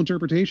rational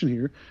interpretation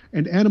here,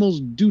 and animals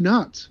do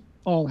not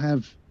all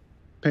have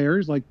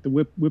pairs, like the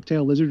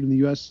whiptail lizard in the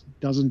U.S.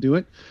 doesn't do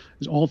it.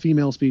 It's all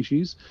female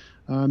species,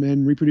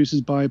 and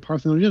reproduces by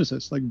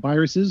parthenogenesis. Like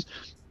viruses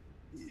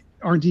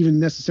aren't even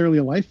necessarily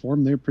a life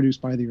form; they're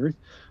produced by the earth,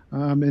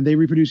 and they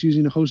reproduce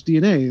using a host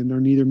DNA, and are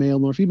neither male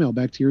nor female.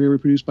 Bacteria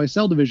reproduce by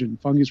cell division.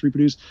 Fungus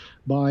reproduce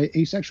by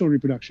asexual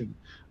reproduction.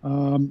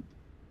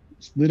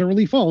 It's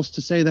literally false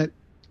to say that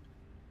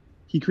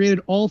he created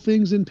all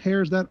things in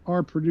pairs that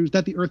are produced,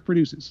 that the earth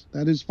produces.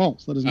 That is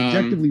false. That is an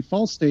objectively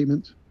false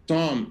statement.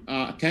 Tom,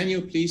 can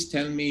you please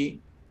tell me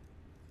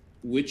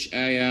which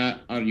ayah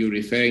are you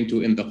referring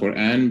to in the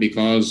Quran?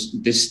 Because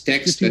this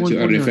text that you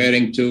are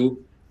referring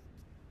to,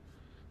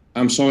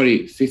 I'm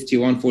sorry,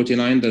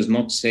 5149 does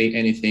not say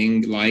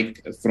anything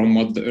like from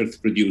what the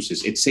earth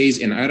produces. It says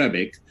in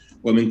Arabic,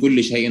 وَمِن كُلِّ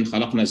شَيْءٍ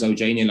خَلَقْنَا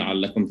زَوْجَيْنِ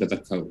لَعَلَّكُمْ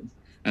تَذَكَّرُونَ.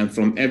 And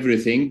from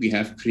everything we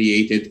have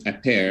created a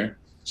pair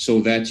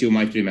so that you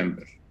might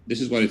remember.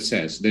 This is what it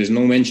says. There's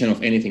no mention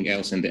of anything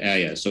else in the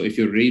ayah. So if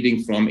you're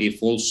reading from a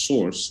false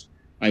source,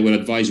 I will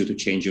advise you to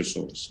change your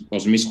source,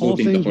 because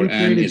misquoting the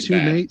Quran is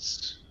bad.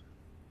 Mates,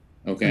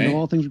 okay. And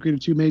all things were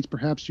created two mates.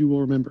 Perhaps you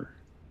will remember.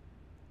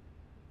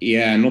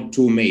 Yeah, not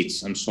two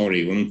mates. I'm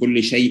sorry. وَمِن كُلِّ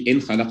شَيْءٍ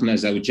خَلَقْنَا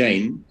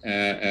زَوْجَيْن.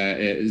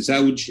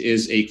 Zawj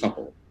is a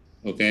couple.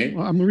 Okay.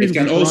 Well, it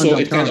can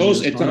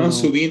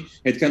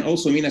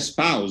also mean a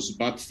spouse,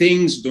 but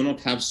things do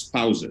not have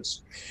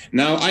spouses.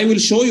 Now, I will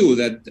show you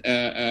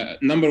that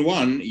number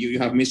one, you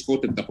have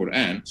misquoted the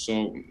Quran,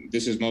 so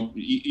this is not,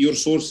 your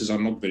sources are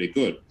not very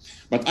good.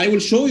 But I will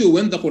show you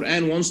when the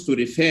Quran wants to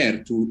refer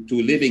to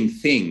living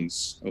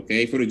things.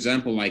 Okay, for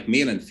example, like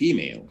male and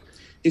female.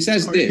 He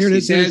says this.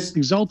 He says,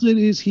 "Exalted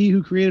is he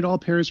who created all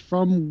pairs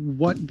from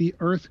what the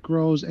earth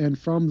grows, and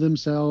from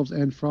themselves,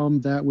 and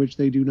from that which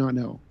they do not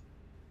know."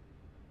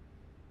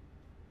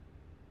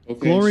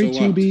 Okay, glory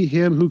to be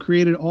him who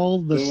created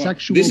all the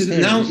sexual this is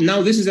pairs.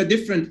 Now this is a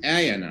different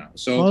ayah now.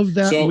 So of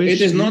that so which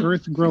it is the not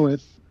earth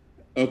groweth.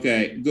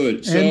 Okay,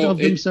 good. So and of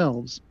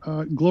themselves.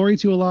 Glory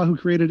to Allah who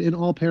created in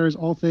all pairs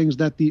all things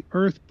that the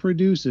earth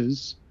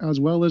produces, as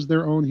well as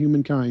their own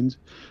humankind.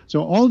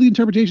 So all the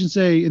interpretations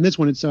say in this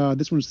one, it's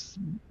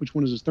which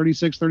one is this?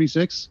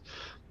 36.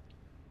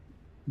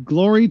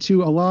 Glory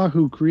to Allah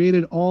who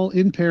created all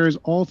in pairs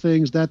all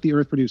things that the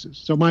earth produces.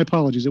 So my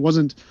apologies, it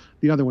wasn't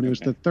the other one. It was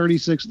the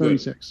 36.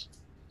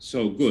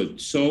 So good.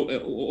 So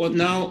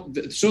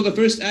so the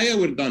first ayah,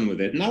 we're done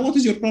with it. Now, what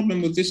is your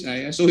problem with this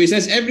ayah? So he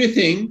says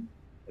everything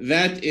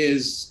that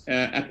is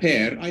a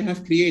pair I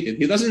have created.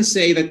 He doesn't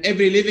say that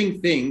every living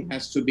thing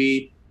has to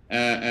be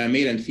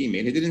male and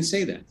female. He didn't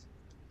say that.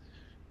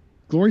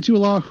 Glory to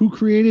Allah who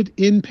created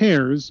in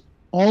pairs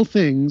all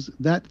things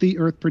that the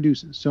earth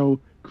produces. So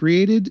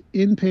created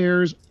in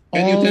pairs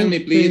can you tell me,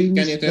 please?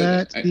 Can you tell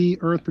that the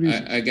earth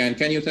produces? Again,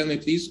 can you tell me,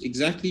 please,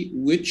 exactly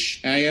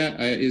which ayah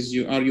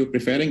are you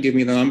preferring? Give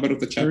me the number of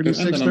the chapter 36,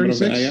 and the number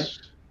 36. of the ayah.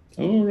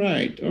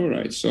 All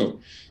right.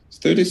 So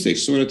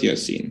 36, Surah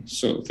Yasin.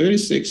 So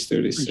 36.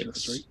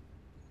 Right.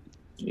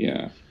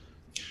 Yeah.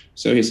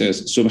 So he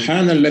says,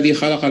 سبحان الذي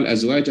خلق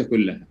الأزواج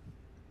كلها.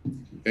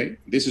 Okay,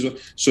 this is what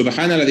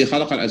سبحان الذي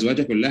خلق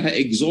الأزواج كلها.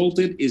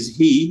 Exalted is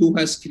he who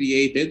has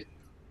created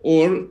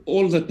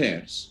all the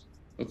pairs.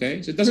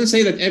 Okay, so it doesn't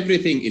say that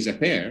everything is a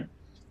pair.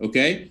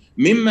 Okay,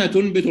 مما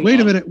تنبت الأرض.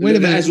 Wait a minute.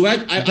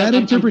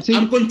 الأزواج.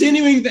 I'm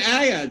continuing the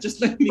ayah.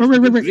 Just let me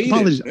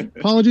read.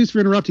 Apologies for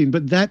interrupting,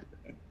 but that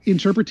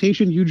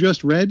interpretation you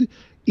just read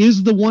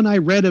is the one I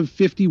read of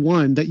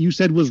 51 that you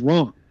said was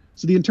wrong.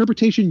 So the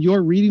interpretation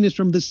you're reading is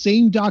from the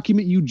same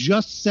document you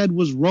just said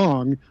was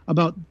wrong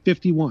about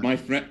 51. My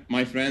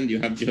friend, you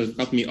have just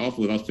cut me off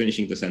without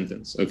finishing the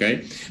sentence.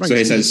 Okay, right. So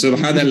he says,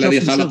 سبحان الذي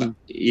خلق.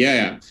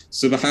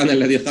 سبحان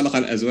الذي خلق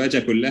الأزواج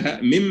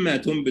كلها مما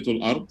تنبت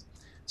الأرض.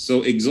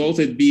 So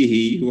exalted be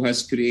he who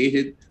has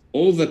created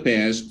all the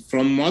pairs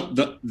from what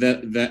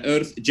the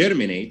earth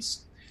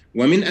germinates,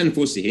 ومن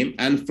أنفسهم,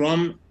 and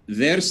from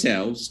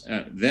themselves,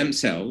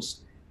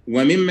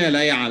 ومما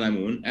لا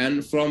يعلمون,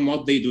 and from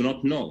what they do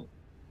not know.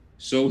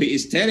 So he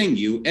is telling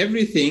you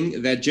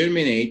everything that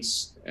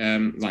germinates,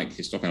 like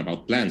he's talking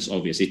about plants,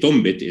 obviously.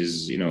 Tumbit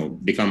is,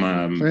 become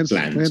a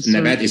plant.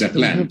 Nabat is a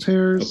plant.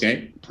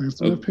 Okay. Plants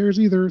don't have pairs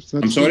either. So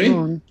that's I'm sorry?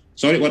 Wrong.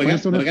 Sorry, what again?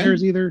 Plants don't have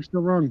pairs either.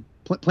 Still wrong.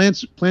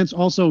 Plants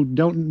also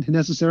don't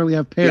necessarily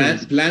have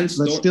pairs. Plants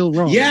that's don't, still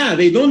wrong. Yeah,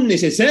 they don't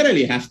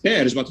necessarily have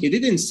pairs, but he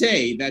didn't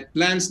say that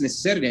plants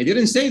necessarily. I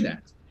didn't say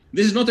that.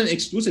 This is not an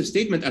exclusive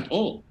statement at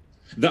all.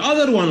 The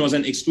other one was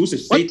an exclusive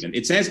statement.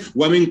 It says,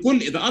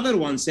 the other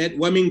one said,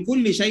 وَمِن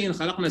كُلِّ شَيْءٍ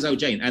خَلَقْنَا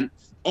زَوْجَيْنِ, and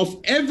of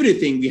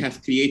everything we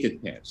have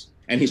created pairs.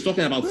 And he's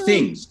talking about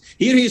things.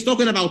 Here he's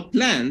talking about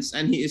plants,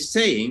 and he is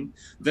saying,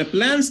 the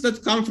plants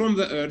that come from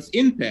the earth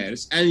in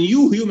pairs, and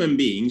you human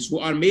beings who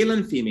are male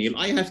and female,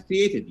 I have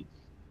created you.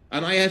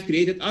 And I have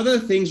created other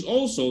things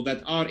also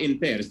that are in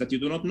pairs that you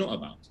do not know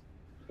about.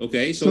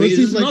 Okay, so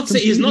he's not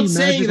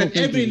saying that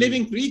every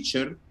living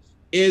creature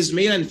is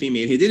male and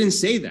female. He didn't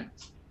say that.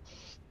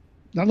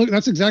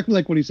 That's exactly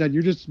like what he said.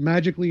 You're just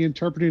magically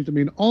interpreting it to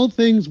mean all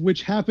things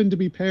which happen to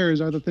be pairs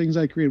are the things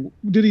I created.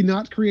 Did he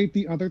not create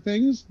the other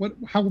things?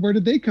 Where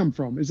did they come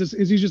from? Is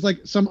he just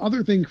like some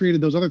other thing created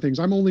those other things?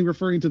 I'm only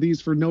referring to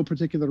these for no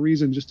particular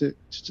reason, just to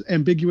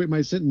ambiguate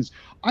my sentence.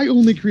 I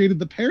only created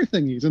the pair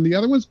thingies, and the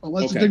other ones,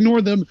 let's just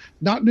ignore them,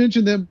 not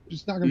mention them,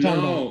 just not going to talk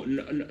about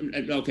them.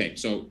 No. Okay,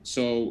 so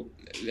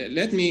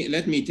let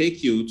me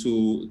take you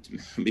to,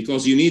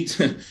 because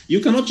you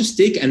cannot just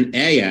take an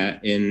ayah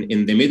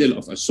in the middle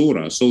of a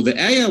surah. So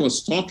the ayah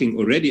was talking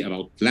already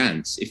about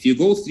plants. If you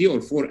go 3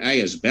 or 4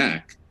 ayahs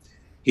back,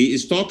 he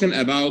is talking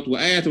about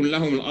وَآيَةٌ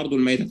لَهُمُ الْأَرْضُ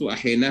الْمَيْتَةُ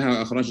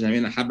أَحْيَيْنَاهَا وَأَخْرَجْنَا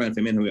مِنْهَا حَبًّا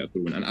فَمِنْهُ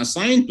يَأْكُلُونَ. And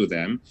assigned to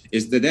them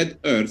is the dead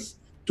earth,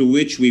 to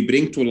which we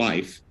bring to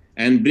life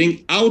and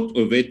bring out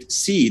of it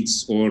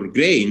seeds or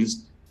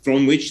grains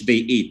from which they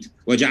eat.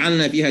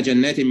 وَجَعَلْنَا فِيهَا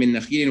جَنَّاتٍ مِّن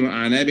نَخِيلٍ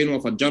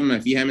وَأَعْنَابٍ وَفَجَّرْنَا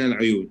فِيهَا مِنَ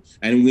الْعُيُونِ.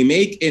 And we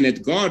make in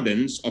it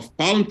gardens of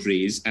palm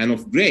trees and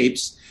of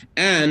grapes,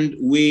 and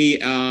we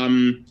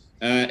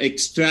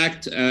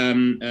extract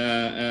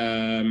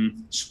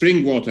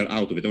spring water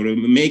out of it, or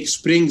make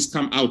springs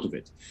come out of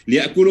it.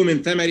 لِيَأْكُلُوا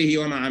مِنْ ثَمَرِهِ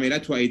وَمَا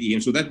عَمِلَتْهُ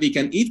أَيْدِيهِمْ. So that they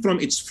can eat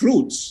from its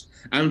fruits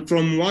and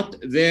from what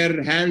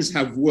their hands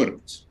have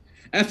worked.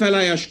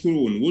 أَفَلَا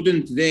يَشْكُرُونَ.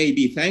 Wouldn't they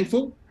be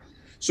thankful?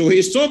 So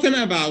he's talking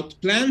about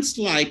plants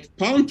like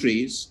palm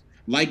trees,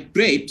 like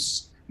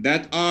grapes,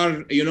 that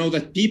are,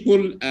 that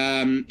people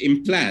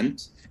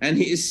implant. And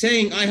he is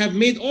saying, I have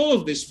made all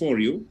of this for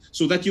you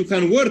so that you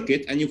can work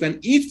it and you can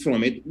eat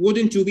from it.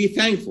 Wouldn't you be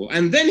thankful?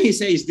 And then he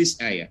says this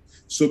ayah,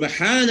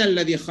 سبحان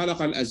الذي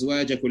خلق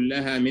الأزواج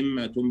كلها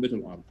مما تنبت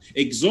الأرض.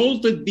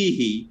 Exalted be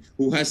he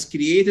who has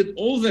created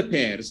all the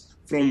pairs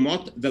from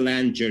what the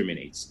land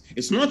germinates.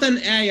 It's not an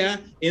ayah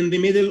in the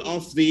middle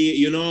of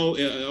the,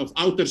 of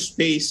outer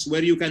space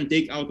where you can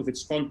take out of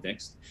its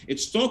context.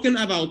 It's talking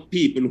about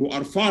people who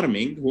are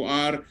farming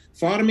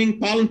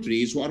palm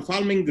trees, who are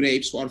farming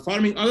grapes, who are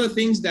farming other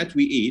things that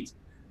we eat,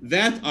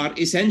 that are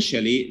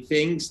essentially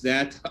things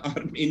that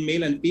are in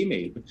male and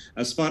female,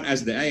 as far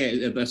as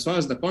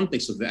the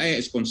context of the ayah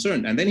is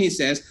concerned. And then he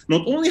says,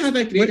 not only have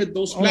I created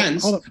those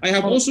plants, I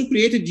have also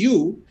created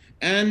you.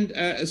 And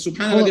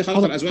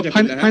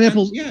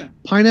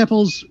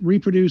pineapples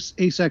reproduce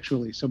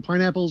asexually. So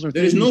pineapples are.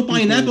 There is no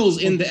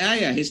pineapples in the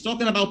ayah. He's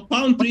talking about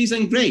palm trees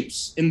and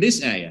grapes in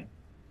this ayah,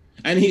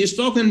 and he is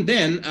talking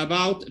then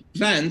about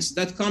plants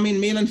that come in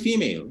male and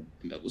female.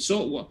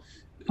 So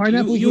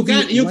you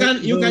can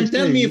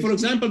tell me, for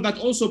example, that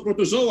also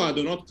protozoa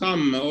do not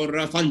come,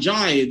 or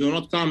fungi do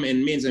not come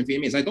in males and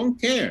females. I don't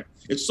care.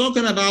 It's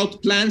talking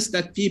about plants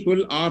that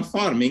people are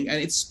farming, and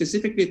it's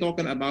specifically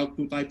talking about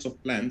 2 types of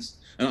plants.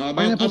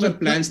 About other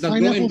plants that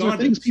grow in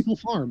gardens. Things people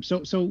farm.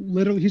 So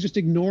literally, he's just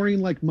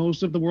ignoring like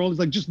most of the world. He's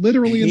like just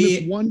literally in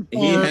this one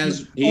farm,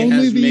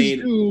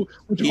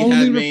 which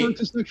only refer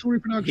to sexual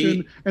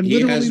reproduction, and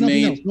literally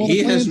nothing else.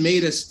 He has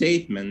made a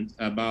statement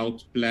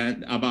about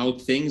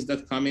things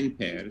that come in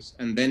pairs,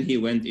 and then he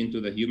went into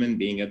the human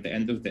being at the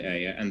end of the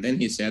ayah, and then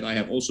he said, "I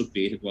have also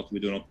created what you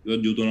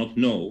do not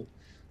know,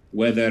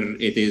 whether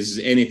it is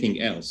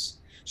anything else."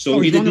 So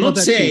he did not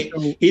say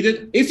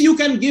If you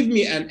can give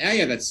me an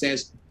ayah that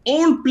says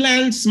all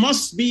plants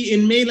must be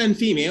in male and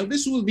female,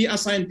 this will be a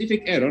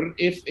scientific error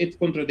if it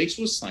contradicts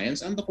with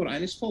science and the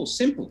Quran is false.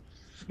 Simple.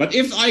 But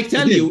if I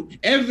tell you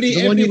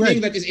everything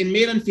that is in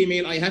male and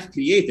female I have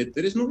created,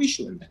 there is no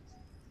issue in that.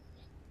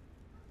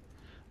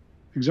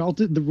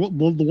 Exalted, the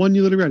one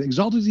you literally read.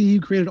 Exalted is he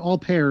who created all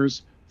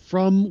pairs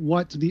from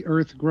what the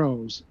earth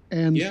grows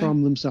and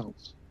from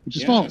themselves. Which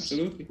is false.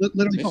 Absolutely.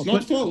 Literally it's false.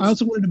 Not false. I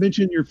also wanted to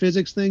mention your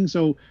physics thing.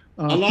 So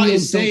Allah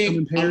is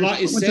saying.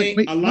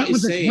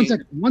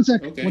 One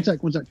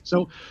second.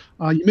 So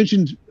you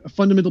mentioned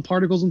fundamental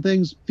particles and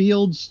things.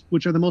 Fields,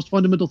 which are the most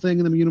fundamental thing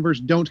in the universe,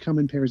 don't come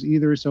in pairs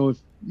either. So if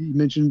you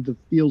mentioned the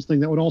fields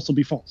thing, that would also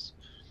be false.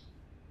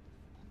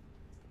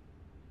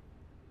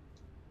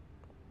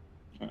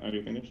 Are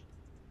you finished?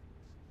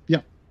 Yeah.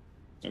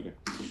 Okay.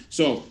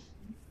 So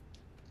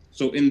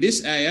in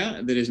this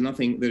ayah, there is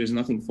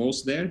nothing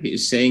false there. He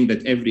is saying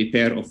that every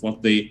pair of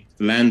what the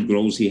land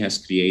grows, he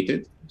has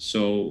created.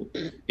 So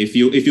if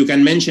you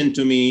can mention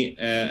to me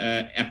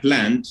a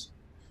plant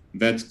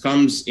that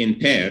comes in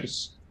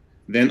pairs,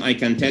 then I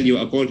can tell you,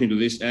 according to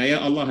this ayah,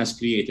 Allah has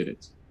created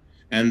it.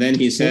 And then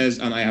he says,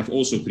 and I have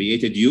also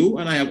created you,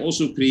 and I have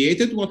also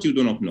created what you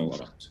do not know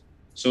about.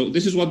 So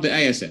this is what the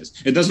ayah says.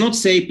 It does not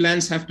say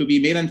plants have to be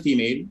male and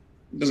female.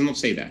 It does not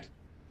say that.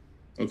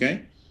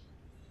 Okay?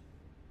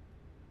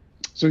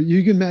 So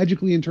you can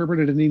magically interpret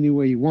it in any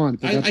way you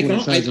want. But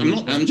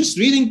I'm just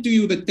reading to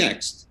you the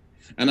text,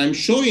 and I'm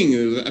showing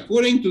you that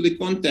according to the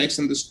context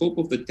and the scope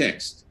of the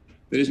text,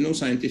 there is no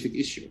scientific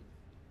issue.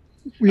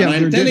 Yeah,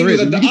 and I'm telling you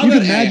that the other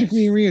ayah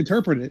magically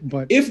reinterpret it.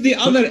 But if the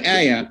other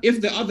ayah,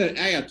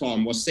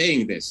 Tom, was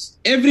saying this,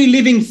 every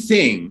living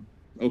thing,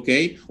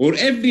 okay, or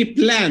every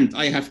plant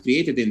I have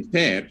created in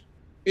pair,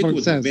 it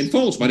would have been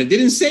false. But it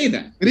didn't say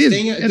that. It is.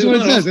 That's what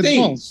it says. It's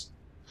false.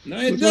 No,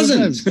 it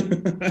doesn't.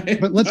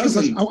 But let's.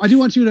 I do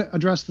want you to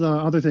address the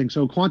other thing.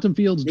 So quantum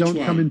fields don't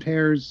come in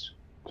pairs.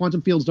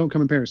 quantum fields don't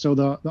come in pairs. So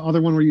the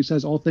other one where you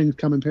says all things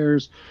come in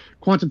pairs,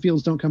 quantum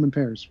fields don't come in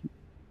pairs.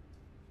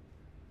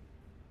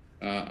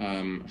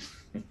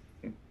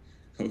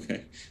 Okay,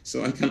 so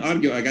I can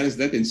argue against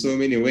that in so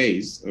many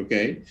ways.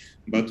 Okay,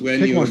 but when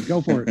Pick one,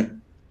 go for it.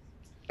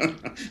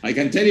 I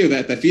can tell you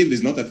that a field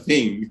is not a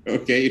thing.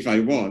 Okay, if I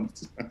want.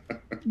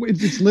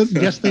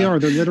 Yes, they are.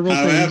 They're literal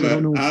things. I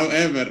don't know.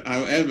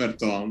 However,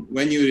 Tom,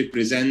 when you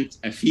represent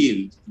a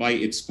field by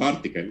its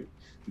particle,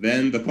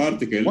 then the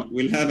particle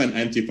will have an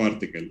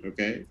antiparticle.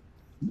 Okay.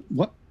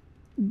 What?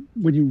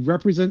 When you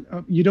represent,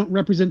 you don't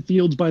represent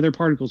fields by their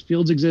particles.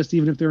 Fields exist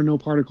even if there are no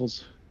particles.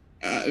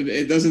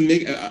 It doesn't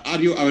make.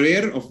 Are you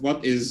aware of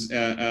what is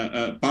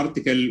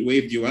particle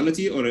wave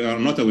duality, or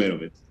are not aware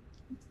of it?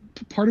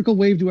 Particle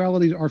wave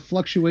dualities are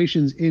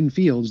fluctuations in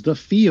fields. The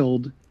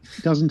field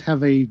doesn't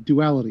have a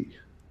duality.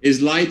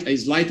 Is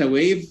light a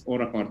wave or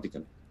a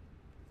particle?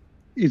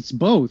 It's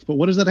both, but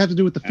what does that have to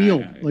do with the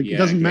field? It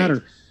doesn't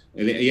matter.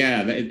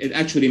 Yeah, it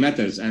actually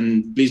matters.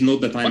 And please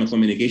note that I'm a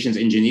communications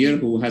engineer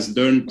who has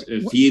learned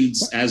fields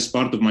as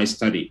part of my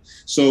study.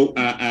 So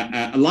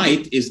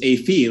light is a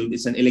field.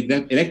 It's an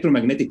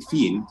electromagnetic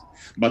field.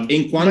 But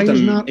in quantum,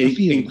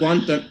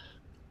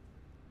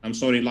 I'm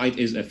sorry, light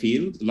is a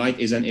field. Light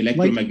is an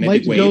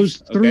electromagnetic wave. Light goes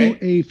through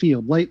a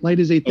field. Light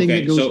is a thing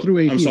that goes through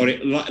a field. I'm sorry,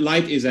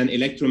 light is an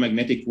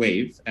electromagnetic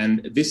wave,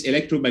 and this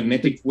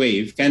electromagnetic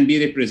wave can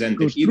be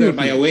represented either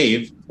by a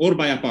wave or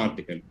by a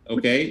particle.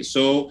 Okay,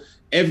 so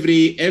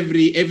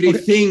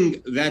everything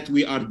that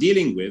we are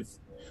dealing with,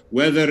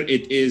 whether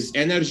it is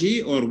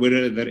energy or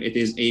whether it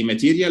is a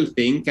material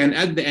thing, can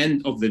at the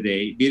end of the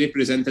day be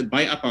represented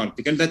by a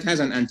particle that has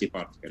an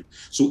antiparticle.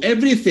 So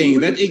everything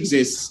that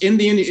exists in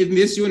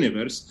this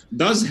universe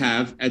does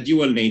have a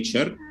dual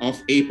nature of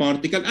a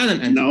particle and an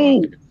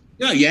antiparticle.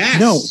 No. Yes.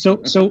 No.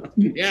 So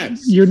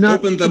yes. You're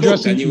not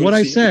addressing what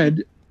I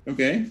said.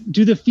 Okay.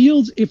 Do the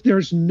fields, if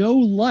there's no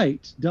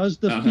light, does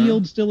the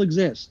field still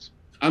exist?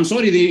 I'm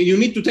sorry, you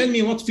need to tell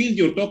me what field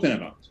you're talking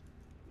about.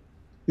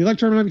 The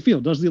electromagnetic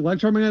field. Does the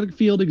electromagnetic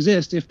field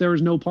exist if there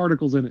is no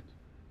particles in it?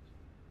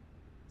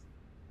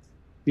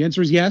 The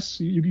answer is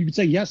yes. You could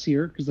say yes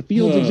here because the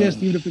fields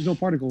exist even if there's no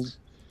particles.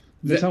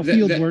 That's how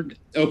fields work.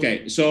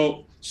 Okay,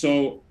 so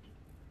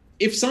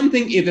if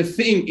something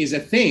is a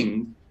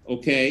thing,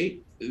 okay,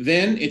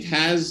 then it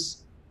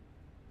has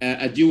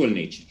a dual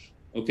nature.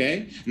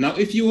 Okay. Now,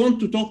 if you want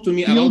to talk to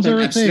me about an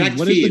abstract field,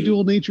 what is the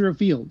dual nature of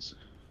fields?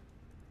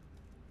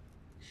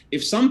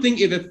 If something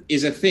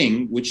is a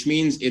thing, which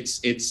means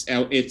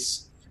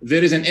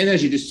there is an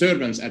energy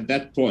disturbance at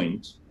that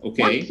point.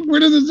 Okay. What?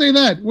 Where does it say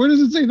that? Where does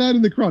it say that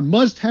in the Quran?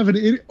 Must have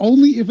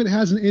only if it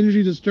has an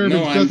energy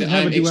disturbance. Doesn't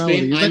have a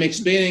duality.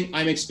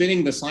 I'm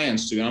explaining the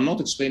science to you. I'm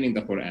not explaining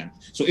the Quran.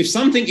 So if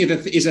something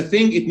is a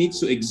thing, it needs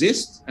to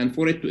exist, and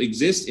for it to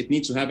exist, it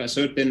needs to have a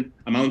certain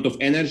amount of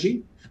energy.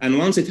 And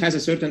once it has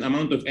a certain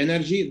amount of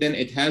energy, then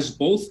it has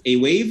both a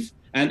wave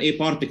and a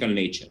particle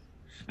nature.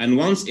 And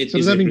once it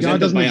is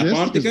represented by a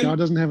particle, because God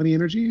doesn't have any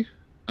energy.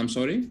 I'm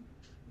sorry.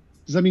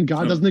 Does that mean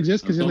God doesn't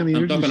exist because he doesn't have any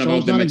energy? I'm talking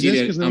about the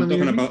material.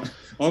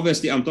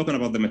 I'm talking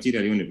about the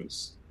material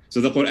universe.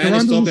 So the Quran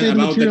is talking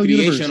about the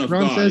creation of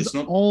God. Quran says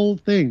all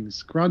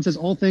things. Quran says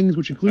all things,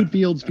 which include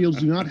fields. Fields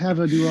do not have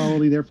a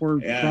duality. Therefore,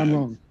 Quran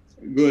wrong.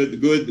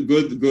 Good.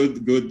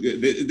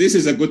 This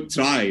is a good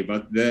try,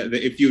 but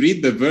if you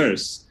read the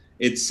verse,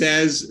 it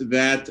says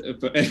that.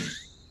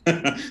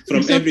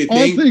 From everything,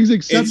 all things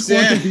except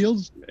quantum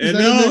fields.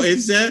 No, it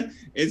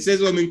says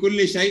وَمِن كُلِّ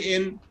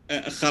شَيْءٍ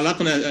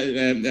خَلَقْنَا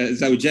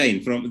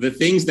زَوْجَيْن, from the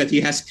things that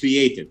he has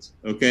created.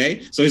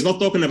 Okay, so he's not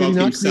talking about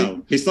himself.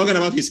 He's talking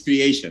about his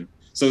creation.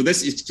 So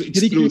this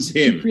excludes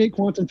him. Did he create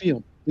quantum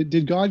field?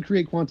 Did God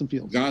create quantum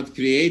fields? God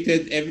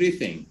created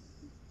everything.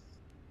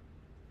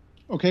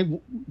 Okay,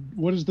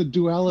 what is the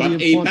duality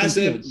of quantum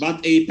fields? But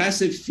a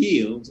passive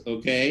field,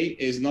 okay,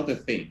 is not a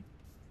thing.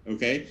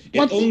 Okay,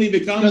 it only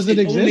becomes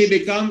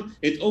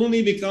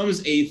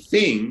a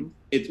thing.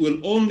 It will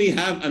only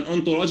have an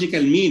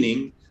ontological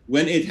meaning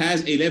when it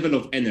has a level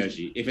of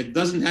energy. If it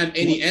doesn't have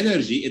any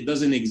energy, it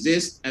doesn't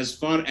exist as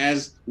far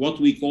as what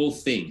we call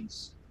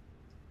things.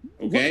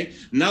 Okay,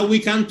 now we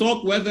can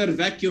talk whether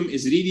vacuum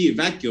is really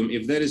vacuum,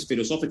 if there is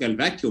philosophical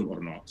vacuum or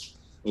not.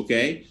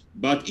 Okay,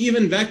 but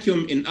even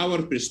vacuum, in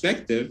our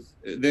perspective,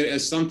 there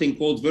is something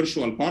called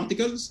virtual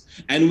particles,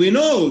 and we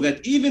know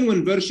that even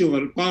when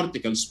virtual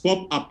particles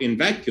pop up in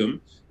vacuum,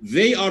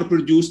 they are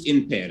produced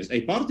in pairs,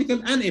 a particle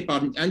and a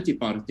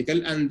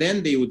antiparticle, and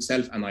then they would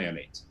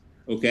self-annihilate.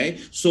 Okay,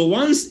 so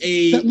once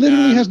that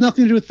literally has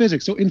nothing to do with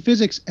physics. So in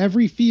physics,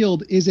 every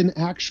field is an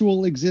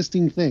actual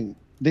existing thing.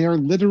 They are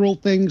literal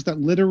things that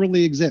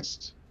literally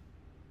exist.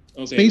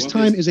 Okay,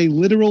 space-time is a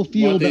literal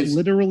field that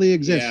literally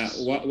exists.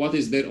 Yeah, what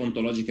is their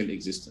ontological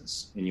existence,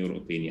 in your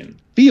opinion?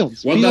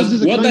 Fields. What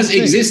does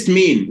exist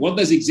mean? What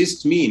does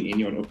exist mean, in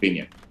your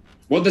opinion?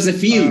 What does a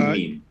field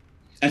mean?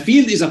 A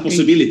field is a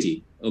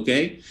possibility,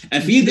 okay? A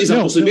field is a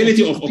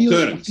possibility of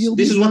occurrence.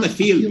 This is what a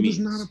field means.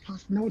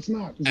 No, it's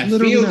not. A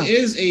field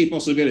is a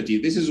possibility.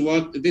 This is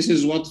what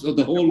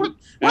the whole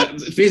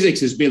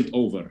physics is built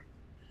over.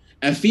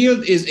 A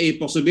field is a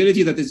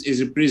possibility that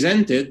is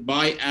represented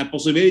by a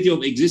possibility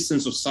of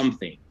existence of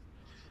something.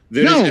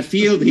 There is a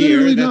field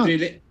here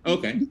that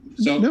okay.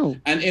 So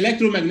an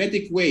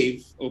electromagnetic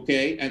wave,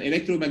 okay, an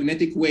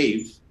electromagnetic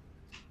wave.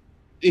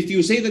 If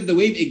you say that the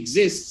wave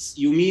exists,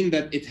 you mean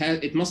that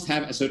it must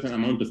have a certain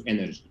amount of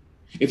energy.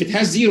 If it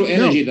has zero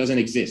energy, it doesn't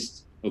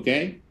exist.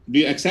 Okay? Do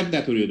you accept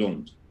that or you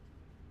don't?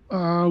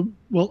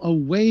 Well, a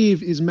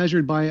wave is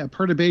measured by a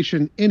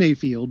perturbation in a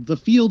field. The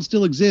field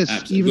still exists.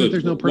 Absolutely. Even if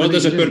there's no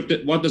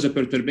perturbation. What does a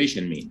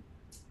perturbation mean?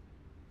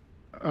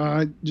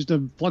 Just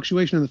a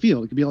fluctuation in the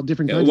field. It could be all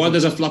different kinds. What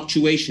does a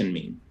fluctuation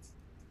mean?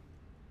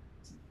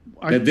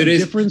 That there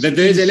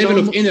is a level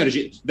of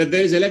energy. That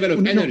there is a level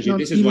of energy.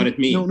 This is what it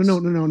means.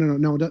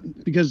 No.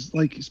 Because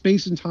like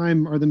space and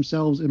time are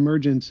themselves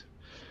emergent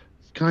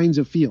kinds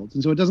of fields,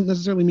 and so it doesn't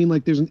necessarily mean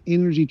like there's an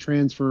energy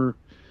transfer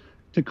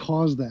to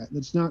cause that.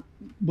 That's not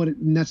what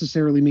it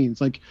necessarily means.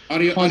 Like, are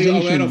you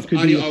aware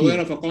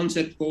of a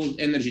concept called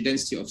energy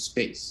density of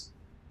space?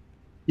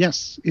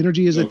 Yes,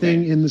 energy is a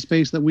thing in the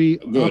space that we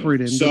operate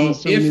in. So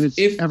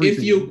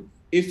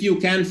if you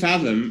can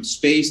fathom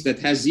space that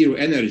has zero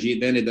energy,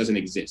 then it doesn't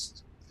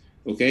exist.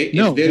 Okay.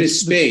 No, if there is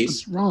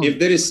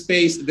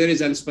space, there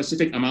is a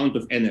specific amount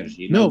of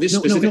energy.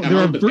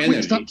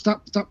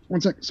 Stop.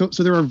 1 sec. So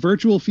there are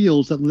virtual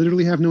fields that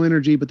literally have no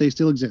energy, but they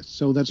still exist.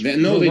 So that's they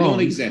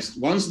don't exist.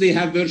 Once they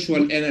have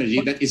virtual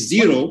energy that is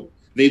zero,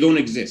 they don't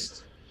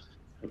exist.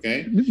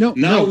 Okay.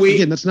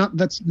 That's not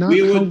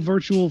how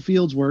virtual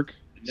fields work.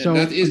 So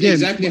that is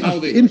exactly how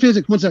they in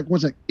physics. 1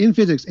 sec. In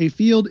physics, a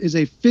field is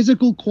a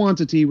physical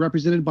quantity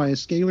represented by a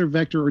scalar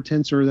vector or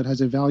tensor that has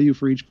a value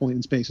for each point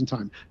in space and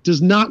time.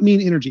 Does not mean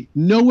energy.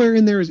 Nowhere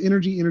in there is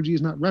energy. Energy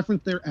is not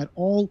referenced there at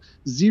all.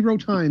 0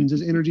 times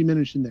is energy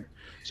mentioned there.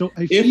 So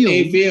if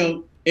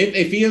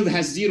a field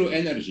has zero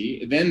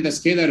energy, then the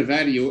scalar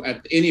value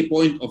at any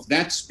point of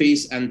that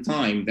space and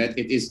time that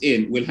it is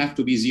in will have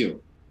to be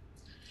 0.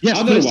 Yes,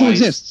 otherwise, but it still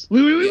exists.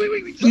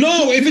 Wait.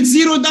 No, if it's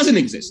 0, it doesn't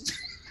exist.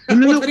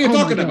 What are you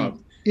talking about?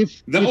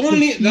 The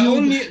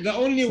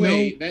only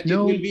way that it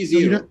will be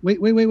 0.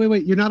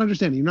 Wait. You're not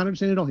understanding. You're not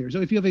understanding at all here.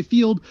 So if you have a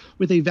field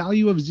with a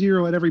value of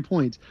 0 at every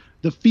point,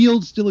 the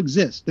field still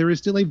exists. There is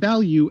still a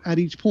value at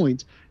each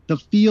point. The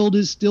field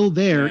is still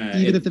there,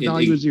 even if the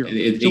value is 0.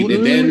 It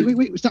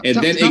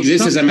then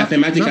exists as a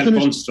mathematical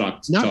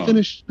construct. Not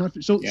finished.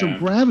 So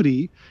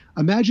gravity.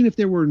 Imagine if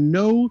there were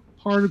no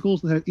particles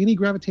that had any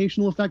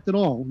gravitational effect at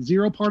all.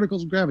 0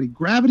 particles of gravity.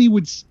 Gravity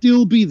would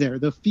still be there.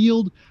 The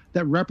field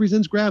that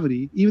represents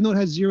gravity, even though it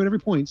has 0 at every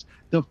point,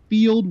 the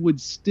field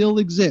would still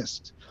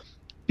exist.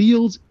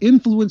 Fields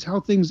influence how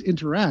things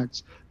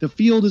interact. The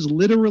field is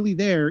literally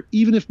there,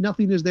 even if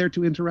nothing is there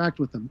to interact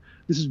with them.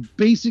 This is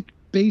basic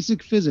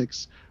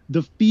physics.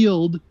 The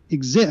field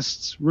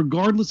exists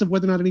regardless of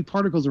whether or not any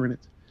particles are in it.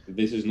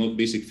 This is not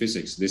basic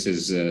physics. This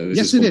is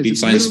complete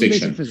science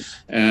fiction.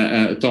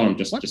 Tom,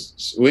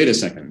 just wait a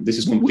second. This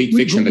is complete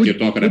fiction that you're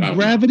talking about.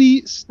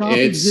 Gravity stop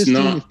existing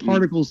if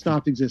particles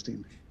stop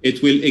existing?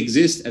 It will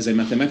exist as a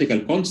mathematical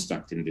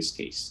construct in this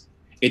case.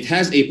 It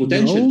has a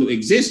potential to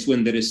exist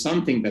when there is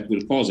something that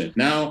will cause it.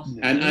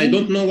 And I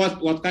don't know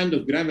what kind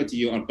of gravity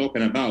you are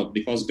talking about,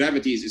 because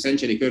gravity is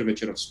essentially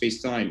curvature of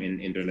space-time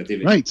in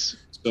relativity. Right.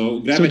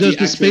 So gravity does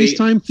the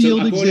space-time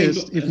field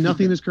exist if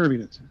nothing is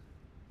curving it?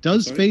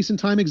 Does space and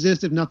time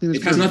exist if nothing is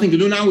curving it? It has nothing to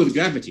do now with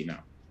gravity now.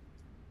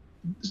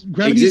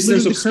 Gravity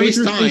existence of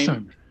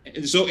space-time.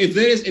 So if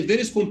there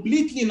is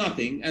completely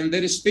nothing and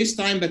there is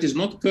space-time that is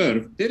not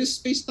curved, there is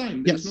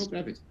space-time. There is no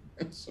gravity.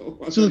 So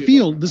the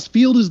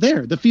field is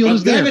there. The field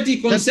is there. Gravity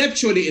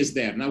conceptually is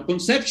there. Now,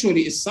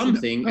 conceptually is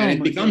something, and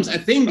it becomes a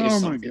thing.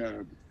 My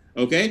God.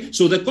 Okay,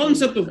 so the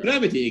concept of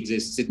gravity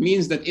exists. It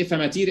means that if a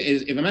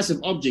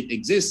massive object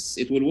exists,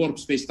 it will warp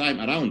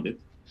space-time around it.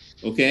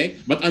 Okay,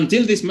 but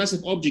until this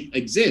massive object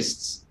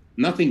exists,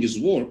 nothing is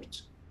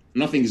warped.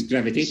 Nothing is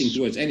gravitating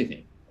towards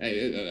anything.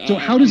 So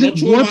how does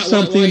it warp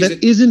something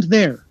that isn't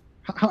there?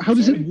 How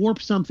does it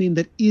warp something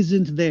that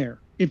isn't there?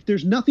 If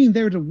there's nothing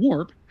there to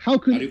warp, how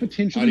could it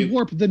potentially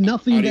warp the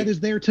nothing that is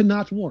there to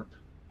not warp?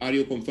 Are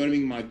you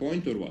confirming my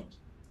point or what?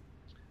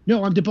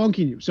 No, I'm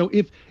debunking you. So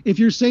if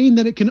you're saying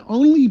that it can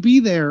only be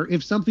there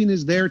if something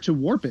is there to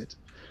warp it,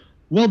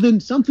 well, then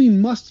something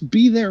must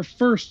be there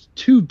first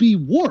to be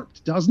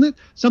warped, doesn't it?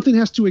 Something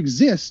has to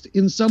exist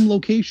in some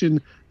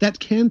location that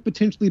can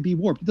potentially be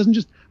warped. It doesn't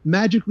just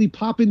magically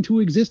pop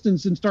into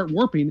existence and start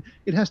warping.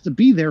 It has to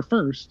be there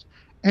first.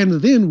 And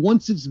then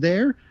once it's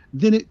there,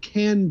 then it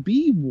can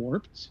be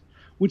warped,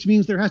 which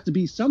means there has to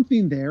be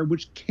something there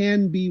which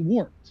can be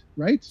warped,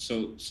 right?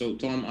 So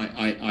Tom,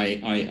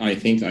 I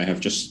think I have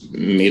just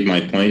made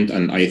my point,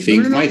 and I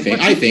think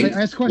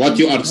what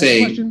you are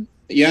saying.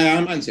 Yeah,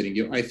 I'm answering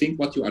you. I think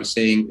what you are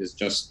saying is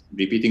just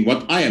repeating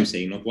what I am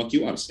saying, not what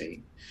you are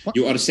saying. What?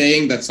 You are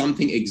saying that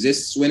something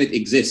exists when it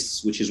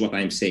exists, which is what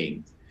I'm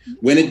saying.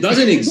 When it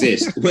doesn't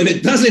exist,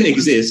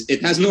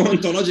 it has no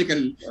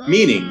ontological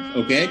meaning.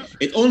 Okay,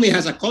 it only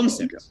has a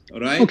concept.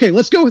 All right. Okay,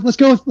 let's go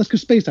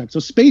space-time.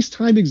 So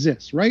space-time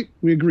exists, right?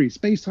 We agree.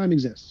 Space-time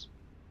exists.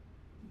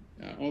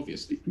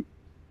 Obviously.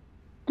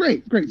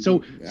 Great.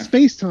 So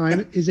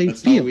space-time is a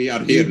That's field. how we are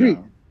here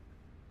now.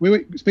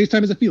 Wait.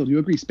 Space-time is a field. You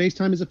agree?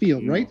 Space-time is a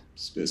field, right?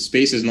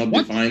 Space is not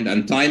defined,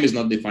 and time is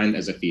not defined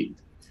as a field.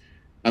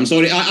 I'm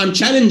sorry. I'm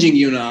challenging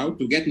you now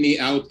to get me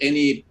out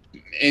any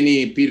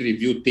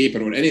peer-reviewed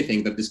paper or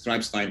anything that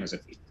describes time as a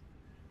field.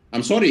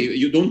 I'm sorry,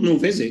 you don't know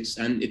physics,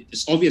 and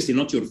it's obviously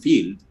not your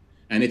field,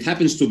 and it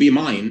happens to be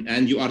mine,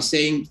 and you are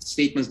saying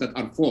statements that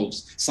are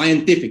false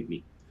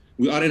scientifically.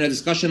 We are in a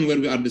discussion where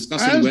we are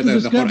discussing whether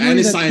the Quran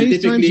is scientifically.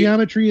 Space-time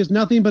geometry is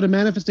nothing but a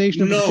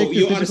manifestation of a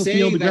particular physical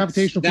field, the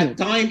gravitational field.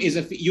 Time is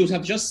a. You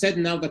have just said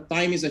now that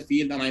time is a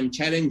field, and I'm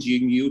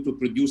challenging you to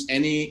produce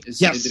any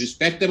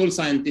respectable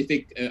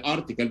scientific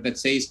article that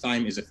says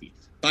time is a field.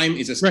 Time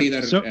is a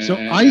scalar. Right. So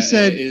I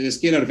said is a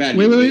scalar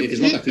value. It is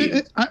not a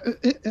field.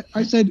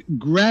 I said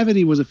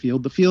gravity was a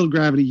field. The field of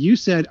gravity. You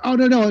said, oh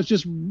no, it's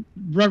just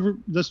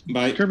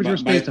curvature of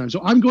space-time.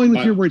 So I'm going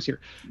with your words here.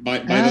 By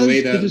the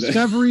way, the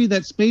discovery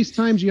that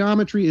space-time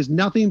geometry is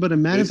nothing but a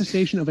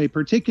manifestation of a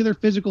particular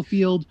physical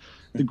field,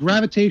 the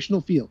gravitational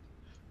field.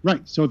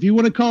 Right. So if you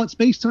want to call it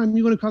space-time,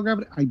 you want to call it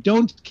gravity. I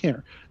don't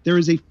care. There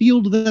is a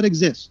field that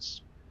exists,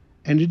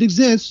 and it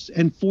exists,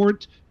 and for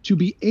it to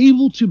be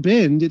able to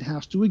bend, it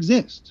has to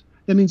exist.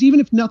 That means even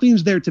if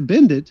nothing's there to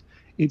bend it,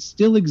 it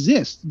still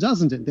exists,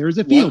 doesn't it? There is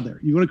a field there.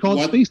 You want to call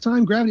it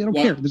space-time, gravity? I don't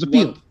care. There's a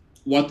field.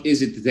 What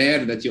is it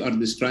there that you are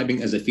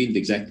describing as a field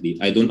exactly?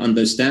 I don't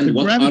understand.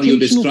 What are you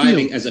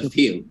describing as a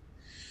field?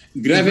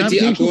 Gravity,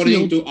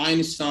 according to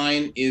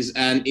Einstein, is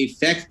an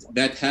effect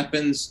that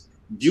happens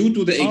due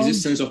to the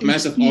existence of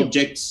massive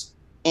objects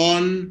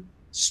on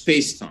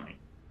space-time.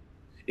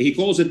 He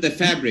calls it the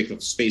fabric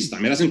of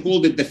space-time. He doesn't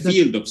call it the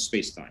field of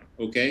space-time.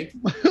 Okay.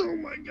 Oh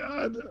my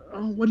God!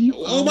 What do you?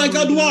 Oh my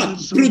God!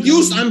 What?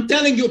 Produce! I'm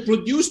telling you,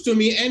 produce to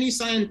me any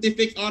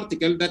scientific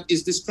article that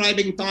is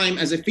describing time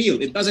as a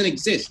field. It doesn't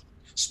exist.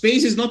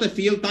 Space is not a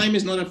field. Time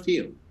is not a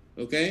field.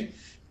 Okay.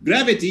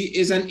 Gravity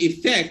is an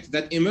effect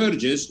that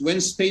emerges when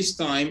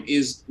space-time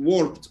is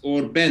warped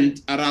or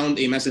bent around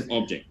a massive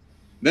object.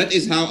 That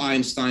is how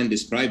Einstein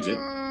describes it.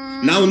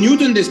 Now,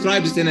 Newton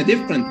describes it in a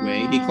different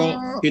way.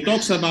 He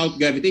talks about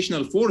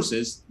gravitational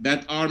forces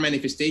that are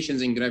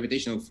manifestations in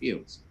gravitational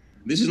fields.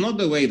 This is not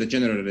the way that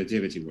general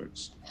relativity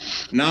works.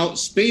 Now,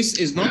 space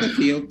is not a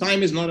field,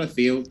 time is not a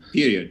field,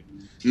 period.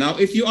 Now,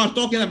 if you are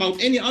talking about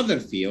any other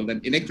field,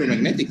 an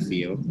electromagnetic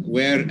field,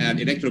 where an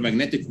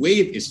electromagnetic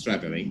wave is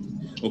traveling,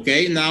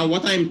 okay, now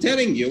what I'm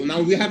telling you,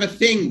 now we have a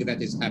thing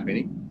that is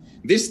happening.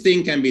 This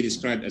thing can be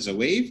described as a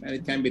wave, and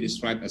it can be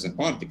described as a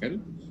particle.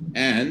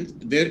 And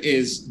there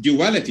is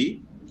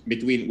duality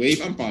between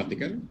wave and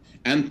particle,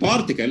 and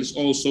particles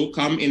also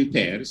come in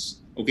pairs,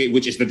 okay,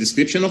 which is the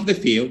description of the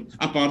field,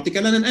 a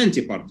particle and an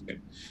antiparticle.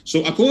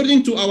 So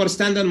according to our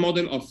standard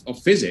model of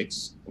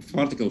physics, of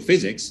particle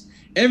physics,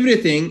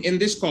 everything in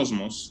this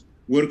cosmos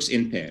works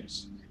in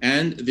pairs.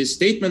 And the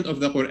statement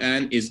of the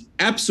Quran is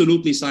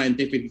absolutely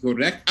scientifically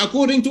correct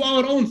according to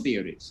our own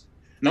theories.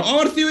 Now,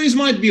 our theories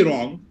might be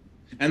wrong,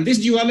 and this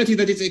duality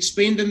that is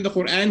explained in the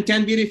Quran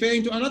can be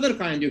referring to another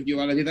kind of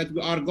duality that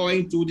we are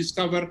going to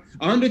discover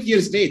 100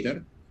 years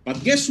later.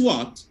 But guess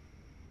what?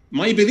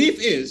 My belief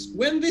is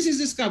when this is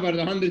discovered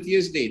 100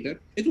 years later,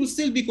 it will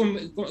still be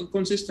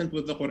consistent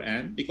with the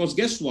Quran, because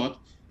guess what?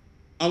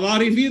 Allah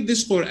revealed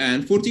this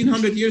Quran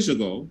 1400 years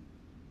ago,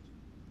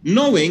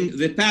 knowing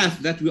the path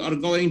that we are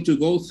going to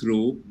go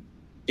through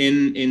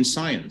in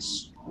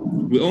science.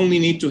 We only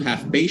need to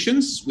have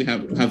patience, we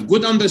have to have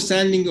good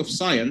understanding of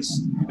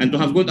science, and to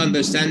have good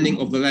understanding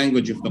of the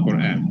language of the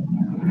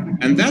Quran.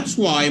 And that's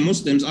why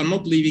Muslims are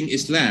not leaving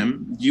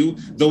Islam.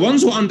 The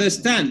ones who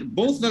understand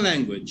both the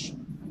language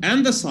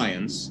and the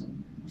science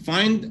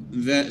find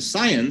the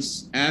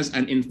science as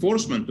an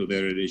enforcement to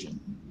their religion.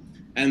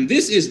 And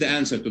this is the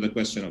answer to the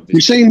question of this.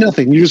 You're saying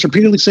nothing. You're just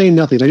repeatedly saying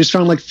nothing. I just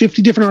found like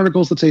 50 different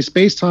articles that say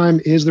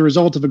space-time is the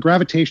result of a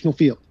gravitational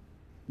field.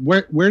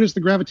 Where does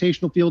the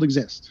gravitational field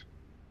exist?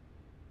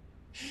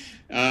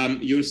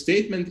 Your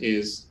statement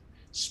is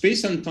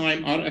space and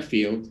time are a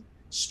field.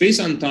 Space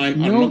and time are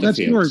not a field. No, that's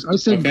yours. I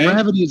said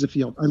gravity is a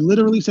field. I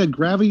literally said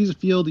gravity is a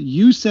field.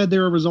 You said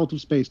they're a result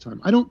of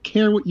space-time. I don't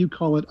care what you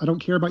call it. I don't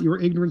care about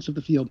your ignorance of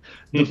the field.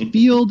 The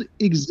field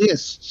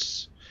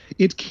exists.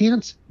 It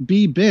can't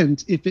be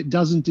bent if it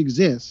doesn't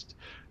exist.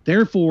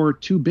 Therefore,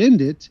 to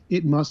bend it,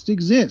 it must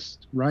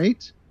exist,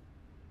 right?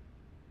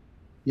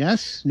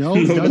 Yes? No?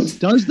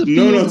 Does the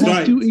field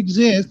have to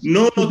exist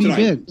to be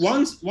bent?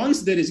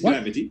 Once there is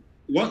gravity,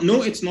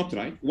 no, it's not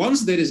right.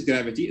 Once there is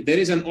gravity, there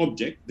is an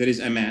object, there is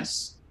a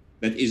mass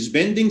that is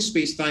bending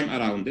space-time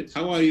around it.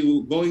 How are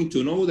you going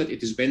to know that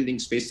it is bending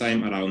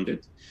space-time around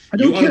it?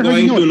 You are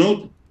going to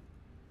know.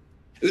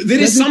 There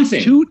is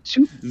something.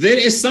 There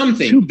is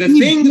something. The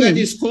thing that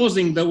is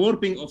causing the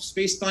warping of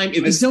space-time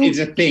is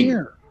a thing.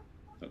 Care.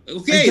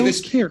 Okay, I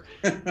don't care.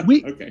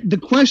 Okay. The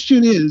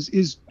question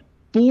is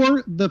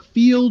for the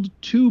field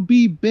to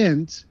be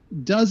bent,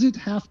 does it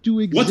have to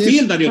exist? What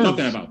field are you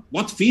talking about?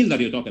 What field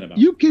are you talking about?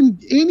 You can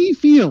any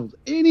field.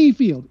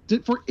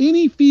 For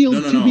any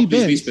field to be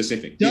bent. Be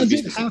specific. Does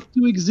it have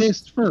to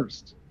exist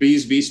first?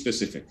 Please be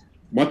specific.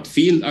 What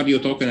field are you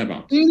talking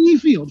about? Any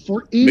field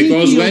for any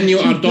because field when you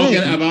are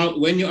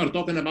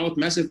talking bend, about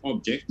massive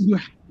object, you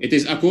it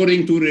is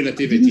according to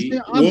relativity,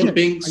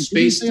 warping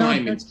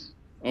space-time.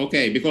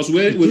 Okay, because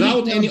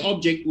without any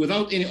object at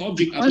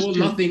all,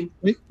 nothing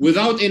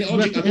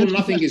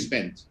is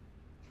bent.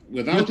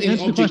 Without any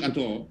object at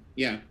all.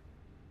 Yeah.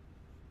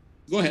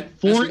 Go ahead.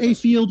 For a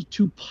field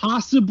to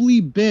possibly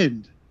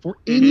bend, for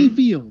any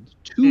field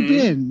to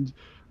bend,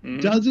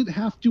 does it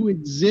have to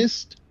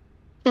exist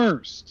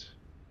first?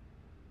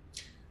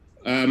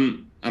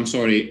 I'm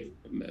sorry.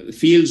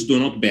 Fields do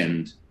not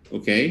bend.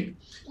 Okay.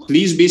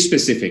 Please be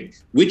specific.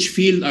 Which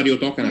field are you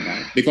talking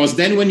about? Because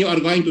then when you are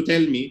going to tell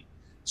me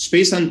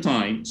space and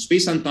time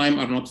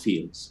are not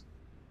fields.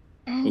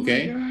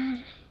 Okay.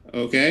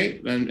 Okay.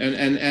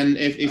 And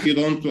if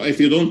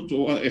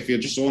you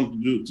just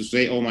want to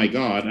say, oh my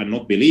God, and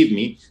not believe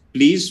me,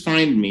 please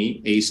find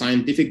me a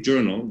scientific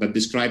journal that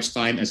describes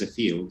time as a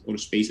field or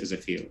space as a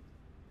field.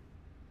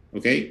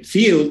 Okay,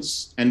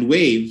 fields and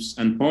waves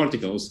and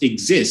particles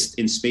exist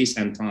in space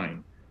and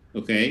time.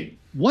 Okay,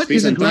 what space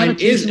is and a time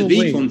is gravitational the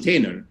wave?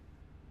 container.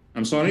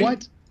 I'm sorry.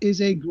 What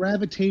is a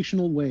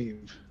gravitational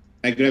wave?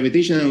 A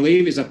gravitational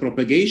wave is a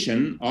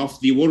propagation of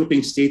the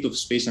warping state of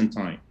space and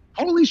time.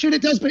 Holy shit!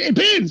 It does, but it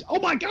bends. Oh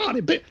my God!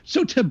 It bends.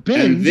 So to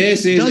bend, and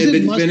this is the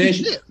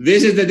definition. Exist.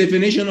 This is the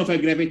definition of a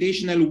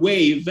gravitational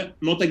wave,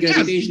 not a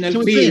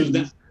gravitational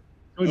field.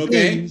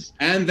 Okay,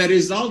 and the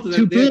result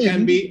that there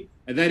can be.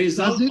 The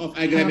result of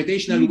a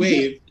gravitational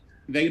wave,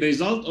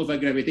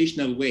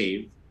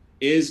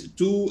 is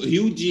two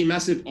huge,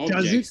 massive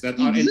objects that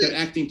are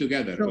interacting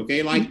together.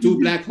 Okay, like two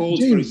black holes,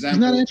 James, for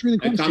example, not answering the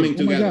question. coming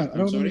together. I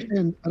don't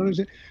understand.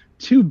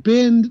 To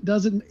bend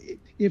doesn't.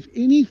 If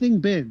anything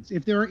bends,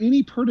 if there are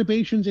any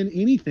perturbations in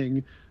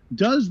anything,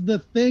 does the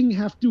thing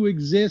have to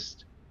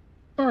exist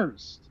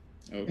first?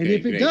 Okay, and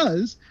if it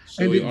does,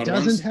 so and it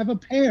doesn't have a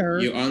pair,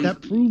 that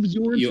proves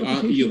your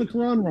interpretation of the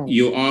Quran wrong.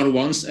 You are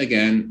once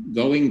again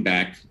going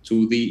back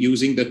to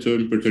using the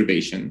term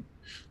perturbation,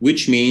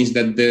 which means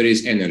that there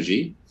is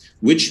energy,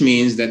 which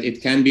means that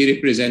it can be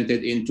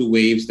represented into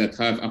waves that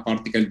have a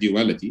particle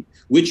duality,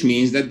 which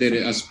means that there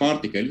is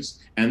particles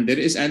and there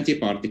is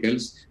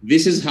antiparticles.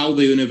 This is how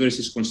the universe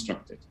is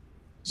constructed.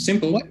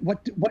 Simple.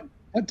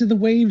 What do the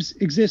waves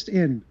exist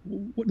in?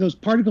 Those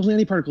particles and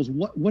antiparticles,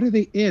 what are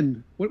they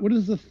in? What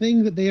is the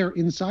thing that they are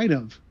inside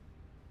of?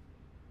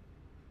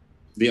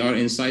 They are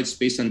inside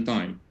space and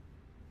time.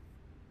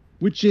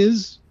 Which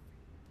is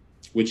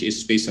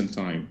space and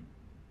time.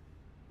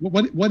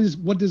 What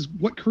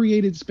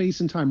created space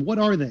and time? What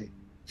are they?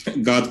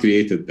 God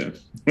created them.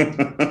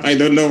 I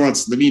don't know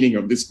what's the meaning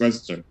of this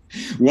question.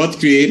 What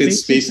created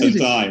space and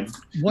time?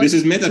 This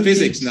is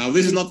metaphysics now.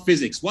 This is not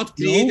physics. What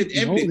created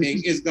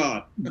everything is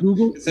God.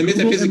 It's a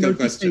metaphysical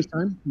question.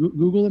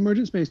 Google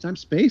emergent spacetime.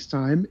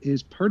 Spacetime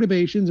is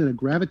perturbations in a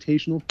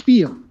gravitational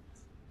field.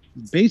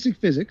 Basic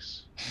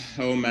physics.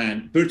 Oh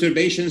man,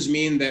 perturbations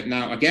mean that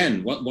now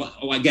again.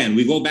 Again,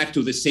 we go back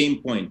to the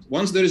same point.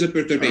 Once there is a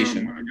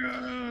perturbation,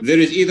 there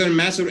is either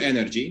mass or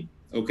energy.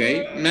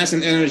 Okay, mass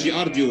and energy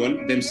are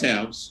dual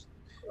themselves.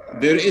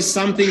 There is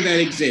something that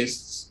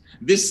exists.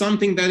 This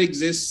something that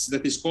exists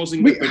that is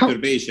causing the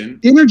perturbation.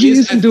 Energy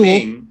isn't dual.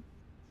 Thing.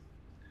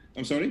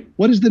 I'm sorry?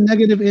 What is the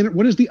negative?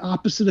 What is the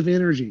opposite of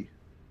energy?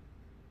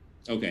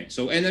 Okay,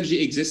 so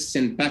energy exists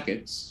in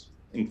packets,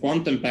 in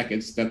quantum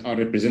packets that are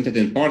represented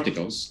in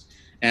particles.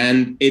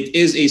 And it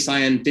is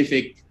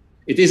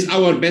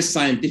our best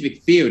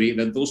scientific theory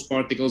that those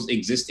particles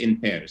exist in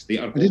pairs. They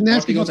are called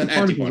particles and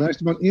antiparticles. I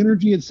asked about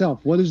energy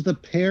itself. What is the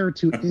pair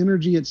to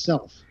energy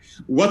itself?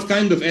 What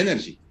kind of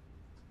energy?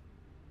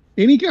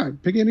 Any kind.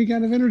 Pick any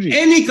kind of energy.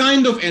 Any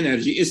kind of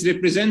energy is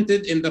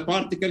represented in the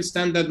particle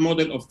standard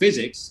model of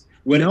physics,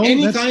 where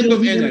any kind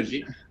of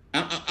energy...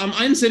 I'm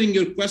answering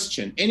your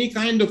question. Any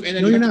kind of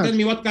energy. Tell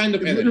me what kind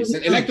of energy. It's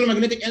an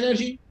electromagnetic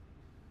energy?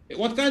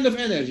 What kind of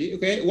energy?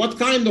 Okay. What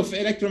kind of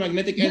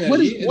electromagnetic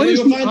energy? What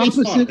is the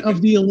opposite of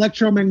the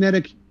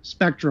electromagnetic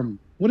spectrum?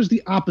 What is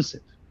the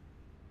opposite?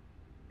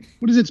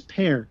 What is its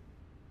pair?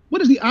 What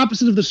is the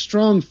opposite of the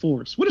strong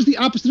force? What is the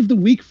opposite of the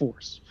weak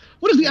force?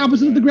 What is the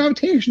opposite of the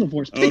gravitational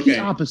force? Pick the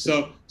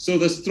opposite. So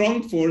the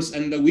strong force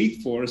and the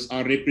weak force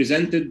are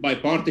represented by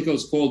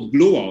particles called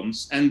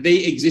gluons, and they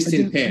exist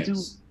in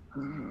pairs.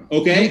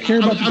 Okay,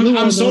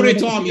 I'm sorry,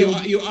 Tom.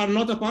 You are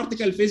not a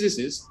particle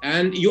physicist,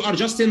 and you are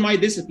just in my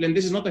discipline.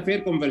 This is not a fair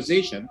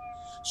conversation.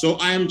 So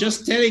I am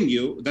just telling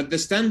you that the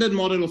standard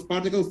model of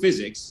particle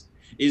physics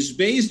is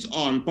based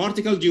on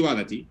particle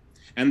duality,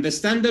 and the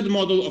standard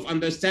model of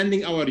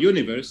understanding our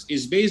universe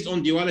is based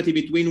on duality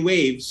between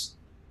waves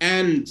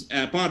and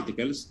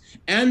particles.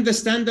 And the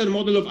standard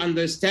model of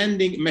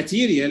understanding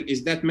material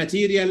is that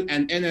material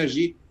and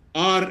energy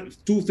are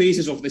two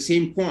faces of the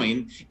same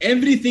coin.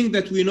 Everything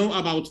that we know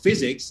about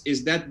physics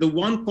is that the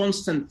one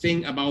constant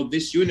thing about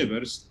this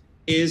universe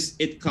is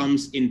it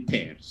comes in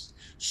pairs.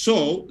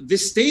 So the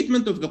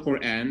statement of the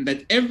Quran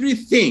that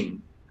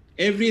everything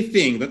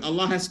that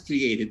Allah has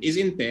created is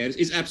in pairs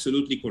is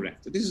absolutely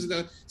correct.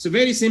 It's a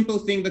very simple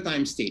thing that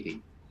I'm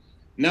stating.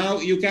 Now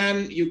you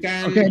can.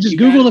 Okay, I just you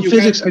Google can, the you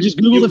physics. Can, I just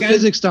Google you the can,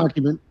 physics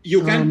document.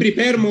 You can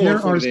prepare more there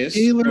for are this.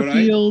 Scalar all right?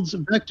 fields,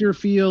 vector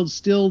fields.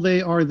 Still,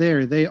 they are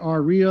there. They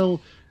are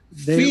real.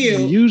 We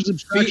use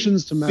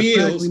abstractions to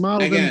mathematically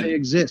model them. They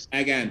exist.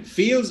 Again,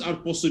 fields are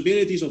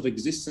possibilities of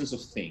existence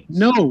of things.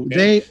 No, okay?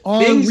 they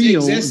are things real.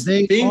 Exist,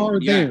 they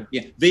are there.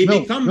 Yeah, they no,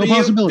 become no real.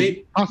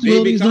 possibility.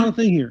 Possibility is not a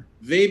thing here.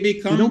 They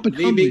become. They don't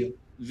become real.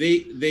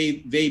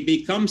 They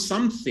become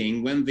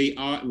something when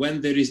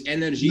there is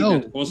energy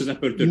that causes a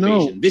perturbation.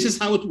 No. This is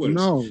how it works.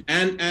 No.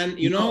 And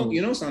you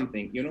know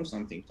something,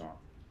 Tom.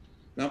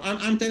 Now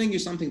I'm telling you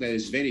something that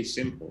is very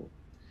simple.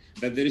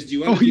 That there is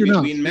duality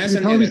between mass and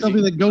energy. You're telling me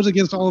something that goes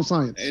against all of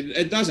science.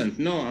 It doesn't.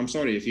 No, I'm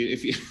sorry. If you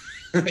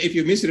if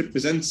you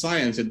misrepresent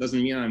science, it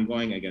doesn't mean I'm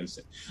going against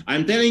it.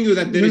 I'm telling you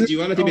that there is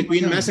duality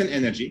between mass and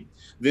energy.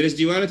 There is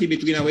duality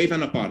between a wave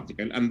and a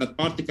particle, and that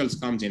particles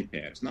comes in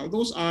pairs. Now,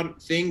 those are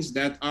things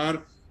that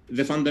are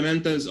the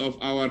fundamentals of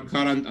our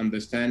current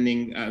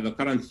understanding, the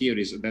current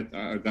theories that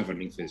are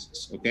governing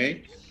physics.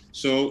 Okay,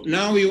 so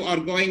now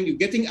you're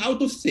getting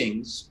out of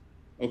things.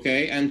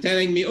 Okay, and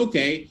telling me,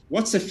 okay,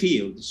 what's a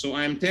field? So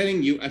I'm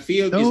telling you, a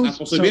field is a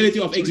possibility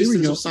of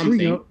existence of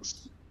something.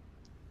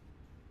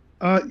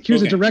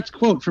 Here's a direct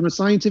quote from a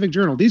scientific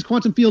journal. These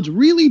quantum fields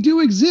really do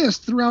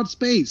exist throughout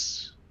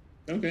space.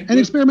 Okay. And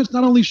experiments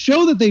not only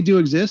show that they do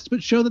exist,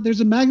 but show that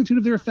there's a magnitude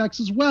of their effects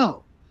as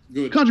well.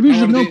 Good.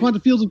 Contributions of known quantum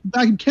fields of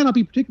vacuum cannot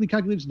be particularly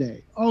calculated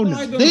today. Oh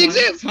no, they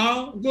exist.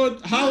 How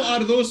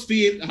are those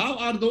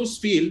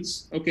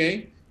fields?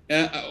 Okay.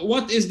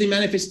 What is the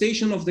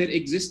manifestation of their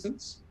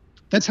existence?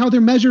 That's how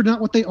they're measured, not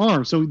what they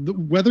are. So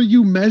whether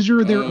you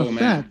measure their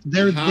effect,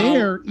 they're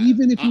there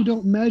even if you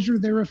don't measure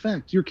their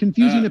effect. You're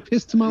confusing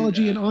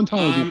epistemology and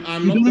ontology.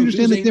 You don't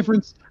understand the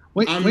difference.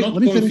 Wait, let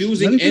me finish.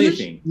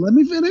 Let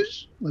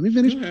me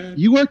finish.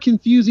 You are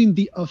confusing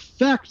the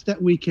effect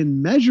that we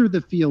can measure the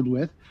field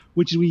with,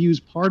 which is we use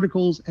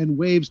particles and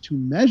waves to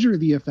measure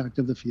the effect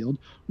of the field,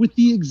 with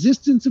the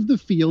existence of the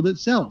field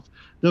itself.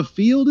 The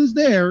field is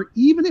there,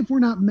 even if we're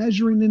not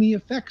measuring any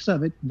effects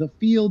of it, the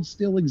field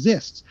still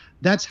exists.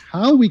 That's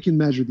how we can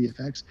measure the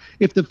effects.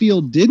 If the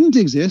field didn't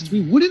exist,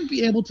 we wouldn't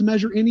be able to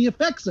measure any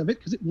effects of it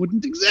because it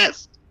wouldn't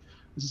exist.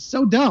 This is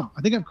so dumb.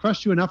 I think I've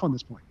crushed you enough on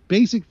this point.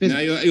 Basic physics.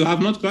 No, you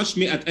have not crushed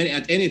me at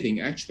anything,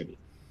 actually.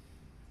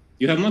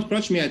 You have not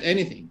crushed me at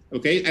anything,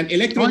 okay? An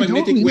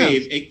electromagnetic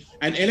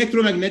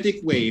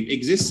wave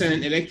exists in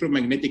an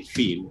electromagnetic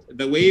field.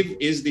 The wave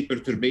is the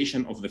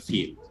perturbation of the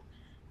field,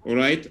 all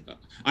right?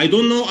 I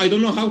don't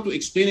know how to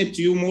explain it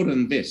to you more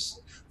than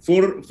this.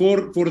 For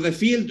the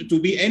field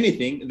to be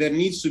anything, there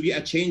needs to be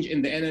a change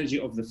in the energy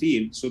of the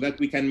field so that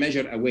we can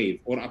measure a wave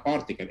or a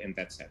particle in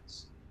that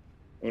sense.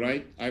 All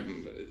right?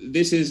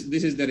 This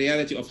is the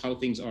reality of how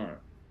things are.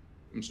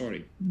 I'm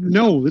sorry.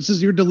 No, this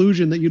is your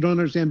delusion that you don't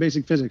understand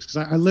basic physics.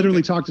 Because I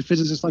literally talk to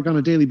physicists like on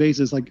a daily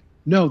basis. Like,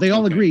 no, they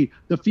all agree.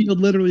 The field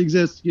literally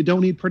exists. You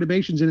don't need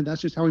perturbations in it.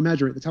 That's just how we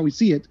measure it. That's how we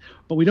see it.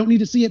 But we don't need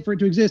to see it for it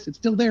to exist. It's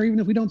still there even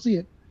if we don't see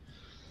it.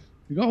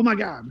 You go, oh my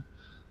God.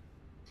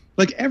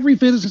 Like every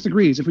physicist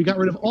agrees, if we got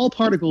rid of all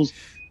particles,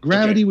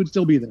 gravity would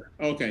still be there.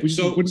 Okay.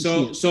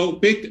 So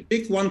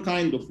pick one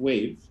kind of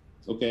wave,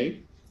 okay,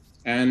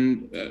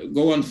 and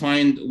go and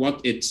find what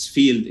its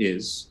field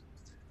is,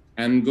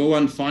 and go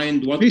and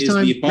find what is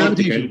the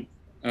particle.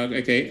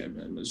 Okay.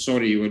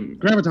 Sorry, you would.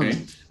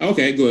 Graviton.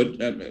 Okay.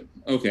 Good.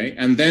 Okay,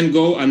 and then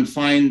go and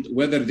find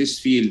whether this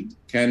field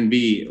can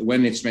be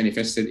when it's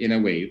manifested in a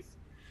wave.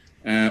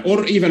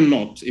 Or even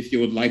not, if you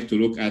would like to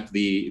look at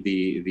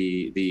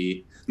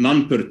the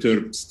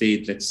non-perturbed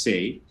state, let's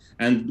say,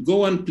 and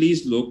go and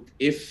please look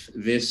if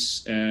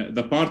this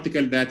the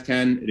particle that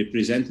can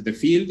represent the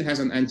field has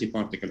an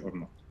antiparticle or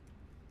not.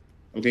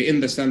 Okay, in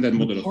the standard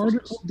model of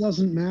physics. The particle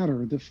doesn't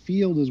matter. The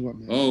field is what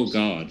matters. Oh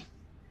God.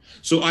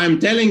 So I'm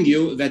telling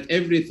you that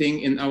everything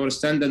in our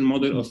standard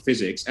model of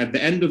physics, at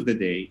the end of the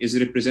day, is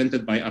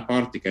represented by a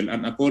particle,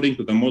 and according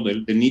to the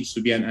model, there needs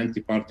to be an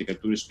antiparticle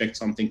to respect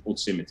something called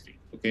symmetry.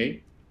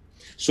 Okay,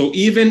 so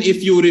even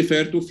if you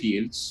refer to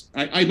fields,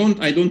 I don't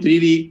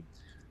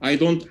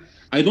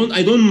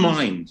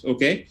mind.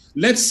 Okay,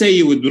 let's say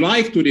you would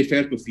like to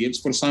refer to fields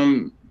for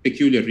some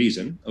peculiar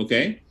reason.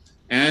 Okay,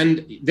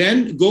 and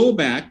then go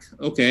back.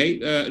 Okay,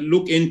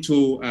 look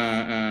into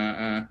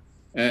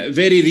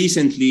very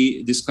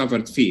recently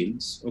discovered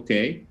fields,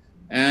 okay,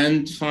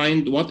 and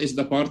find what is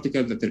the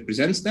particle that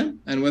represents them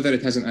and whether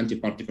it has an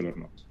antiparticle or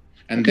not.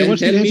 And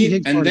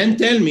then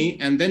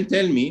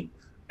tell me,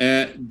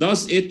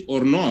 does it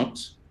or not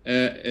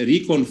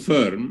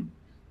reconfirm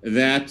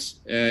that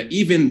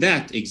even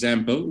that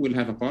example will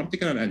have a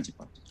particle and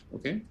antiparticle,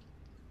 okay?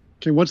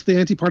 Okay, what's the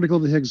antiparticle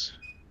of the Higgs?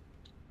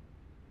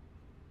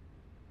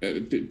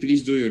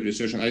 Please do your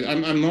research. I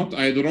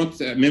do not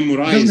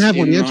memorize. It doesn't have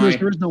one. The answer is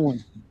there is no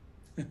one.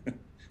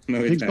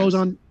 No, Higgs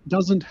boson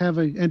doesn't have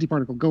an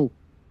antiparticle. Go.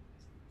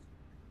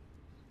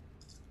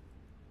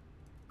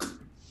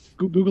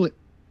 Google it.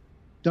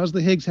 Does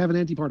the Higgs have an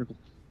antiparticle?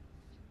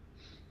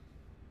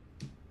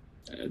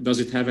 does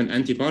it have an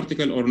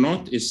antiparticle or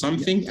not is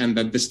something, and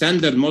that the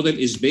standard model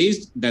is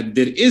based that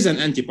there is an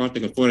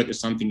antiparticle for it is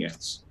something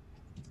else.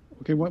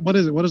 Okay, what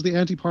is it? What is the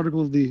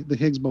antiparticle of the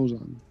Higgs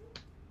boson?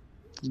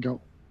 Let's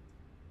go.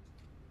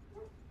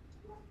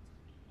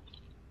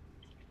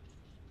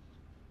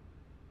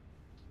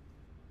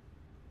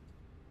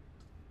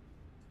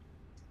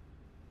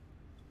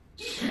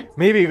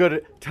 Maybe a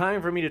good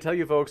time for me to tell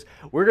you folks,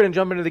 we're going to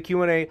jump into the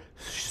Q&A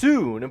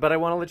soon, but I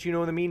want to let you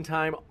know in the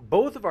meantime,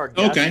 both of our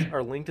guests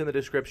are linked in the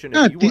description.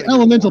 If the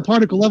elemental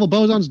particle level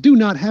bosons do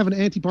not have an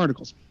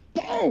antiparticle.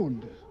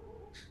 Boned!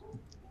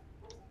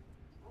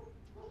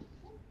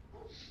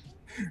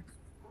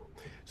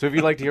 So if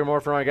you'd like to hear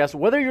more from our guests,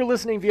 whether you're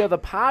listening via the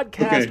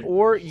podcast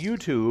or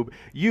YouTube,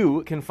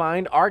 you can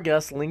find our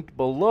guests linked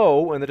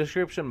below in the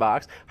description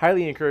box.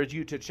 Highly encourage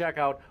you to check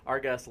out our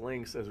guest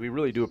links, as we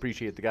really do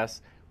appreciate the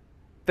guests.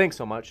 Thanks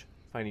so much.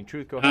 Finding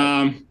Truth, go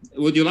ahead.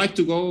 Would you like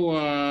to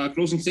go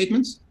closing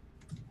statements?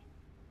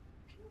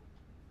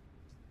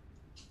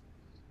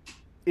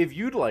 If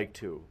you'd like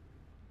to.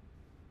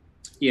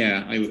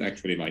 Yeah, I would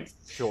actually like.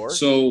 Sure.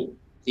 So,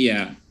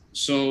 yeah.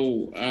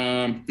 So,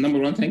 number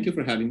one, thank you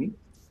for having me.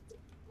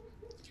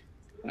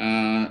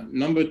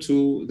 Number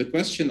two, the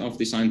question of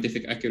the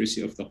scientific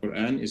accuracy of the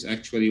Quran is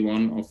actually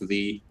one of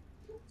the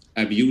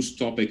abused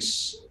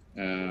topics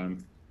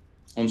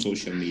on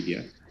social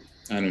media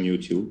and on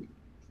YouTube.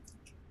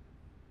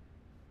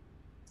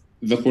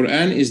 The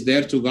Quran is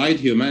there to guide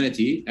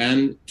humanity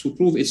and to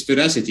prove its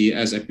veracity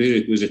as a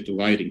prerequisite to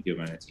guiding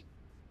humanity.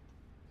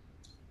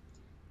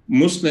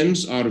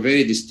 Muslims are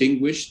very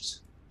distinguished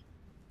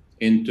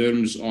in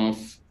terms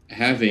of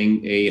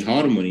having a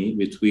harmony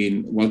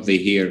between what they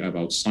hear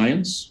about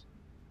science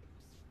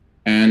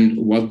and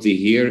what they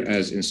hear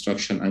as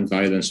instruction and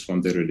guidance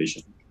from their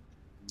religion.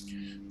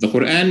 The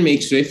Quran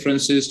makes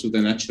references to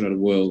the natural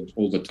world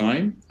all the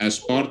time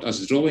as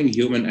drawing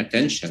human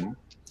attention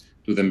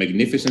to the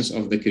magnificence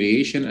of the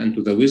creation and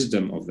to the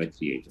wisdom of the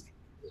Creator.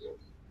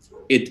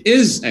 It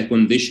is a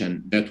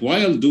condition that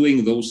while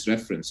doing those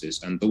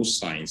references and those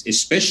signs,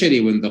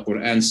 especially when the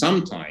Quran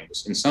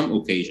sometimes, in some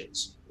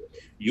occasions,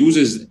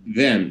 uses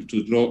them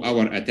to draw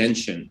our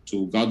attention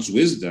to God's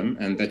wisdom,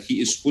 and that he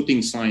is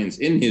putting signs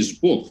in his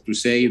book to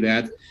say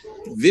that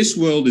this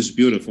world is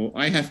beautiful,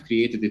 I have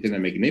created it in a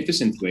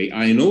magnificent way,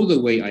 I know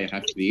the way I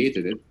have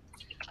created it,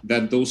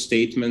 that those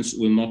statements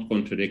will not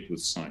contradict with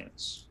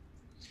science.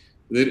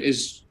 There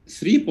is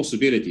three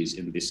possibilities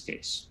in this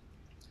case.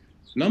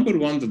 Number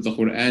one, that the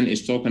Quran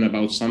is talking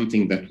about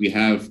something that we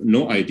have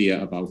no idea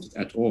about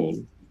at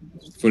all.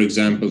 For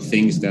example,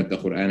 things that the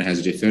Quran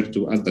has referred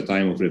to at the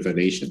time of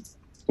revelation,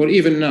 or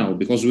even now,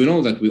 because we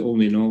know that we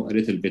only know a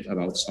little bit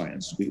about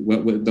science.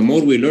 The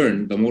more we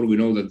learn, the more we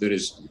know that there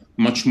is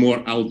much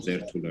more out there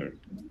to learn.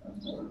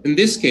 In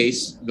this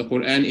case, the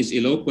Quran is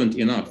eloquent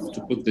enough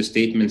to put the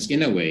statements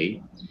in a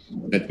way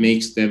that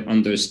makes them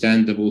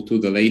understandable to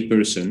the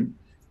layperson,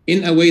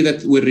 in a way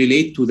that will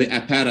relate to the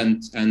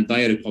apparent and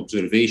direct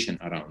observation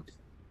around it.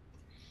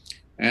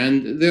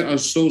 And there are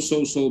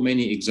so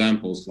many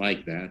examples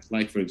like that.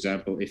 Like, for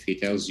example, if he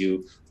tells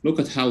you, look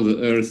at how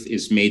the earth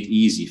is made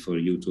easy for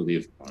you to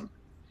live on.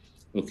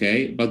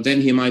 Okay, but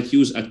then he might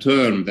use a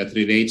term that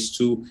relates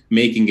to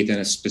making it in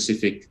a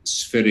specific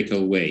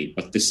spherical way.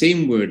 But the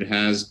same word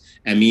has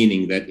a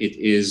meaning that it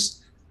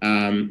is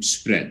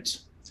spread.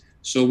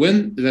 So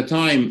when the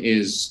time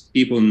is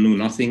people knew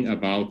nothing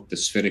about the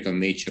spherical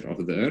nature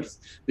of the earth,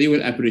 they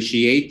will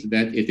appreciate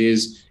that it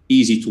is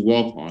easy to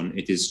walk on,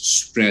 it is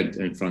spread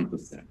in front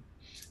of them.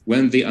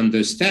 When they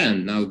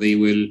understand, now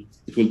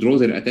it will draw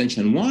their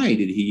attention, why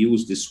did he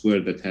use this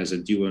word that has a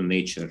dual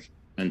nature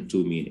and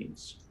two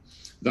meanings?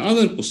 The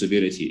other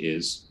possibility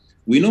is,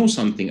 we know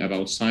something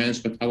about science,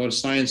 but our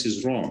science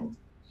is wrong.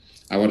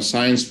 Our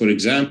science, for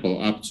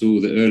example, up to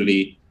the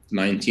early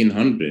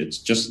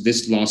 1900s, just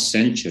this last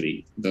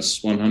century,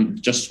 just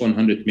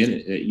 100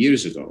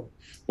 years ago,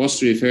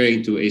 was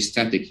referring to a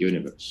static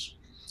universe.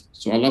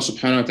 So Allah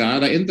subhanahu wa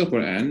ta'ala in the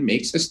Quran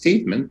makes a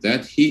statement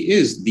that he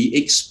is the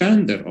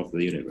expander of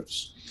the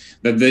universe,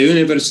 that the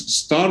universe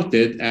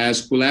started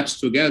as collapsed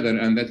together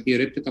and that he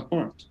ripped it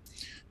apart.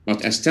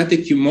 But a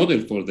static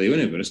model for the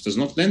universe does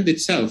not lend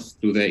itself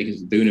to the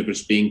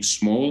universe being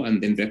small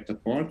and then ripped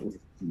apart or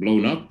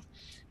blown up.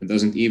 It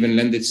doesn't even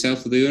lend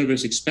itself to the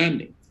universe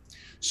expanding.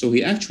 So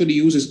he actually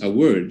uses a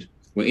word,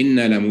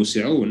 وَإِنَّا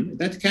لَمُوسِعُونَ,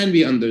 that can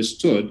be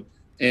understood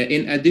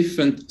in a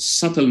different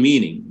subtle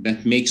meaning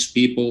that makes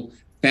people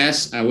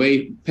pass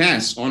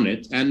on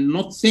it and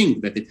not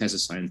think that it has a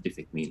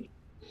scientific meaning.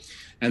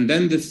 And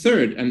then the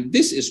third, and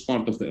this is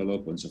part of the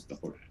eloquence of the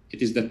Quran,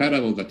 it is the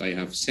parable that I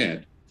have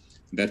said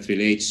that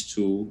relates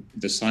to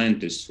the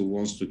scientist who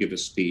wants to give a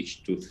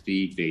speech to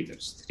three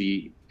graders,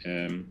 to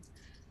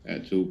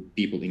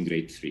people in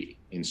grade 3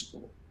 in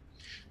school.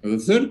 Now, the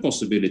third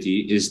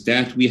possibility is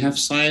that we have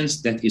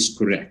science that is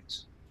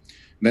correct,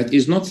 that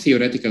is not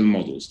theoretical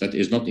models, that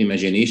is not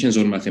imaginations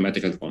or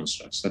mathematical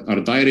constructs, that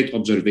are direct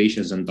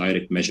observations and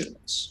direct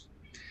measurements.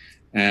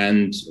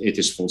 and it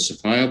is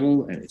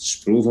falsifiable, and it's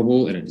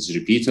provable, and it is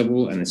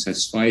repeatable, and it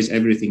satisfies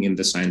everything in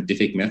the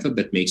scientific method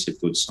that makes it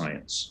good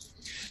science.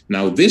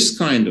 Now, this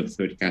kind of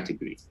third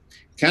category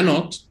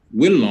cannot,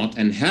 will not,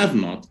 and have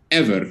not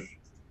ever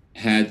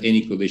had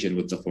any collision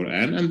with the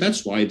Quran, and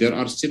that's why there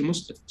are still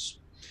Muslims.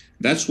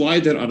 That's why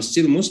there are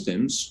still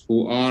Muslims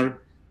who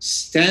are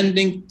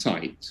standing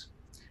tight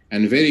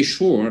and very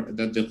sure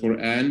that the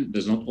Quran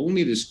does not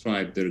only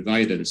describe their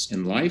guidance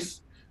in life,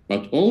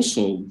 but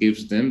also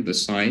gives them the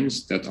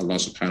signs that Allah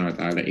subhanahu wa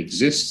ta'ala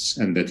exists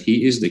and that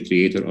He is the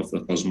creator of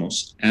the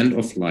cosmos and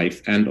of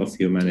life and of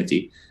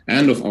humanity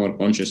and of our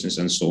consciousness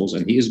and souls,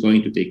 and He is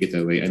going to take it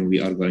away, and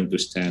we are going to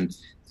stand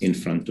in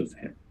front of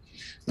Him.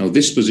 Now,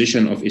 this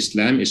position of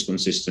Islam is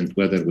consistent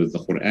whether with the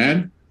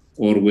Quran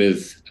or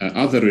with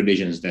other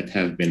religions that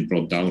have been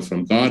brought down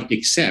from God,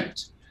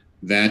 except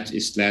that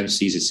Islam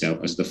sees itself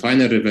as the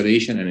final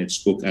revelation and its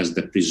book as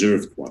the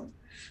preserved one.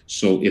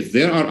 So if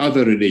there are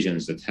other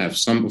religions that have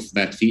some of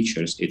that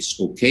features, it's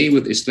okay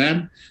with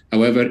Islam.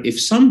 However,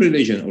 if some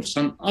religion or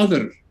some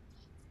other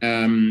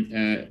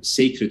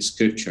sacred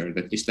scripture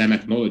that Islam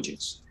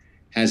acknowledges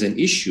has an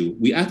issue,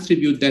 we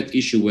attribute that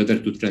issue whether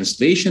to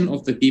translation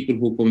of the people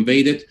who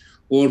conveyed it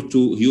or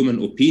to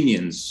human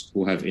opinions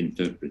who have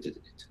interpreted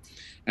it.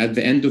 At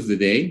the end of the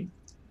day,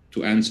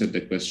 to answer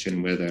the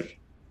question whether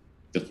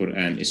the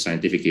Quran is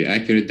scientifically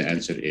accurate, the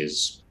answer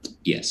is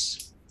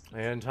yes.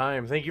 And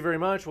time. Thank you very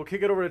much. We'll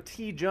kick it over to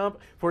T Jump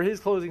for his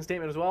closing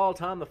statement as well.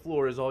 Tom, the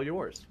floor is all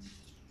yours.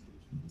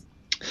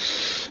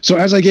 So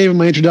as I gave in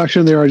my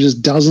introduction, there are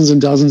just dozens and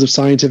dozens of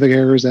scientific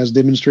errors as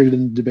demonstrated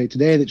in the debate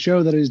today that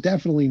show that it is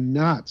definitely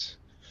not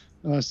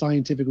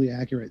scientifically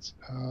accurate.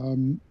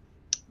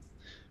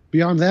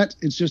 Beyond that,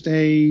 it's just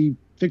a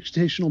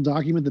fictional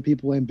document that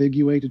people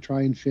ambiguate to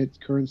try and fit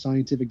current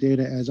scientific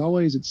data. As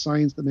always, it's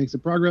science that makes the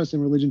progress,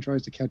 and religion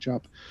tries to catch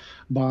up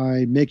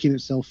by making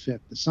itself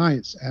fit the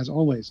science, as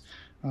always.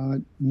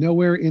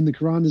 Nowhere in the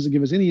Quran does it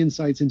give us any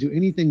insights into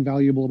anything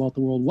valuable about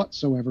the world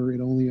whatsoever.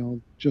 It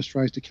only just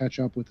tries to catch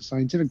up with the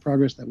scientific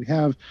progress that we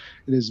have.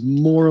 It is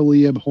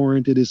morally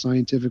abhorrent. It is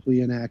scientifically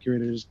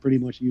inaccurate. It is pretty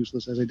much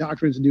useless as a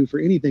doctrine to do for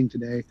anything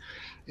today.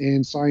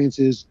 And science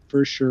is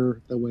for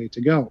sure the way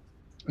to go.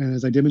 And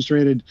as I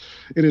demonstrated,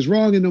 it is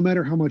wrong. And no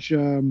matter how much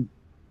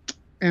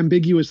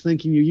ambiguous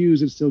thinking you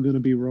use, it's still going to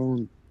be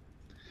wrong.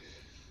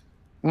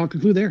 I'll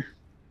conclude there.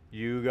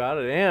 You got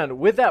it. And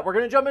with that, we're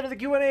going to jump into the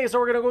Q&A. So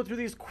we're going to go through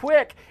these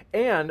quick,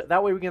 and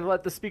that way we can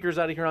let the speakers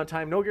out of here on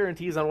time. No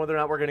guarantees on whether or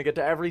not we're going to get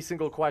to every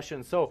single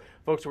question. So,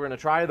 folks, we're going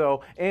to try,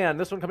 though. And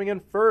this one coming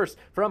in first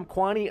from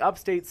Kwani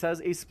Upstate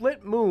says, a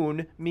split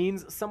moon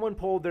means someone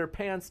pulled their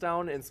pants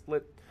down and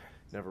split.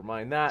 Never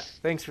mind that.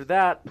 Thanks for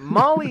that.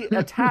 Molly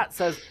Atat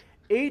says,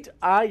 8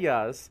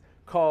 ayahs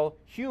call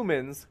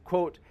humans,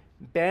 quote,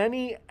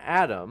 Bani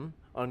Adam,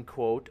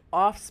 unquote,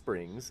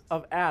 offsprings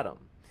of Adam.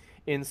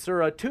 In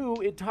Surah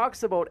 2, it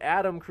talks about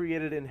Adam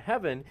created in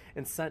heaven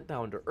and sent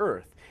down to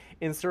earth.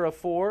 In Surah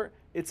 4,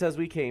 it says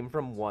we came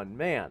from one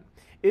man.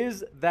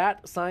 Is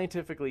that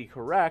scientifically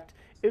correct?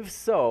 If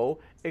so,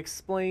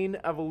 explain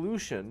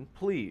evolution,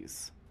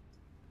 please.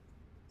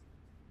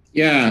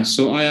 Yeah,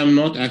 so I am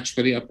not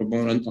actually a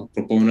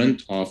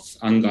proponent of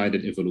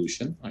unguided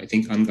evolution. I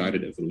think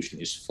unguided evolution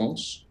is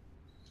false.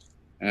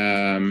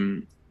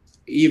 Even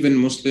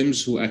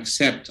Muslims who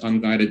accept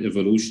unguided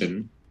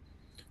evolution,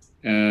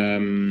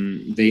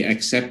 they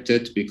accept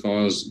it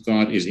because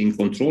God is in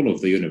control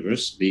of the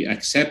universe. They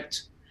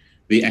accept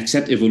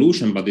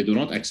evolution, but they do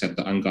not accept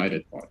the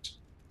unguided part.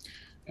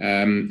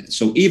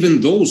 So even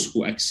those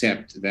who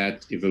accept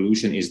that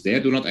evolution is there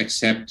do not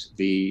accept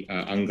the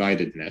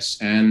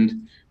unguidedness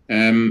and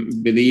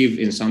believe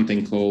in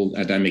something called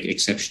Adamic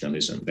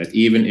exceptionalism, that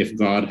even if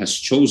God has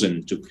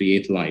chosen to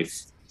create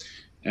life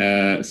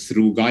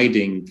through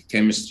guiding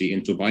chemistry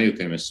into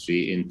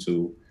biochemistry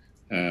into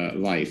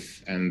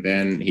life, and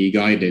then he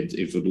guided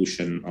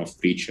evolution of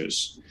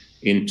creatures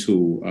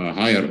into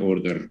higher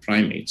order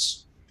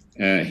primates,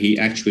 he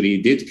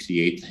actually did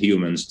create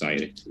humans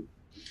directly.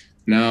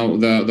 Now,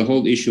 the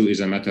whole issue is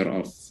a matter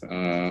of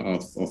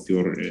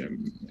your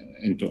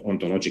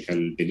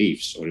ontological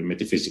beliefs or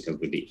metaphysical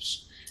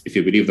beliefs. If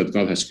you believe that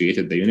God has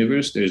created the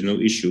universe, there is no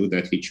issue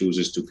that he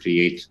chooses to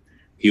create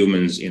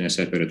humans in a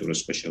separate or a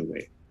special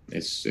way.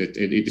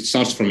 It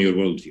starts from your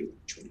worldview,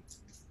 actually.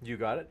 You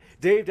got it.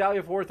 Dave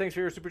Dahlia 4, thanks for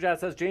your super chat,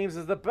 says James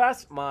is the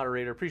best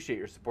moderator. Appreciate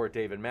your support,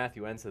 Dave. And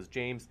Matthew N says,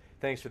 James,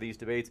 thanks for these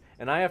debates.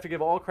 And I have to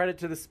give all credit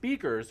to the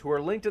speakers who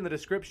are linked in the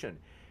description.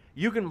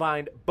 You can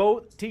find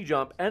both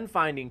T-Jump and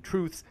Finding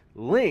Truth's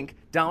link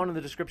down in the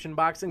description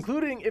box,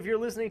 including if you're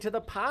listening to the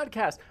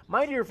podcast.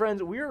 My dear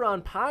friends, we're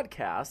on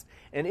podcast,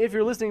 and if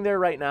you're listening there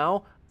right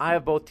now, I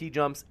have both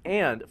T-Jump's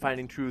and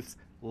Finding Truth's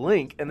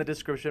link in the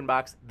description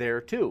box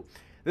there too.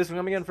 This one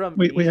coming in from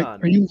Wait,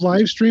 are you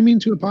live streaming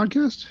to a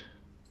podcast?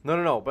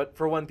 No, but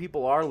for when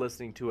people are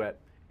listening to it,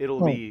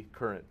 it'll be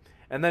current.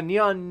 And then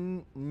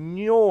Neon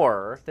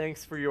Nyor,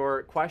 thanks for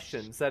your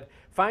question, said,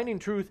 Finding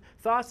Truth,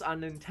 thoughts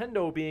on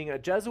Nintendo being a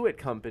Jesuit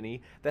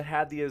company that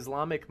had the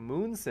Islamic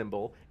moon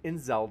symbol in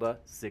Zelda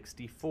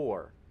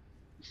 64.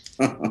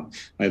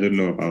 I don't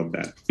know about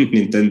that.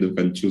 Nintendo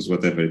can choose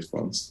whatever it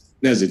wants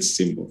as its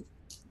symbol.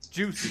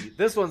 Juicy.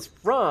 This one's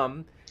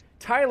from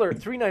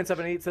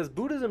Tyler3978 says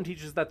Buddhism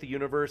teaches that the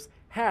universe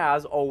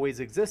has always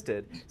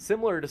existed,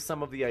 similar to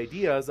some of the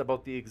ideas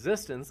about the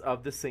existence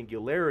of the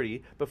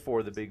singularity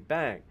before the Big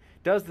Bang.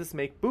 Does this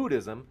make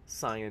Buddhism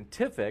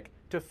scientific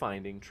to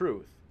finding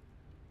truth?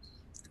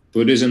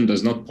 Buddhism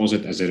does not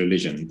posit as a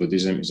religion.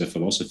 Buddhism is a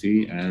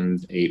philosophy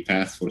and a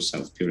path for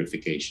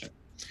self-purification.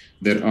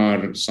 There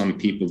are some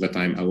people that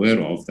I'm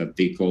aware of that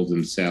they call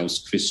themselves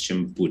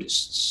Christian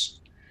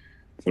Buddhists,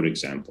 for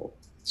example.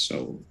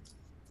 So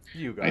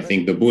I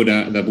think the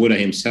Buddha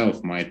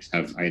himself might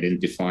have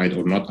identified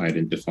or not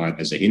identified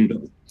as a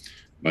Hindu,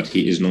 but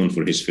he is known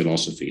for his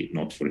philosophy,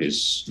 not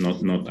as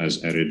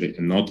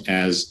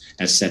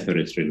a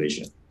separate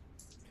religion.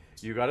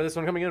 You got it. This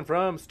one coming in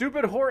from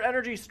Stupid Whore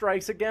Energy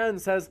Strikes Again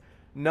says,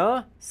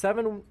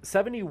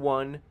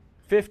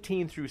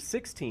 71:15 through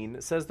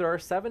 16 says there are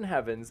 7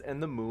 heavens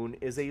and the moon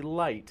is a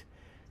light.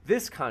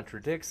 This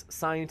contradicts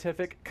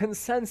scientific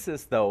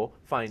consensus, though,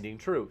 finding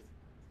truth.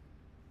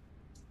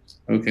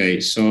 Okay,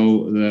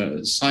 so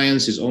the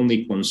science is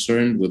only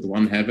concerned with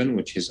one heaven,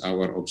 which is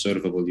our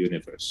observable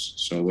universe.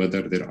 So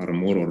whether there are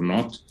more or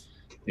not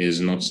is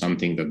not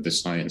something that the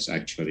science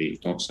actually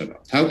talks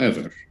about.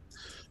 However,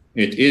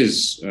 it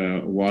is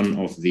one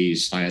of the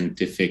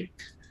scientific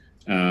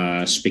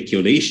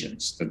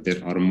speculations that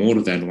there are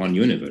more than one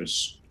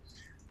universe.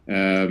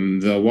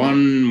 The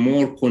one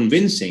more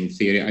convincing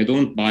theory, I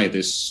don't buy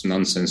this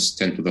nonsense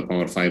 10 to the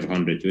power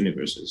 500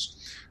 universes,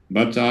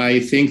 but I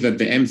think that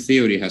the M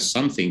theory has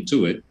something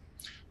to it,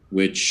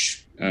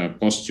 which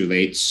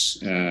postulates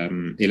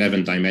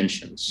 11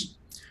 dimensions.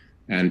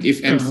 And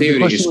if M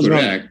theory is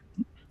correct,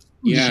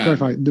 just to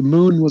clarify, the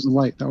moon was a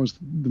light. That was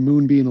the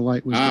moon being a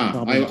light.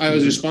 I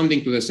was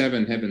responding to the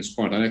 7 heavens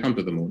part, and I come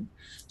to the moon.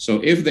 So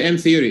if the M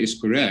theory is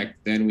correct,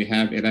 then we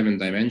have 11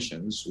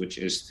 dimensions, which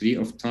is 3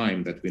 of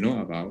time that we know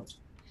about,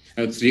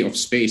 3 of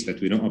space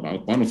that we know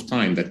about, 1 of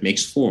time that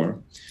makes 4,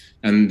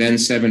 and then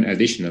 7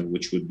 additional,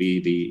 which would be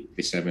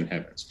the 7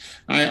 heavens.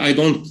 I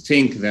don't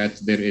think that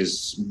there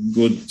is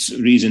good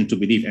reason to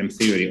believe M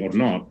theory or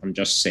not. I'm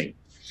just saying.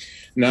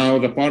 Now,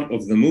 the part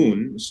of the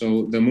moon,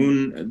 so the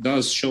moon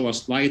does show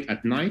us light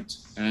at night,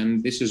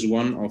 and this is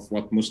one of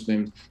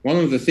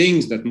the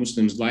things that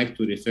Muslims like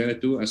to refer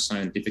to as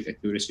scientific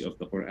accuracy of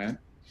the Quran,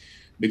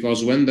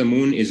 because when the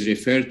moon is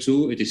referred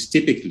to, it is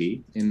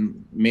typically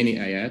in many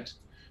ayat,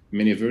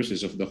 many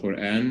verses of the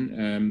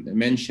Quran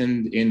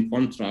mentioned in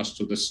contrast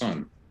to the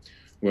sun,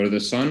 where the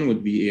sun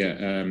would be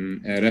a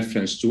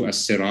reference to a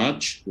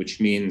siraj, which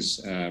means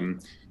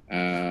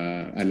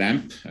a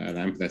lamp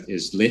that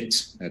is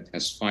lit, that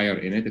has fire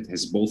in it, it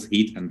has both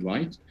heat and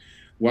light,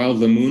 while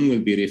the moon will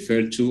be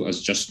referred to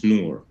as just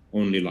nur,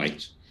 only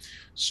light.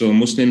 So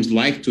Muslims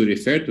like to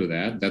refer to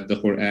that the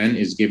Quran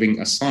is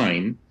giving a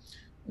sign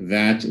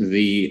that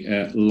the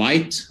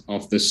light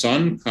of the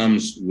sun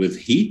comes with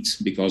heat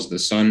because the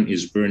sun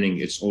is burning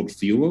its own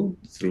fuel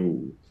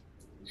through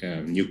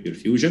nuclear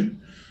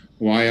fusion,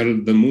 while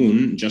the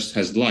moon just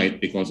has light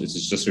because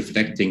it's just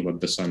reflecting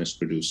what the sun is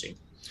producing.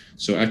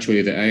 So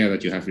actually the ayah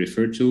that you have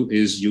referred to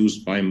is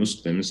used by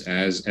Muslims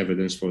as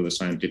evidence for the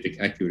scientific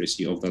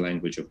accuracy of the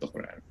language of the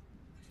Quran.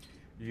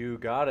 You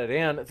got it.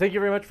 And thank you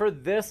very much for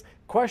this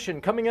question.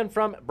 Coming in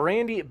from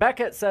Brandy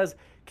Beckett says,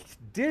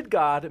 did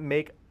God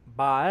make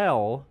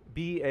Baal,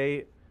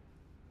 B-A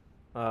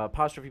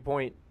apostrophe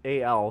point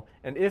A-L,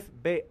 and if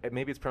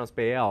maybe it's pronounced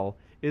Baal,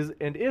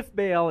 and if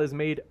Baal is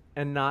made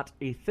and not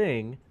a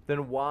thing,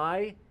 then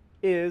why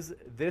is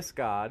this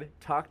God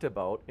talked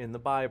about in the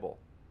Bible?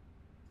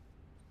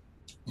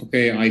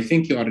 Okay, I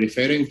think you are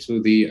referring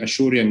to the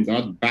Ashurian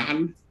god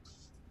Baal,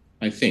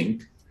 I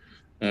think.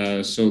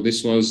 So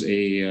this was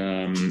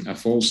a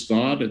false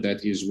god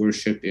that is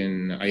worshipped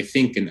in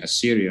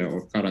Assyria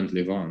or current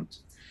Levant.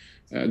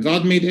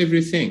 God made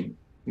everything.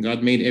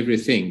 God made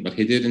everything, but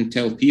he didn't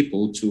tell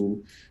people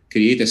to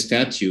create a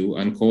statue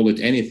and call it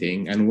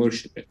anything and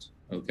worship it.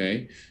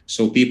 Okay,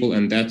 so people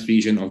in that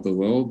region of the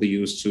world, they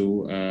used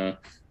to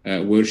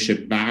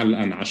worship Baal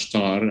and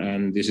Ashtar,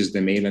 and this is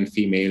the male and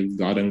female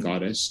god and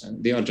goddess,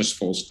 and they are just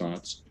false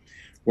gods.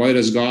 Why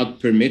does God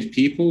permit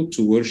people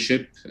to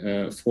worship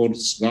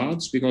false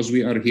gods? Because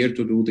we are here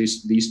to do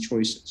these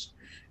choices.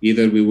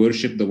 Either we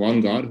worship the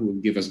one God who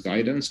will give us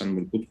guidance and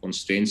will put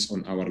constraints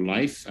on our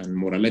life and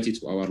morality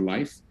to our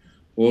life,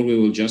 or we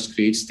will just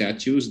create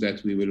statues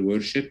that we will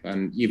worship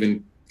and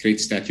even create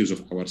statues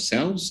of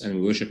ourselves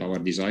and worship our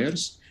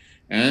desires.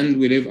 And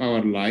we live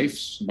our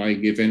lives by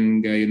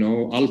giving,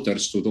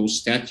 altars to those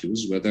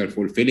statues, whether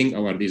fulfilling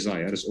our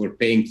desires or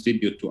paying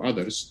tribute to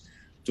others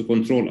to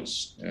control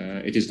us.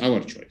 It is our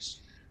choice.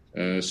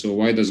 So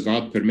why does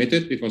God permit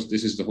it? Because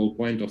this is the whole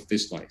point of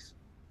this life.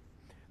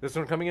 This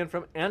one coming in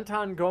from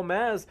Anton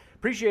Gomez.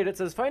 Appreciate it.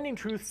 Says, Finding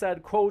Truth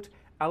said, quote,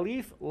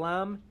 Alif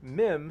Lam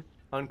Mim,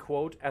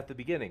 unquote, at the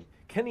beginning.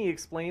 Can he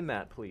explain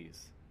that,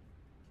 please?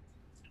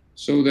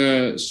 So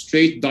the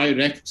straight,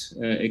 direct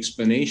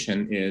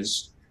explanation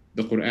is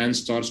the Quran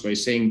starts by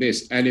saying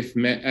this, Alif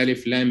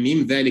Lam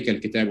Mim ذَلِكَ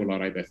الْكِتَابُ لَا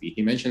رَيْبَ فِيهِ.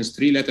 He mentions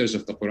 3 letters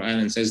of the Quran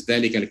and says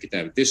ذَلِكَ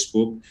الْكِتَابُ. This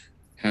book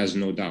has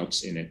no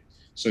doubts in it.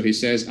 So he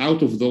says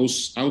out of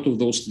those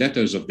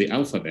letters of the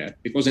alphabet,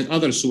 because in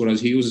other surahs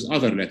he uses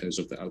other letters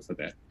of the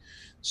alphabet.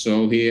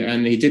 So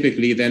he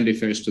typically then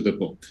refers to the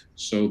book.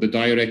 So the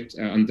direct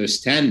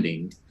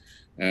understanding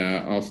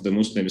of the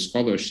Muslim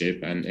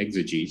scholarship and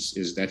exegetes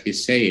is that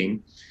he's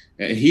saying,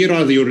 here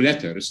are your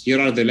letters. Here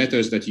are the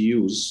letters that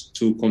you use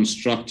to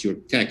construct your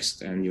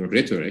text and your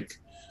rhetoric.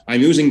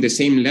 I'm using the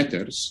same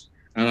letters,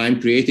 and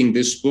I'm creating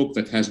this book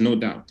that has no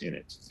doubt in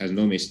it, has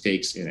no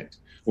mistakes in it,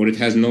 or it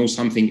has no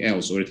something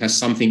else, or it has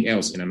something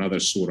else in another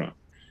surah.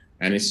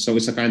 And it's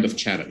a kind of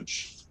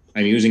challenge.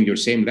 I'm using your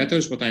same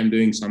letters, but I'm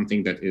doing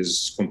something that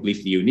is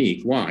completely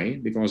unique. Why?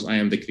 Because I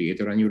am the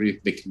creator and you're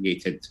the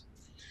created.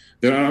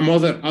 There are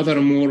other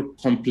more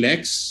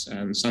complex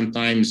and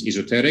sometimes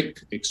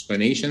esoteric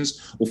explanations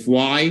of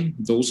why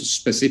those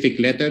specific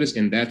letters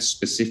in that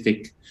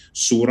specific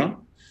surah.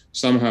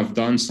 Some have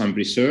done some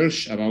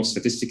research about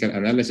statistical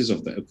analysis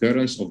of the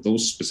occurrence of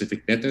those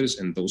specific letters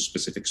in those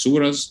specific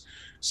surahs.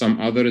 Some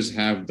others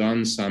have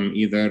done some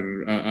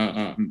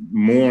either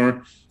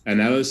more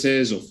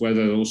analysis of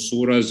whether those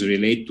surahs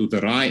relate to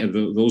the rhyme,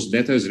 those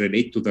letters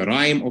relate to the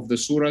rhyme of the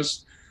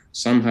surahs.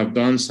 Some have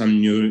done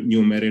some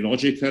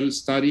numerological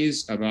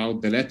studies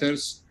about the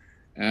letters,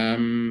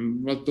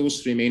 but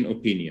those remain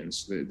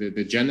opinions.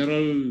 The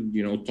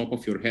general, top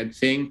of your head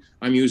thing,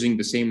 I'm using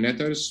the same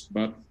letters,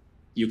 but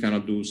you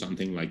cannot do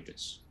something like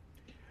this.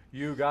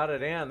 You got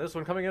it, Ann. This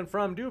one coming in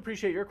from, do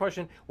appreciate your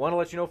question. Want to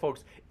let you know,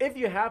 folks, if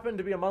you happen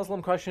to be a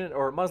Muslim question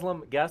or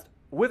Muslim guest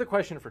with a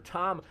question for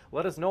Tom,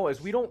 let us know,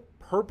 as we don't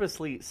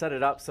purposely set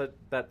it up so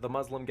that the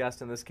Muslim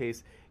guest in this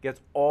case gets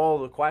all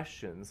the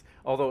questions,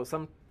 although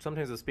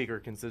sometimes the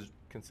speaker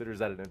considers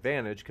that an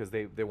advantage because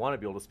they want to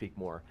be able to speak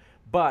more.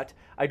 But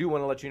I do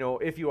want to let you know,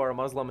 if you are a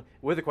Muslim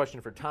with a question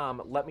for Tom,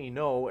 let me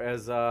know,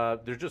 as there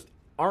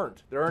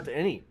aren't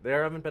any.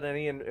 There haven't been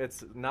any, and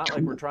it's not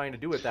like we're trying to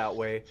do it that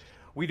way.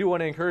 We do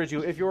want to encourage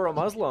you, if you're a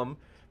Muslim,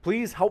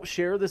 please help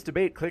share this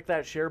debate. Click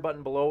that share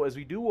button below, as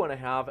we do want to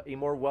have a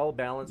more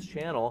well-balanced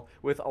channel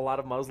with a lot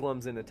of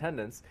Muslims in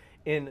attendance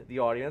in the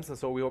audience. And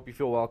so we hope you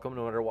feel welcome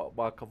no matter what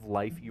walk of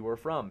life you are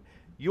from.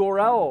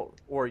 URL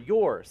or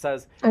your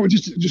says... Oh,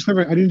 just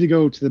clarify, I need to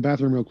go to the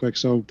bathroom real quick,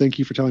 so thank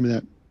you for telling me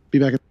that. Be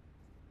back.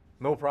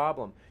 No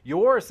problem.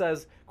 Your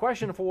says,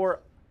 question for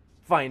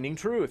Finding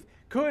Truth.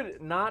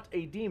 Could not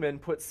a demon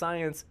put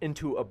science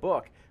into a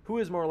book? Who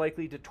is more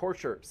likely to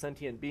torture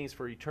sentient beings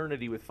for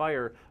eternity with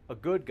fire, a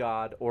good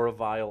god or a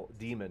vile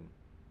demon?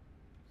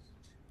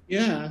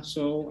 Yeah,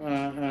 so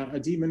a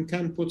demon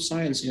can put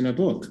science in a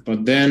book,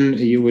 but then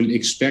you will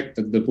expect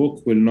that the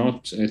book will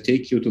not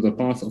take you to the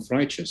path of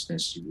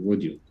righteousness,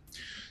 would you?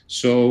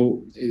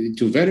 So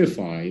to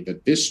verify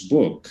that this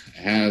book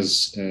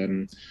has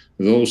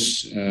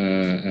those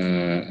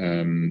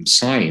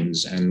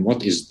signs and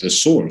what is the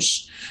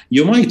source,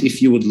 you might,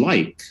 if you would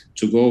like,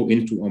 to go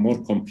into a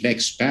more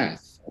complex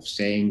path of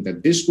saying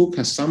that this book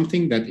has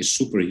something that is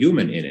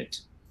superhuman in it,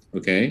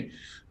 okay?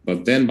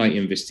 But then by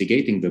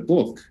investigating the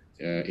book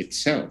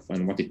itself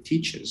and what it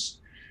teaches,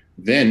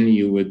 then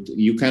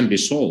you can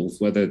resolve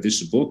whether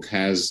this book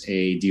has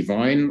a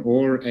divine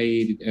or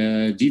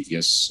a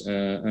devious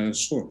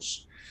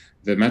source.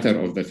 The matter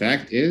of the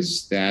fact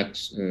is that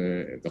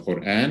the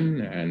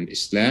Quran and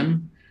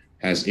Islam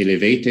has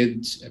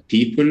elevated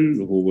people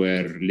who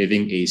were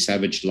living a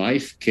savage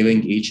life,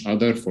 killing each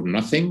other for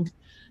nothing,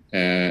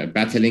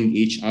 battling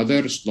each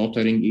other,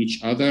 slaughtering each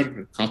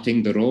other,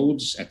 cutting the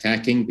roads,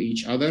 attacking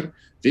each other.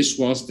 This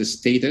was the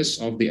status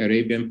of the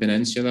Arabian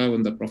Peninsula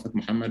when the Prophet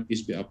Muhammad,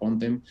 peace be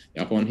upon him,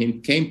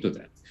 came to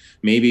them.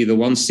 Maybe the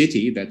one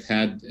city that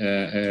had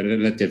a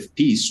relative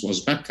peace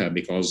was Mecca,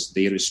 because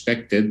they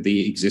respected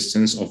the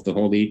existence of the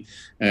holy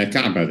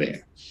Kaaba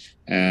there.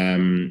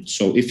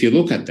 So if you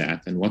look at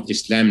that and what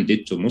Islam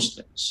did to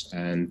Muslims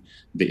and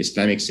the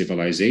Islamic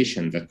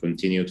civilization that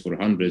continued for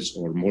hundreds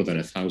or more than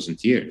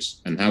 1,000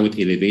 years, and how it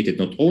elevated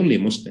not only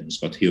Muslims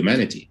but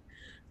humanity,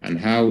 and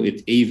how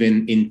it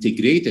even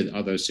integrated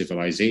other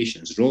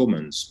civilizations,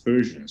 Romans,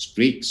 Persians,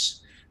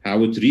 Greeks,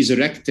 how it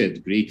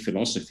resurrected Greek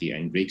philosophy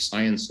and Greek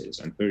sciences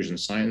and Persian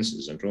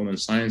sciences and Roman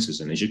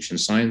sciences and Egyptian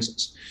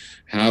sciences,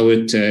 how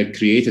it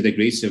created a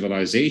great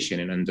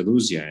civilization in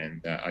Andalusia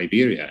and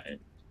Iberia and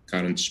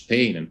current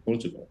Spain and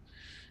Portugal.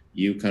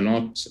 You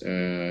cannot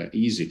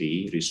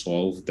easily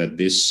resolve that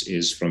this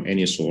is from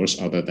any source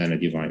other than a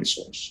divine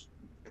source.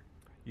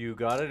 You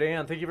got it,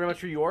 Ann. Thank you very much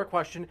for your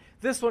question.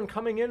 This one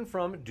coming in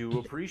from Do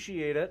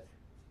Appreciate It.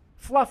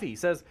 Fluffy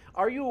says,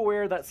 are you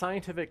aware that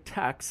scientific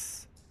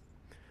texts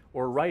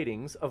or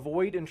writings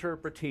avoid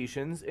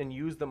interpretations and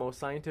use the most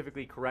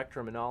scientifically correct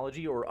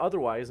terminology, or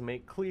otherwise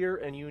make clear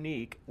and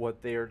unique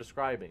what they are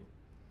describing?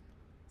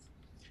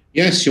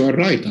 Yes, you are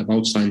right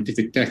about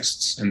scientific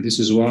texts. And this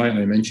is why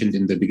I mentioned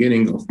in the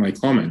beginning of my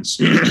comments,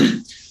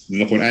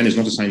 the Quran is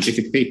not a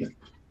scientific paper.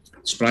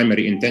 Its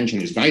primary intention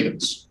is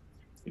guidance.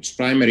 Its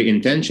primary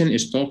intention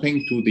is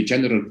talking to the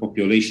general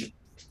population.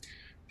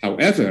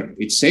 However,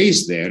 it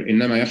says there,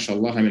 إِنَّمَا يَخْشَى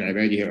اللَّهَ مِنْ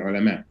عِبَادِهِ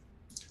الْعُلَمَاء.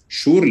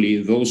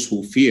 Surely those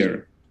who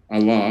fear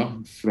Allah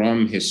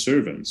from His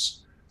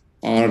servants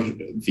are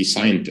the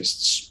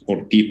scientists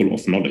or people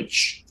of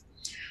knowledge.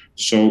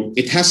 So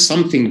it has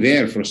something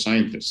there for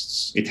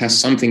scientists. It has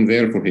something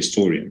there for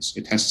historians.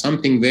 It has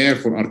something there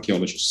for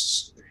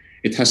archaeologists.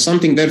 It has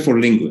something there for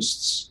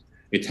linguists.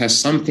 It has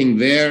something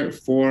there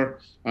for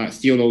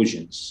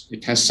theologians.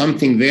 It has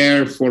something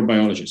there for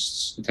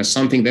biologists. It has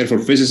something there for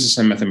physicists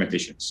and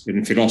mathematicians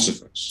and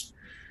philosophers.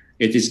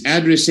 It is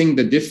addressing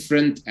the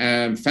different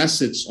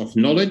facets of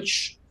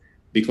knowledge,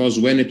 because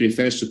when it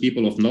refers to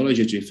people of knowledge,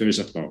 it refers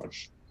at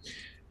large.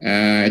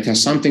 It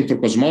has something for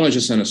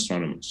cosmologists and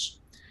astronomers.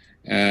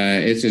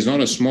 It is not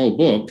a small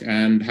book,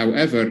 and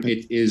however,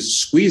 it is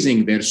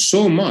squeezing there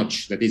so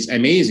much that it's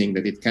amazing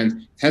that it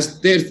has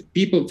there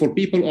people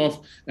of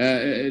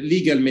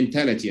legal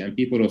mentality and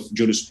people of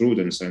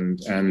jurisprudence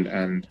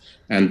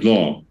and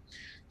law.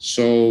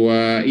 So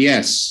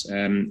yes,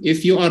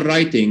 if you are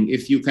writing,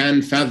 if you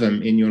can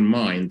fathom in your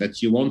mind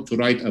that you want to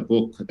write a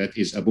book that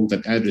is a book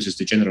that addresses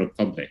the general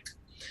public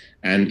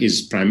and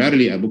is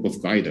primarily a book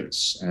of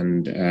guidance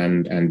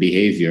and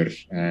behavior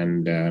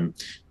and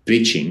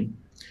preaching,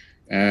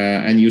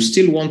 and you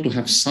still want to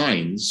have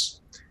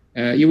signs,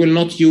 you will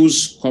not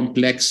use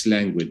complex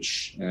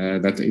language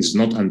that is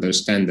not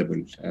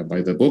understandable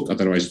by the book,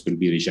 otherwise it will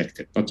be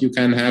rejected. But you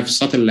can have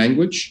subtle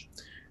language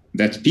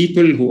that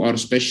people who are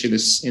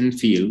specialists in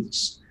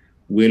fields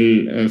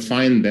will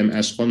find them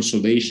as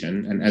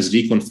consolation and as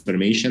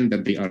reconfirmation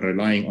that they are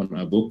relying on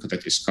a book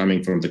that is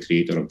coming from the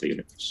creator of the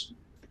universe.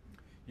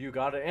 You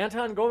got it.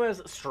 Anton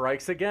Gomez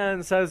strikes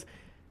again, says,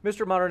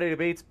 Mr. Modern Day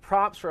Debates,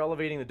 props for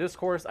elevating the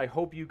discourse. I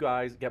hope you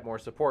guys get more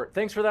support.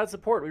 Thanks for that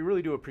support. We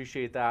really do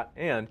appreciate that.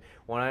 And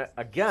want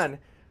to, again,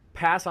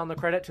 pass on the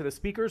credit to the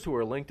speakers who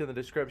are linked in the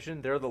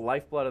description. They're the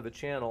lifeblood of the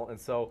channel. And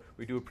so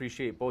we do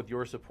appreciate both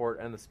your support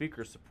and the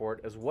speaker's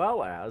support, as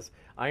well as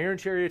Iron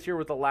Charioteer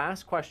with the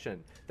last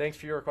question. Thanks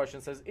for your question.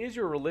 It says, is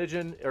your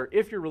religion, or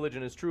if your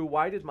religion is true,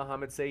 why did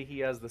Muhammad say he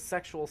has the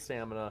sexual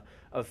stamina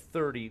of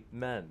 30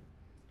 men?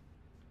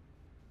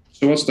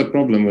 So what's the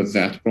problem with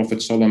that?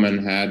 Prophet Solomon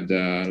had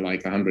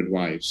like 100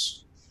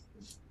 wives.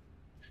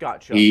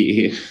 Gotcha.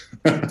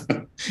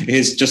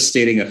 He's just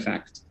stating a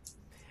fact.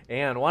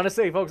 And want to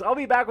say, folks, I'll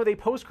be back with a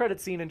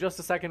post-credit scene in just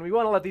a second. We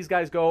want to let these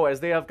guys go as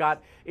they have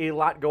got a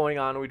lot going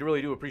on. We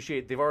really do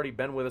appreciate they've already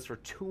been with us for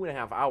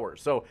 2.5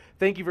 hours. So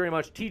thank you very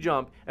much,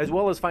 T-Jump, as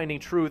well as Finding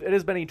Truth. It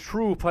has been a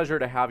true pleasure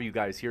to have you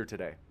guys here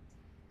today.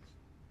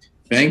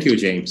 Thank you,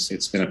 James.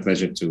 It's been a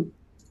pleasure too.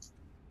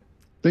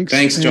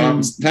 Thanks,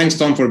 John. Thanks,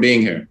 Tom, for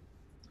being here.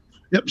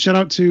 Yep. Shout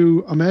out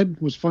to Ahmed.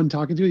 It was fun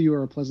talking to you. You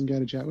are a pleasant guy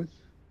to chat with.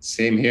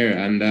 Same here.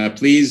 And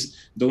please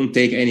don't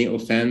take any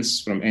offense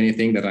from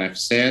anything that I've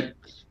said.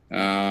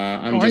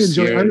 I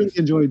really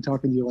enjoyed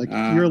talking to you. Like,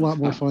 you're a lot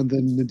more fun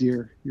than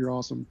Nadir. You're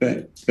awesome.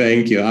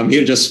 Thank you. I'm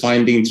here just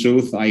finding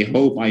truth. I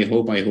hope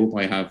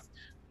I have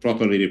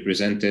properly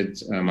represented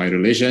my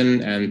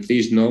religion. And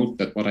please note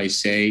that what I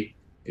say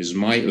is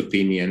my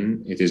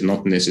opinion. It is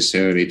not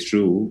necessarily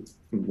true.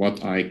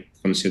 What I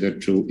consider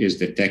true is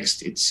the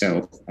text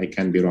itself. I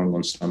can be wrong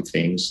on some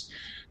things,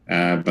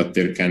 but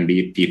there can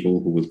be people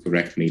who will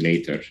correct me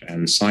later.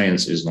 And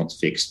science is not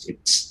fixed.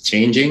 It's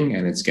changing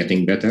and it's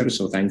getting better.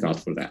 So thank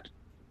God for that.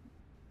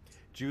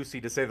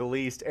 Juicy, to say the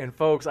least. And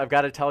folks, I've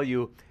got to tell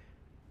you,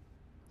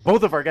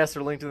 both of our guests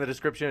are linked in the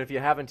description. If you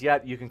haven't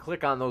yet, you can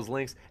click on those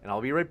links. And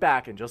I'll be right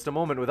back in just a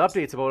moment with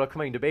updates about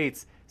upcoming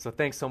debates. So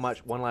thanks so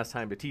much one last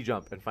time to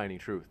T-Jump and Finding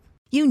Truth.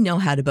 You know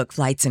how to book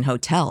flights and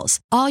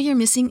hotels. All you're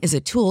missing is a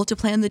tool to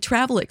plan the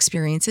travel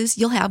experiences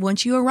you'll have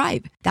once you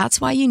arrive.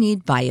 That's why you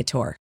need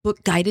Viator.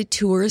 Book guided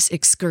tours,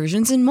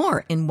 excursions, and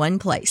more in one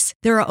place.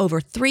 There are over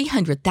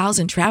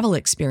 300,000 travel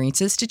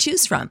experiences to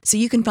choose from, so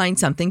you can find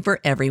something for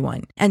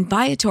everyone. And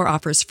Viator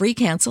offers free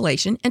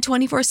cancellation and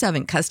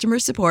 24/7 customer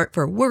support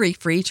for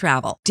worry-free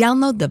travel.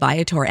 Download the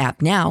Viator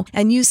app now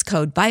and use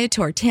code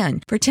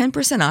Viator10 for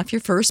 10% off your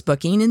first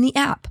booking in the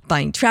app.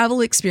 Find travel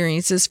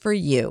experiences for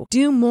you.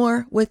 Do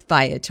more with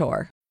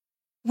Viator.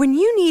 When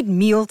you need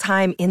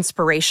mealtime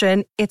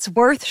inspiration, it's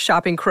worth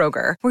shopping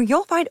Kroger, where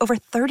you'll find over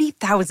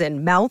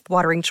 30,000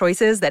 mouth-watering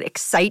choices that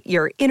excite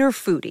your inner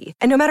foodie.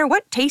 And no matter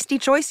what tasty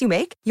choice you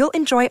make, you'll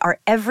enjoy our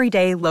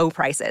everyday low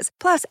prices,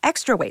 plus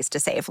extra ways to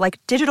save,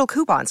 like digital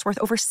coupons worth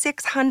over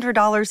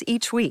 $600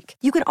 each week.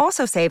 You can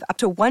also save up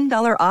to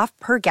 $1 off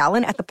per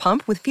gallon at the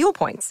pump with fuel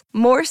points.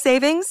 More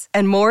savings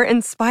and more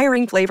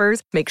inspiring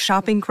flavors make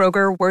shopping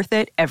Kroger worth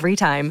it every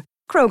time.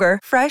 Kroger,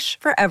 fresh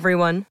for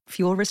everyone.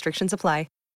 Fuel restrictions apply.